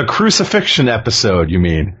 The crucifixion episode, you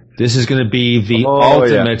mean? This is going to be the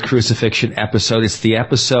ultimate crucifixion episode. It's the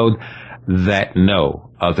episode that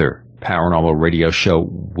no other paranormal radio show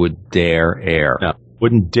would dare air. No,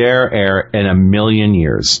 wouldn't dare air in a million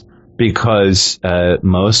years, because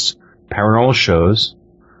most paranormal shows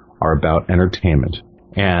are about entertainment.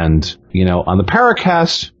 And, on the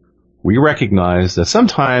Paracast, we recognize that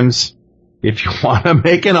sometimes if you want to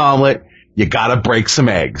make an omelet, you got to break some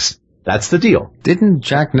eggs. That's the deal. Didn't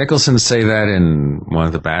Jack Nicholson say that in one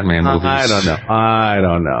of the Batman movies? I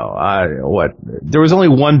don't know. There was only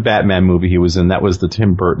one Batman movie he was in. That was the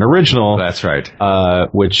Tim Burton original. That's right.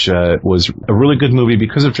 Which was a really good movie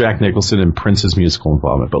because of Jack Nicholson and Prince's musical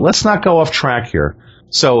involvement. But let's not go off track here.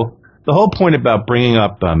 So the whole point about bringing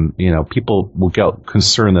up, people will get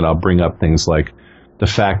concerned that I'll bring up things like the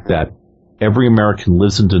fact that every American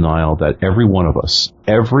lives in denial that every one of us,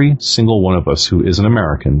 every single one of us who is an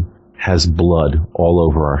American, has blood all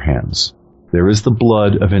over our hands. There is the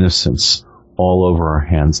blood of innocence all over our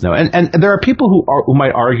hands now. And there are people who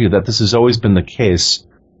might argue that this has always been the case,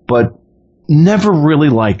 but never really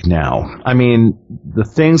like now. I mean, the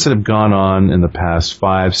things that have gone on in the past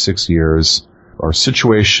 5-6 years, our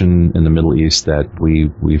situation in the Middle East that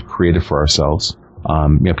we've created for ourselves.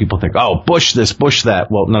 People think, oh, Bush this, Bush that.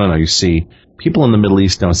 Well, no. You see, people in the Middle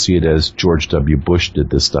East don't see it as George W. Bush did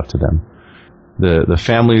this stuff to them. The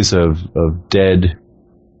families of dead,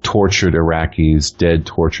 tortured Iraqis, dead,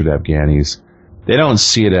 tortured Afghanis, they don't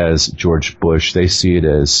see it as George Bush. They see it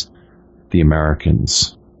as the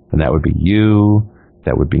Americans. And that would be you.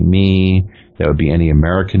 That would be me. That would be any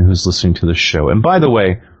American who's listening to the show. And by the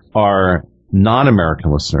way, our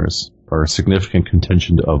non-American listeners are a significant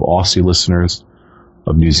contingent of Aussie listeners,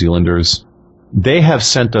 of New Zealanders. They have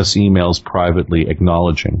sent us emails privately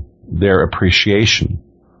acknowledging their appreciation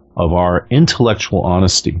of our intellectual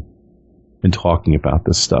honesty in talking about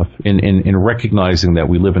this stuff, in recognizing that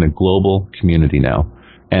we live in a global community now.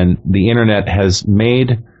 And the internet has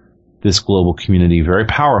made this global community very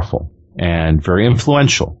powerful and very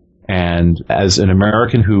influential. And as an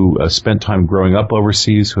American who spent time growing up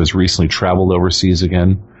overseas, who has recently traveled overseas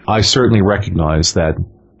again, I certainly recognize that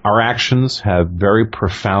our actions have very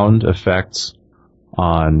profound effects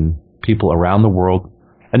on people around the world.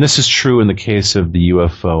 And this is true in the case of the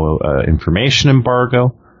UFO information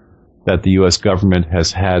embargo, that the U.S. government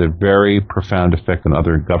has had a very profound effect on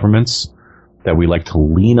other governments, that we like to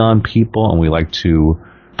lean on people and we like to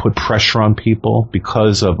put pressure on people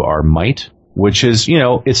because of our might, which is,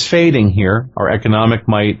 it's fading here. Our economic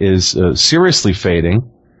might is seriously fading,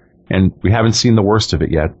 and we haven't seen the worst of it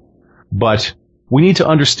yet. But we need to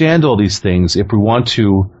understand all these things if we want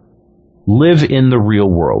to live in the real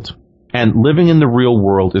world. And living in the real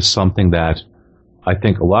world is something that I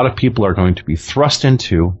think a lot of people are going to be thrust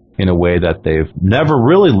into in a way that they've never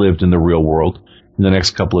really lived in the real world in the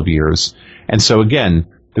next couple of years. And so again,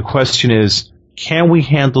 the question is, can we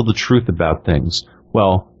handle the truth about things?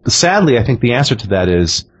 Well, sadly, I think the answer to that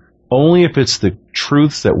is only if it's the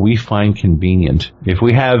truths that we find convenient. If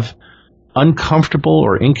we have uncomfortable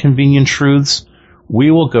or inconvenient truths,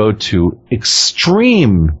 we will go to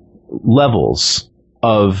extreme levels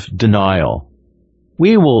of denial.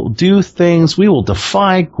 We will do things, we will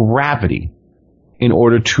defy gravity in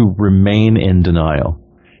order to remain in denial.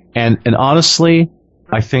 And honestly,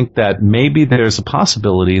 I think that maybe there's a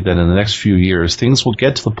possibility that in the next few years, things will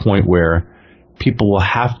get to the point where people will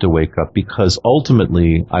have to wake up, because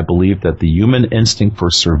ultimately, I believe that the human instinct for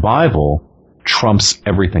survival trumps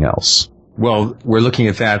everything else. Well, we're looking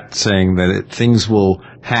at that saying that things will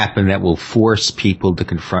happen that will force people to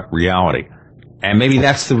confront reality. And maybe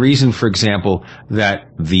that's the reason, for example, that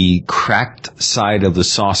the cracked side of the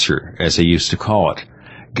saucer, as they used to call it,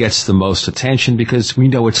 gets the most attention, because we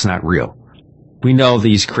know it's not real. We know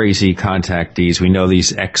these crazy contactees. We know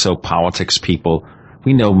these exopolitics people.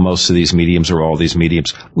 We know most of these mediums, or all these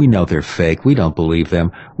mediums. We know they're fake. We don't believe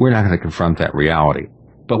them. We're not going to confront that reality.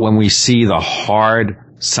 But when we see the hard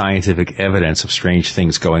scientific evidence of strange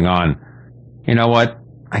things going on, you know what?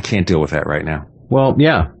 I can't deal with that right now. Well,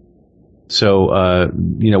 yeah. So,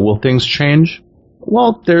 will things change?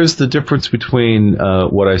 Well, there's the difference between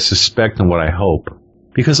what I suspect and what I hope.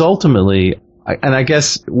 Because ultimately, I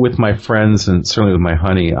guess with my friends and certainly with my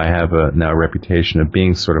honey, I have now a reputation of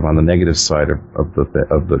being sort of on the negative side of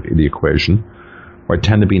the equation, where I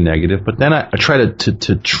tend to be negative. But then I try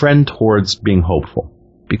to trend towards being hopeful,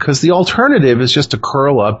 because the alternative is just to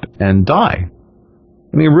curl up and die.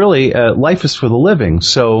 I mean, really, life is for the living.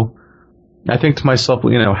 So I think to myself,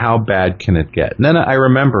 how bad can it get? And then I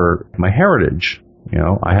remember my heritage.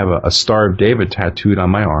 I have a Star of David tattooed on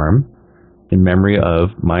my arm in memory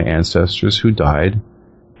of my ancestors who died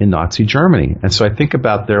in Nazi Germany. And so I think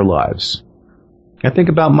about their lives. I think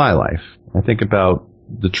about my life. I think about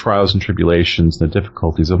the trials and tribulations, the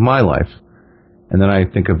difficulties of my life. And then I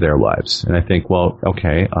think of their lives. And I think, well,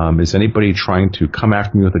 okay, is anybody trying to come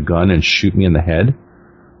after me with a gun and shoot me in the head?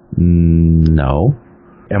 No.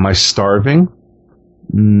 Am I starving?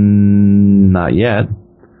 Not yet.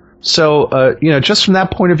 So, just from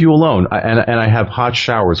that point of view alone, and I have hot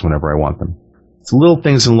showers whenever I want them. It's little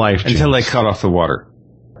things in life. Until they cut off the water.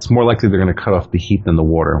 It's more likely they're going to cut off the heat than the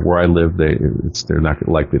water. Where I live, they're not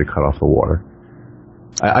likely to cut off the water.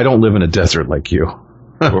 I don't live in a desert like you.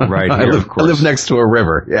 Well, right here, of course. I live next to a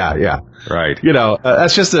river. Yeah. Right.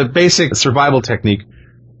 That's just a basic survival technique.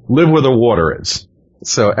 Live where the water is.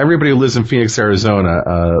 So everybody who lives in Phoenix,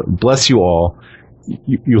 Arizona, bless you all.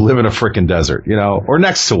 You live in a frickin' desert, or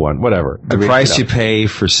next to one, whatever. The price you pay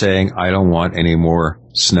for saying, I don't want any more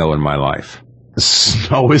snow in my life.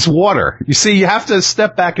 Snow is water. You see, you have to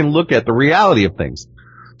step back and look at the reality of things.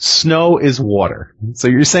 Snow is water. So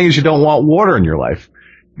you're saying you don't want water in your life.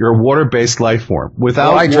 You're a water-based life form.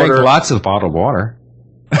 Without I water, drink lots of bottled water.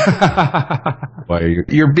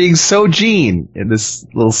 You're being so Gene in this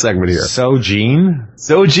little segment here. So Gene?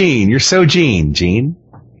 So Gene. You're so Gene, Gene.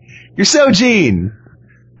 You're so Gene.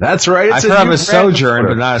 That's right. I've heard of a Sojourn,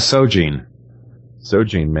 but not a Sogene.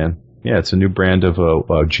 Sogene, man. Yeah, it's a new brand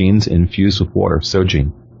of genes infused with water.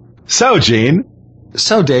 Sogene. So, Gene.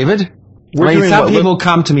 So, David. Some people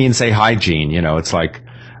come to me and say, hi, Gene. It's like,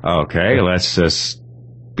 okay, let's just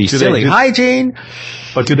be silly. Hi, Gene.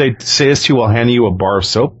 But do they say this to you while handing you a bar of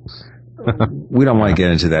soap? We don't want to get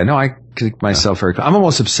into that. No, I keep myself I'm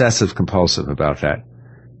almost obsessive compulsive about that.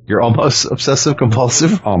 You're almost obsessive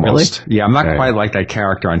compulsive? Almost. Really? Yeah, I'm not quite like that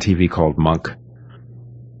character on TV called Monk.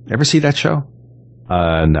 Ever see that show?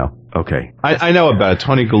 No. Okay. I know about it.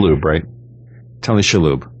 Tony Galoob, right? Tony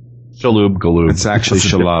Shalhoub. Galoob. It's actually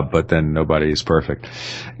Shalab, but then nobody is perfect.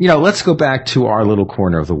 Let's go back to our little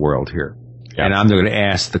corner of the world here. Yeah. And I'm going to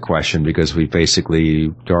ask the question because we basically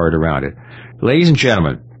darted around it. Ladies and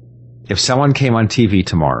gentlemen, if someone came on TV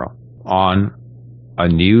tomorrow on a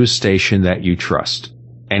news station that you trust,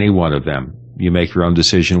 any one of them, you make your own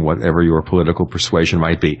decision, whatever your political persuasion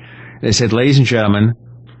might be. They said, ladies and gentlemen,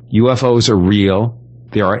 UFOs are real.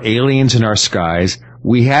 There are aliens in our skies.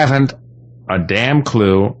 We haven't a damn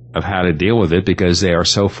clue of how to deal with it because they are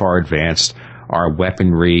so far advanced. Our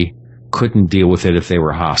weaponry couldn't deal with it if they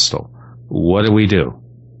were hostile. What do we do?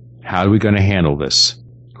 How are we going to handle this?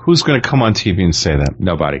 Who's going to come on TV and say that?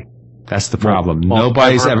 Nobody. That's the problem.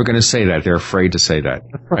 Nobody's ever going to say that. They're afraid to say that.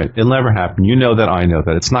 Right. It'll never happen. You know that. I know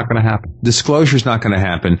that. It's not going to happen. Disclosure's not going to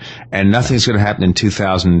happen, and nothing's going to happen in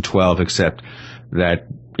 2012 except that,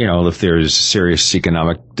 if there's serious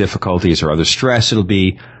economic difficulties or other stress, it'll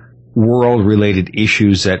be world-related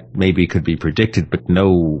issues that maybe could be predicted, but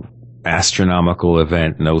no astronomical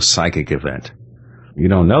event, no psychic event. You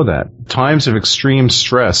don't know that. Times of extreme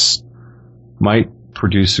stress might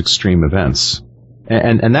produce extreme events.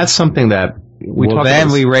 And that's something that we talk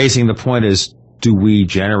about. Raising the point is, do we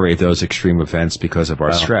generate those extreme events because of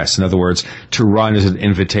our stress? In other words, to run is an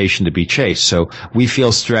invitation to be chased. So we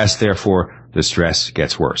feel stressed, therefore the stress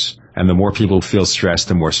gets worse. And the more people feel stressed,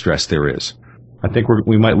 the more stress there is. I think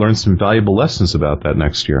we might learn some valuable lessons about that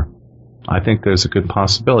next year. I think there's a good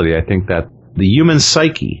possibility. I think that the human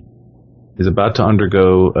psyche is about to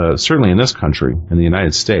undergo, certainly in this country, in the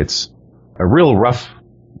United States, a real rough,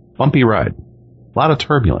 bumpy ride. A lot of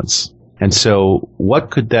turbulence. And so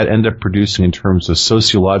what could that end up producing in terms of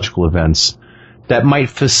sociological events that might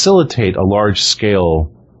facilitate a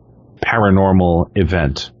large-scale paranormal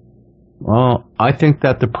event? Well, I think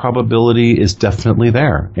that the probability is definitely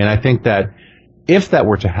there. And I think that if that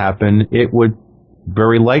were to happen, it would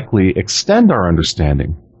very likely extend our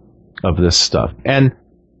understanding of this stuff. And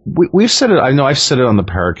we've said it, I know I've said it on the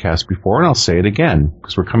Paracast before, and I'll say it again,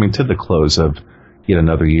 because we're coming to the close of yet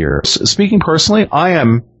another year. Speaking personally, I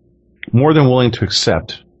am more than willing to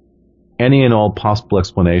accept any and all possible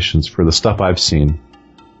explanations for the stuff I've seen,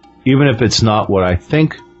 even if it's not what I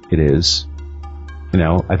think it is.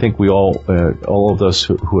 I think we all of us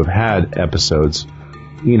who have had episodes,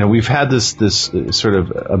 we've had this sort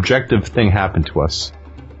of objective thing happen to us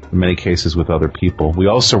in many cases with other people. We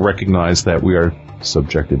also recognize that we are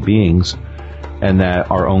subjective beings and that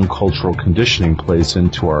our own cultural conditioning plays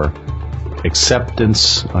into our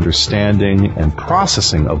acceptance, understanding, and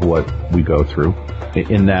processing of what we go through.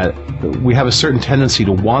 in that we have a certain tendency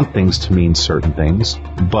to want things to mean certain things,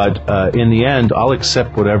 but in the end, I'll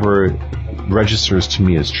accept whatever registers to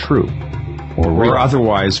me as true. Or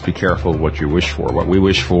otherwise, be careful what you wish for. What we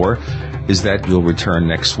wish for is that you'll return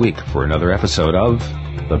next week for another episode of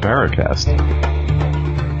The Paracast.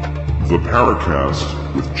 The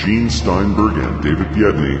Paracast with Gene Steinberg and David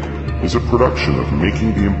Biedny is a production of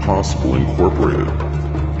Making the Impossible Incorporated.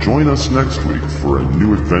 Join us next week for a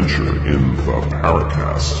new adventure in The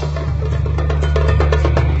Paracast.